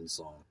fucking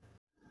song.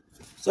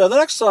 So the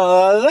next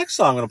song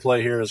I'm going to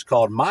play here is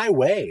called My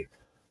Way.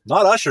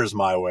 Not Usher's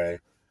My Way.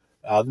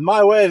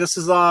 My Way, this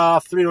is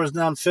off Three Doors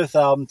Down 5th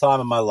album, Time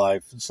of My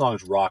Life. The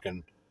song's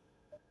rockin'.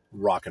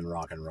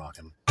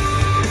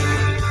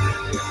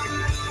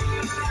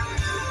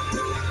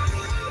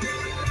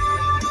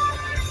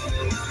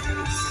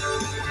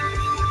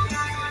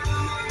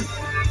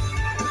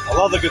 I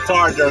love the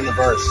guitar during the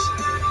verse.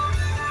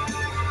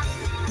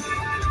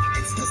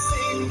 It's the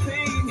same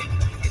thing.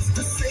 It's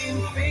the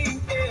same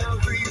thing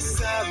every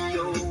time.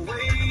 No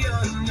way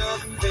or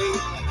nothing.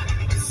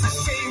 It's a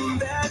shame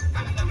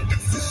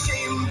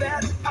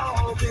that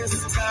all this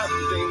time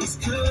things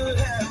could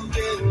have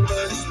been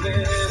much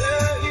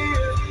better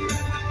here.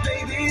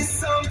 Maybe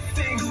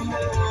something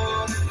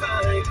more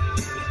fine,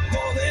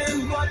 more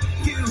than what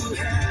you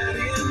had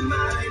in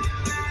mind,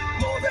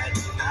 more that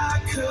I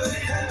could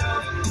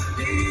have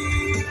become.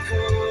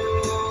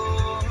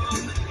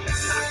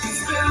 I can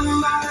spend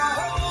my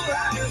whole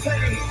life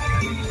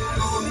hanging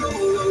on the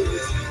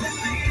words that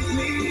leave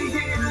me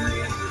here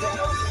in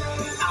doubt.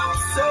 I'm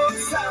so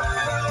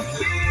tired of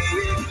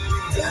being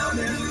down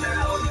and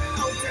out.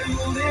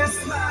 I'll this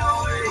my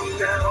way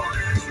down.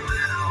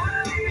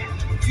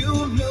 You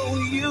know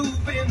you've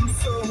been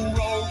so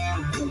wrong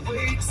for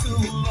way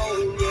too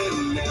long, and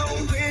now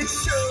it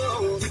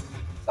shows.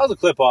 That was a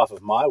clip off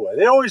of My Way.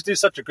 They always do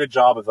such a good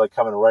job of like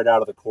coming right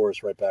out of the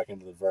chorus right back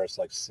into the verse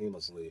like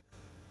seamlessly.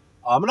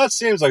 And that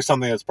seems like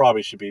something that's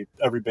probably should be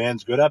every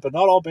band's good at, but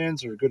not all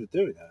bands are good at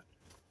doing that.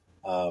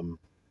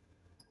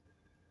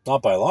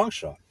 Not by a long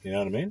shot. You know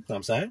what I mean? Know what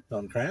I'm saying?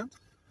 On crayons.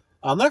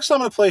 Next song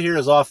I'm going to play here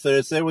is off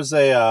there. There was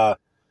a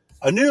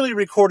newly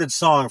recorded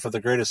song for the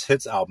Greatest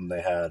Hits album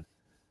they had.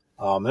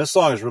 This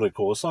song is really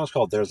cool. This song is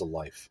called There's a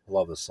Life. I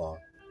love this song.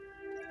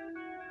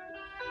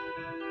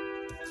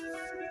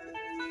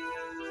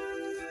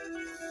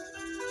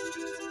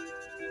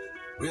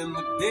 When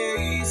the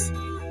days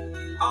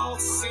all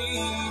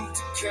seem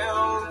to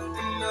count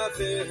for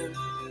nothing,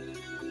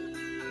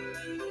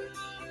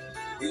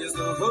 here's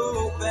the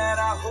hope that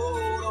I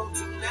hold on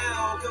to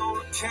now,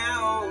 gonna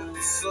count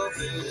for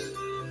something.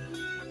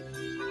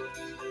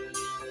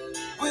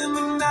 When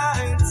the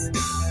nights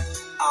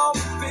all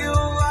feel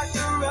like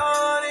they're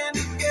running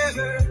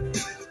together,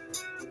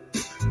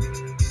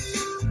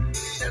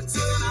 that's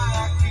when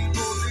I keep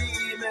on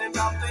dreaming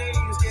about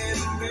things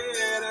getting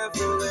better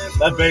forever.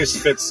 That bass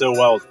fits so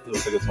well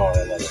with the guitar. I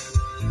love it.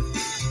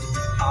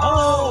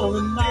 All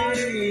the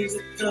nights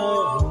that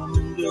come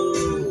and go,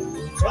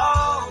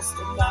 across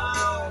the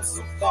miles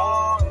so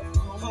far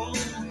from home,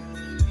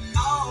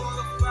 all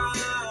the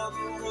fine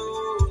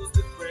roads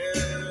that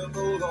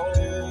ramble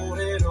on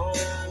and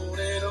on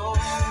and on.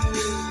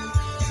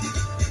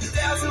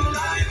 There's a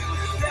life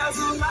that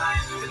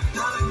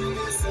I'm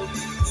missing,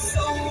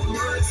 so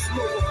much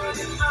more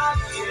than I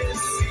can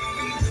see.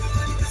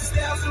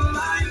 There's a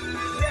life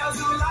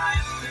stars of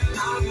light.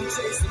 I'm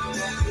chasing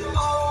that.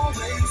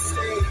 Always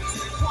stay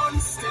one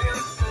step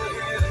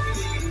ahead of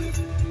me.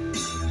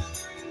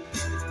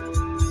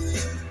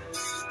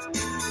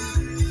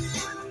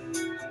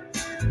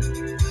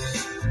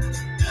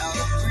 Out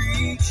of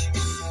reach,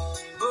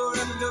 but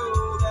I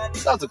know that.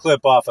 That's a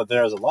clip off of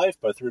There's a Life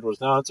by Three Doors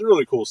Down. It's a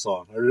really cool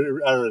song. I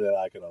really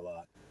like it a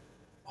lot.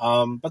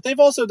 But they've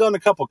also done a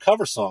couple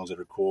cover songs that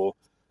are cool.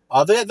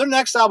 Their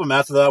next album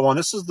after that one,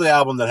 this is the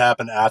album that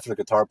happened after the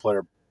guitar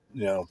player,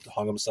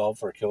 hung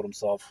himself or killed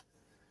himself.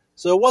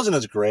 So it wasn't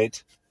as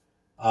great.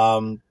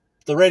 The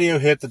radio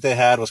hit that they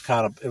had was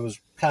kind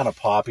of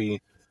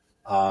poppy.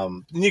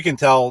 And you can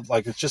tell,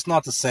 like, it's just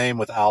not the same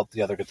without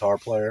the other guitar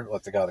player,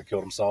 like the guy that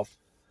killed himself.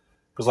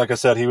 Because, like I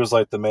said, he was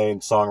like the main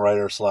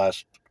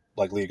songwriter /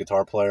 like lead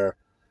guitar player.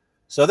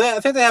 So I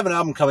think they have an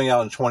album coming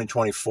out in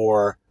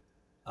 2024.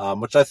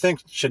 Which I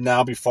think should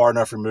now be far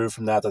enough removed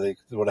from that they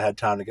would have had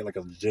time to get like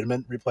a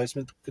legitimate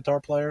replacement guitar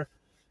player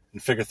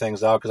and figure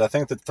things out. Because I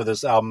think that for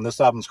this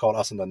album's called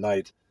Us in the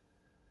Night.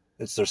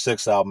 It's their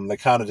 6th album. They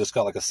kind of just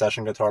got like a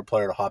session guitar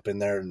player to hop in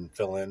there and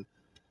fill in.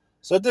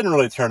 So it didn't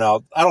really turn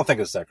out. I don't think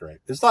it's that great.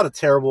 It's not a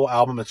terrible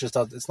album. It's just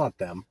it's not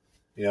them.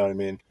 You know what I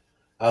mean?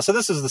 So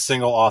this is the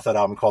single off that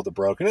album called The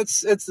Broken.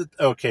 It's an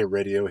okay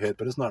radio hit,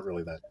 but it's not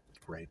really that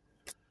great.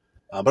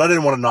 But I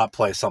didn't want to not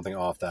play something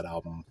off that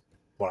album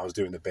when I was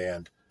doing the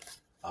band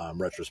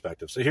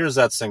retrospective. So here's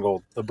that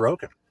single, The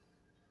Broken.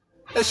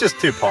 It's just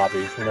too poppy,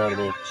 you know what I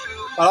mean?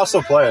 I'll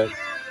also play it.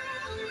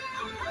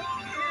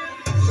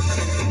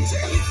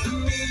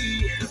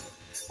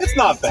 It's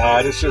not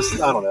bad. It's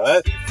just, I don't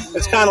know.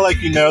 It's kind of like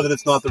that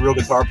it's not the real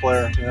guitar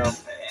player,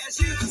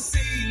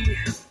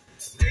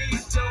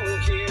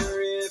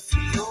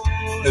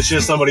 It's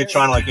just somebody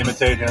trying to like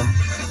imitate him.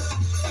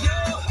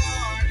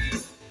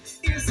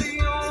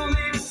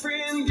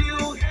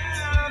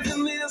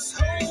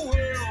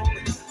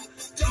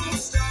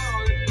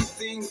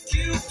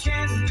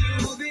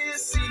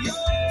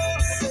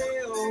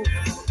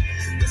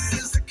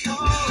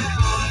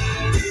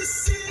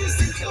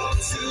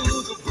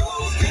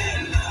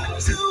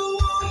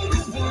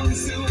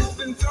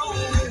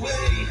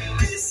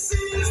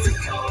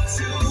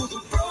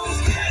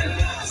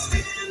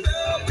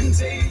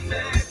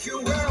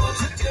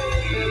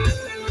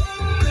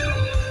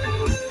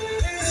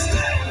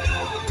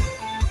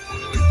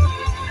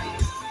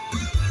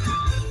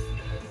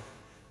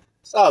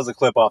 So that was a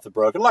clip off The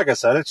Broken. Like I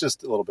said, it's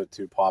just a little bit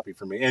too poppy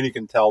for me. And you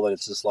can tell that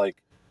it's just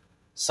like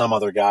some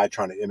other guy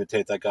trying to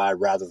imitate that guy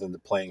rather than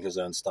playing his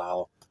own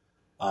style.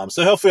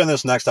 So hopefully on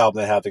this next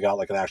album they got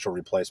like an actual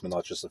replacement,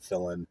 not just a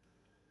fill-in,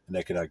 and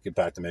they can get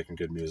back to making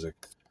good music.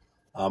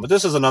 But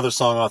this is another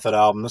song off that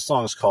album. This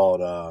song is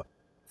called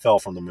Fell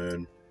from the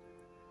Moon.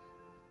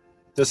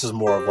 This is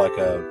more of like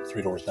a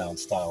Three Doors Down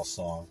style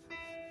song.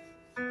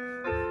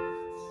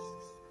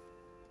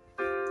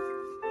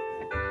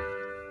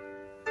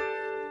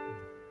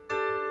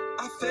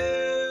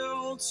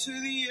 To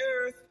the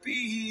earth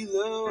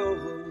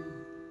below,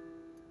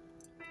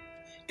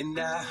 and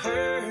I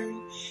heard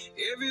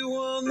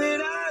everyone that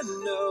I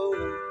know.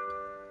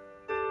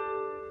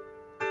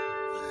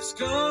 It's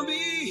gonna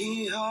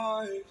be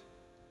hard,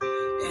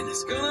 and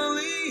it's gonna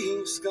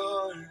leave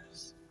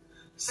scars.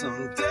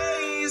 Some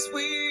days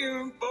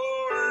we're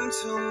born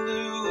to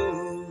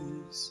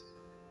lose.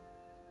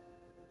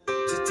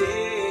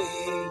 Today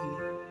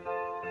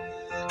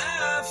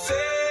I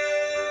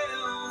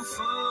fell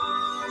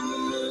from the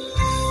moon.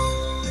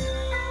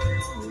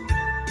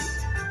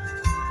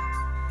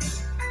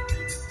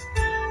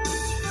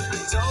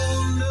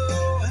 Don't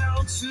know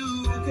how to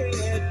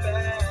get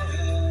back,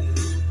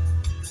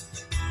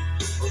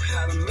 or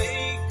how to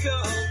make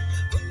up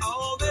for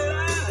all that I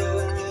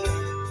lack.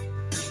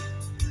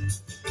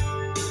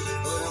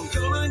 But I'm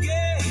gonna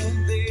get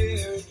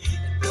there.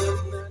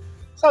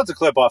 So that's a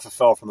clip off of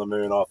Fell from the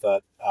Moon off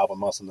that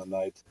album Us in the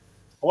Night.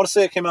 I want to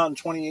say it came out in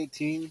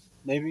 2018,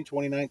 maybe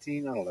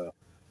 2019. I don't know.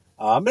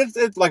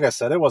 But like I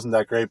said, it wasn't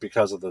that great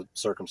because of the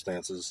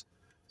circumstances.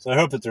 So I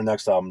hope that their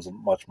next album's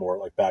much more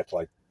like back to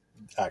like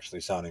actually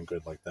sounding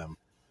good like them.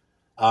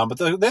 But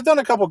they've done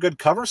a couple good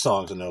cover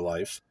songs in their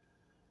life.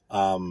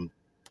 Let me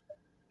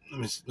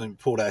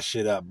pull that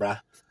shit up, bruh.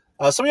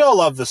 So we all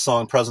love this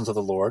song, Presence of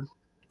the Lord.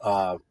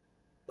 I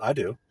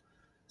do.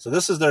 So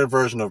this is their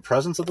version of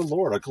Presence of the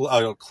Lord. A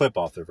clip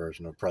off their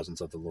version of Presence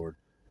of the Lord.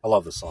 I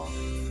love this song.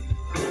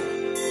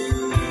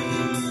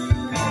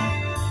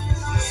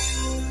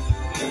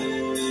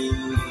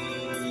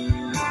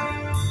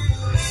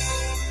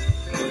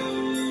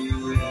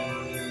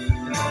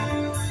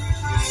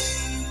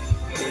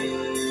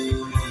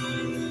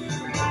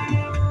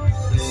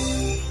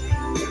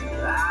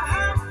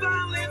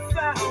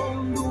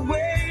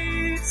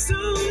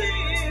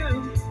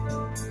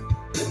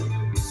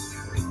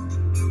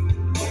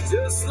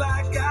 Just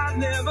like I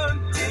never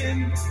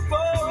did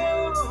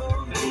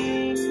before.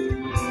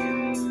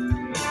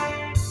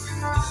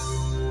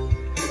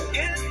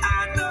 And I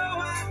know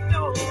I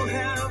don't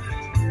have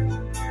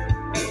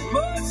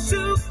much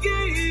to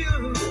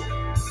give.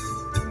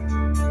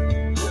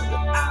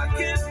 I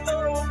can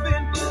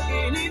open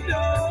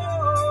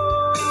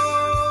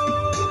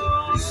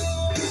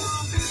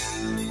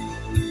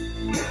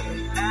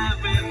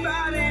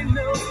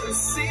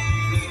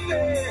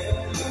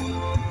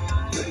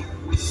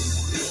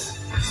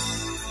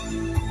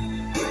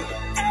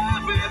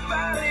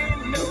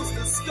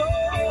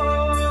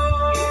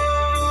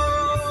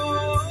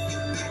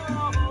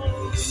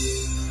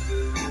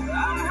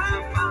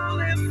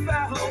finally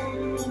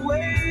found a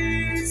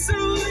way to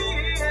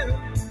live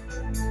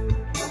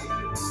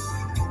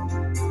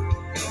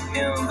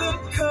in the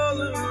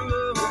color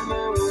of my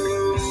own.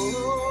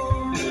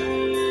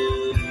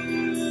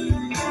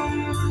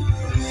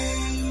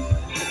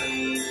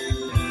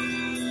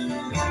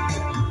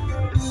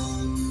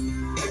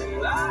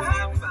 I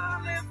have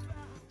finally.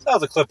 That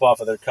was a clip off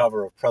of their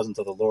cover of Presence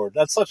of the Lord.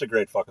 That's such a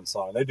great fucking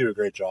song. They do a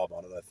great job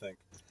on it, I think.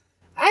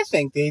 I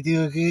think they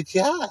do a good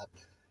job.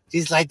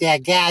 Just like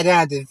that guy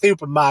down at the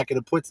supermarket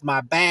who puts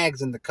my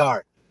bags in the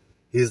cart.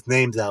 His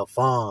name's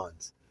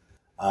Alphonse.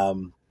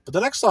 But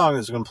the next song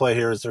is going to play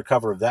here is their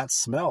cover of That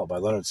Smell by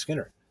Leonard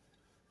Skinner.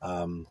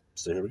 So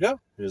here we go.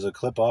 Here's a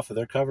clip off of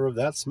their cover of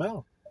That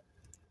Smell.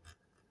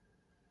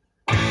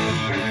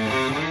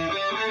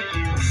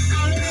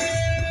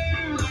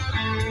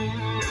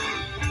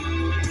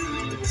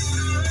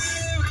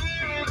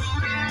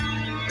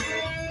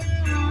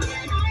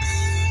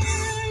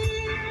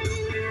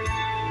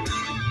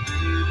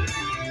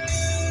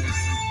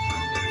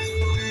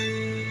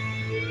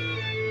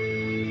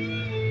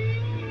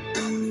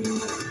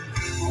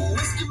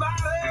 Whiskey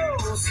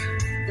bottles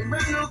and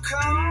brand new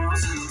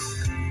cars,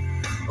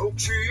 oak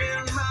tree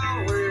in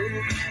my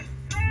way.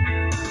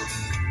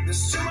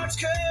 There's too much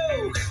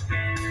coke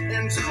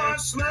and too much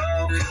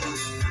smoke.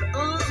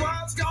 Look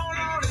what's going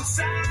on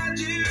inside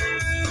you.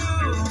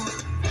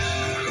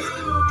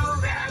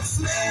 Ooh, that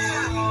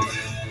smell.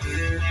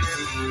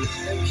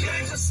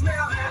 Can't you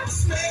smell that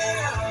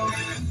smell?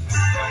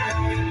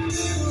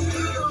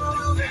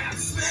 Ooh, that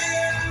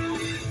smell.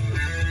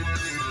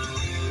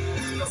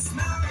 The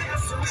smell that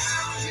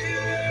surrounds you.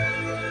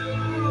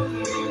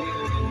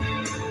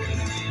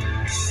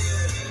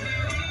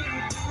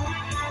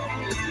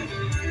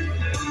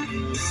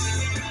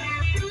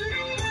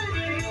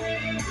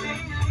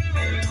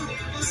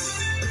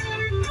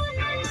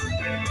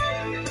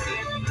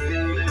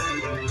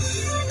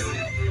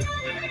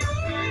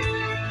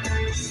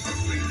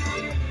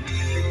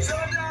 The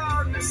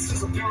darkness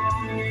is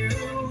upon you.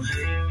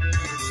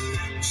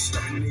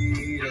 Stuck a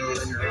needle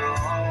in your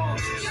arm.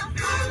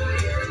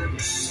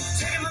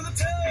 Tail of the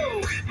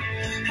toe.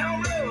 How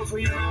rough for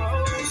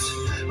yours.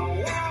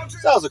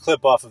 That was a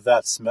clip off of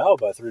That Smell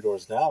by Three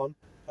Doors Down.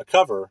 A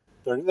cover.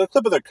 The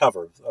clip of their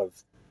cover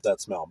of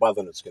That Smell by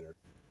Leonard Skinner.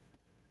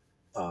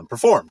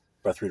 Performed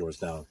by Three Doors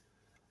Down.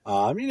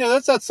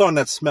 That's that song,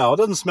 That Smell. It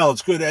doesn't smell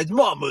as good as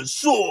Mama's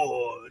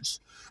sauce.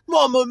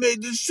 Mama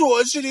made the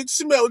sauce and it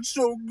smelled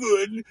so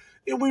good.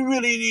 And we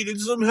really needed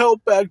some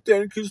help back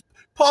then because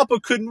Papa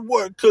couldn't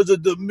work because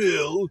of the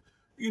mill.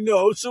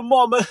 So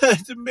Mama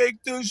had to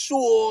make the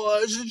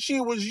sauce and she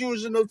was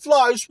using a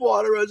fly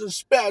swatter as a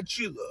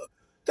spatula.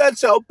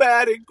 That's how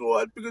bad it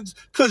got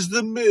because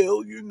the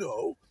mill,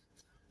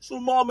 So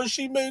Mama,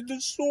 she made the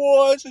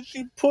sauce and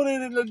she put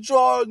it in a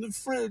jar in the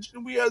fridge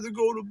and we had to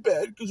go to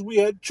bed because we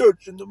had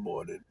church in the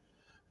morning.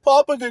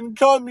 Papa didn't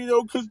come,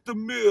 because the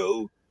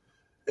mill.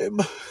 And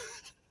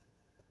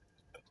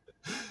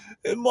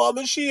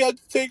Mama, she had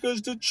to take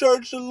us to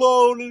church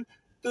alone and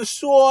the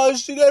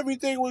sauce and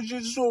everything was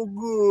just so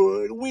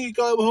good. We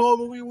got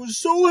home and we were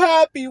so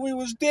happy. We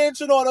was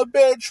dancing on a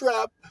bear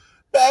trap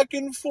back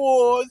and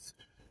forth,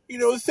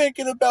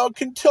 thinking about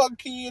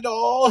Kentucky and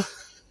all.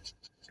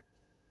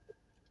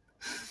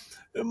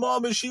 And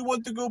Mama, she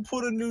went to go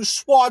put a new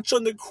swatch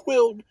on the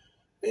quilt.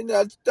 And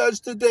that's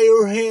the day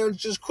her hands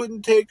just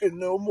couldn't take it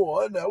no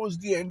more. And that was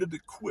the end of the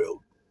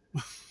quilt.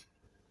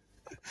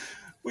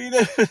 We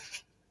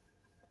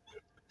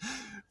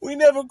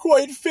never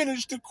quite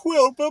finished the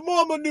quilt, but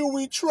Mama knew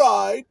we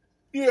tried.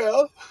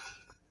 Yeah.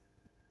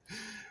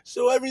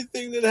 So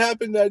everything that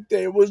happened that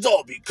day was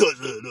all because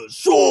of the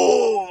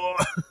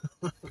sauce.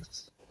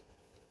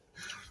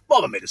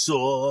 Mama made the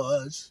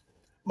sauce.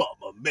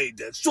 Mama made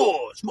that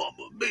sauce.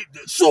 Mama made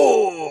the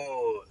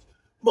sauce.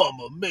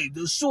 Mama made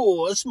the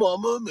sauce.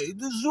 Mama made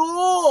the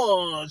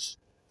sauce.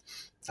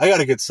 I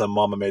gotta get some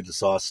Mama Made the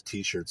Sauce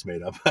t-shirts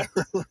made up. I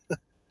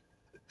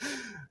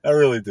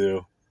really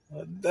do.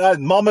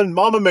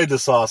 Mama Made the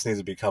Sauce needs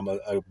to become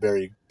a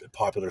very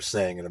popular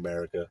saying in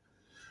America.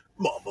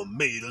 Mama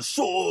made the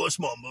sauce.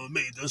 Mama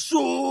made the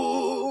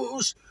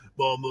sauce.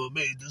 Mama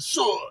made the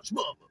sauce.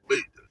 Mama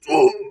made the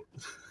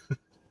sauce.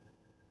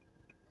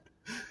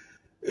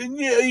 And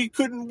yeah, he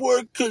couldn't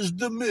work because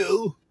the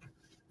mill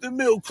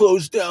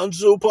closed down,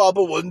 so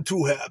Papa wasn't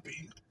too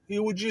happy. He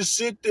would just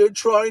sit there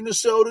trying to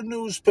sell the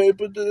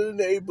newspaper to the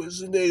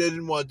neighbors, and they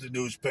didn't want the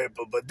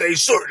newspaper, but they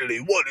certainly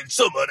wanted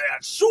some of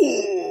that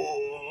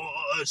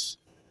sauce.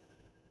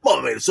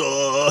 Mama made a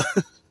sauce.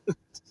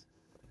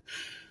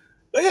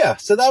 But yeah,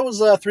 so that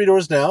was Three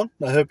Doors Down.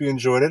 I hope you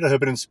enjoyed it. I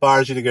hope it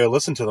inspires you to go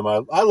listen to them.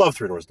 I love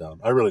Three Doors Down.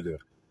 I really do.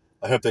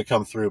 I hope they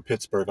come through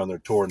Pittsburgh on their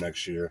tour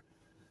next year.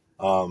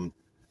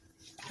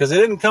 Because they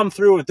didn't come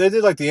through. They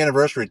did like the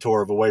anniversary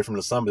tour of Away from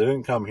the Sun, but they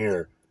didn't come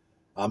here.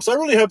 So I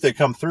really hope they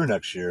come through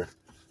next year.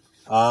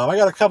 I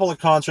got a couple of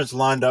concerts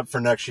lined up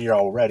for next year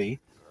already.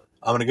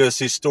 I'm going to go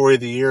see Story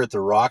of the Year at the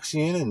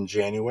Roxy in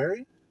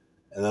January.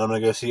 And then I'm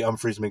going to go see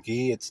Umphreys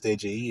McGee at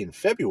Stage AE in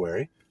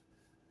February.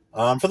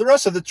 For the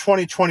rest of the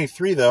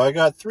 2023, though, I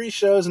got 3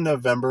 shows in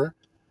November.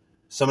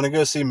 So I'm going to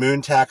go see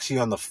Moon Taxi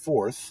on the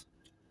 4th.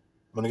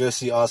 I'm going to go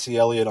see Aussie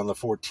Elliott on the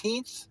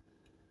 14th.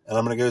 And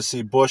I'm going to go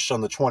see Bush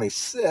on the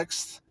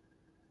 26th.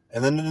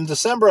 And then in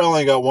December, I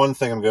only got one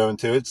thing I'm going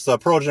to. It's the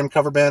Pearl Jam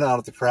cover band out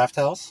at the Craft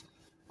House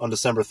on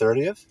December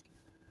 30th.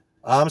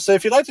 So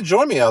if you'd like to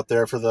join me out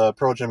there for the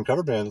Pearl Jam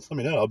cover band, let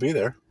me know. I'll be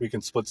there. We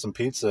can split some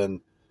pizza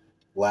and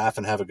laugh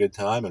and have a good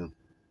time and,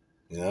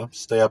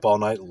 stay up all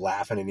night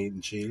laughing and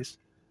eating cheese.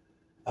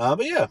 But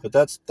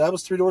that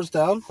was 3 Doors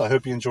Down. I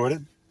hope you enjoyed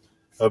it.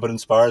 I hope it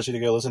inspires you to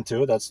go listen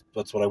to it. That's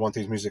what I want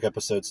these music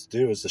episodes to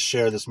do, is to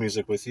share this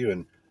music with you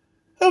and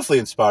hopefully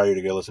inspire you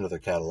to go listen to their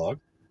catalog.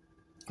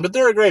 But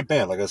they're a great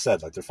band, like I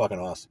said. They're fucking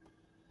awesome.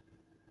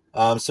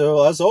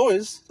 So, as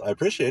always, I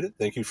appreciate it.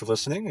 Thank you for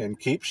listening, and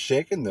keep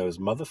shaking those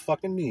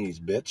motherfucking knees,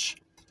 bitch.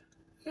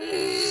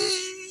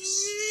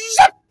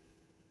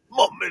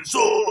 Muffin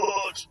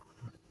sauce!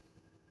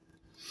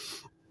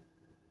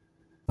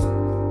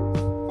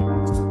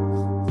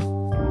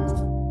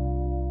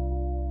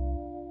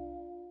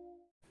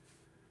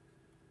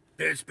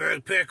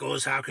 Pittsburgh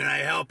Pickles, how can I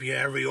help you?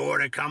 Every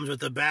order comes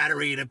with a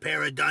battery and a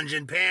pair of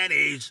dungeon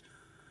panties.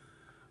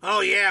 Oh,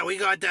 yeah, we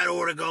got that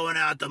order going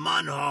out the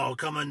Munhall,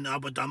 coming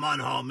up with the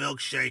Munhall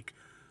milkshake.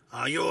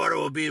 Your order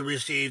will be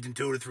received in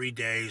 2 to 3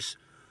 days.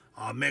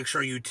 Make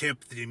sure you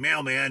tip the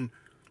mailman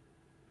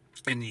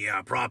in the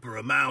proper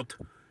amount,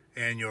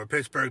 and your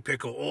Pittsburgh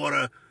Pickle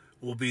order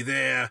will be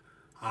there.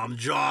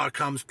 Jar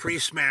comes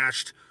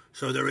pre-smashed,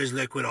 so there is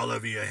liquid all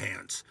over your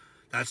hands.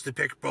 That's the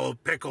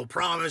pickle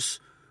promise.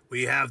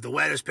 We have the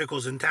wettest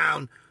pickles in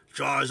town.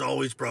 Jar is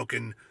always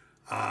broken.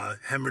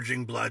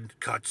 Hemorrhaging blood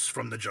cuts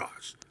from the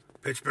jars.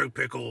 Pittsburgh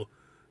Pickle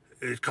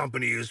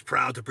Company is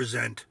proud to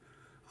present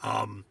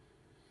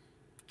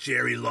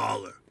Jerry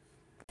Lawler.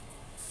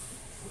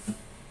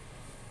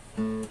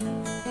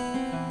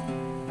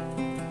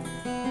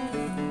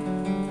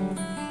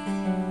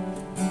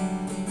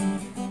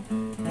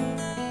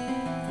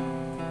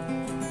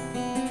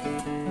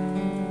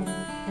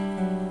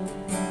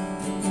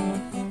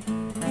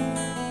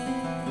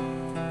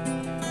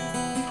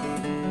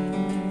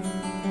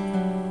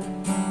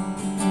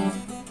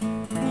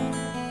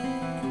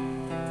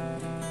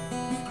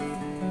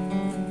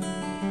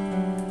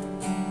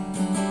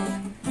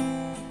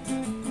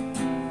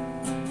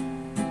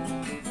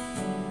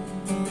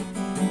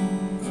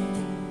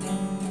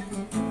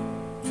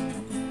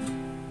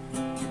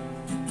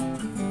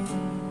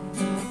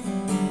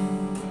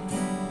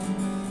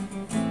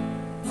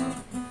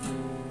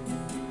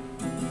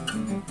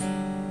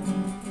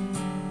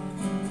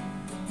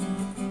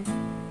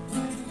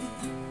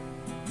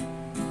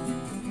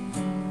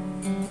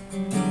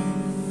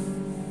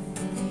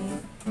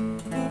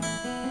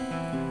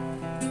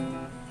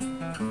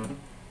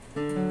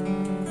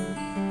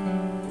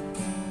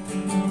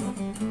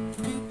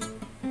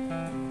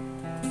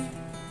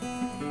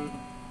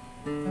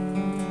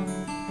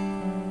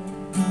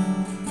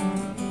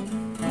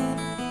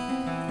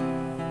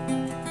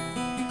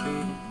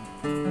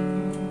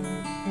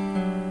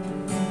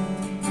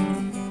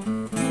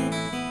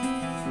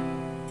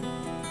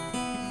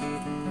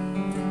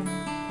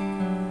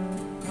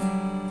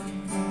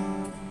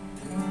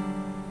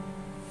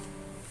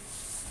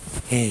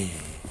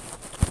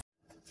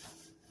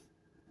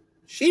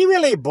 She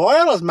really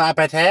boils my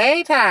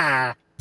potato.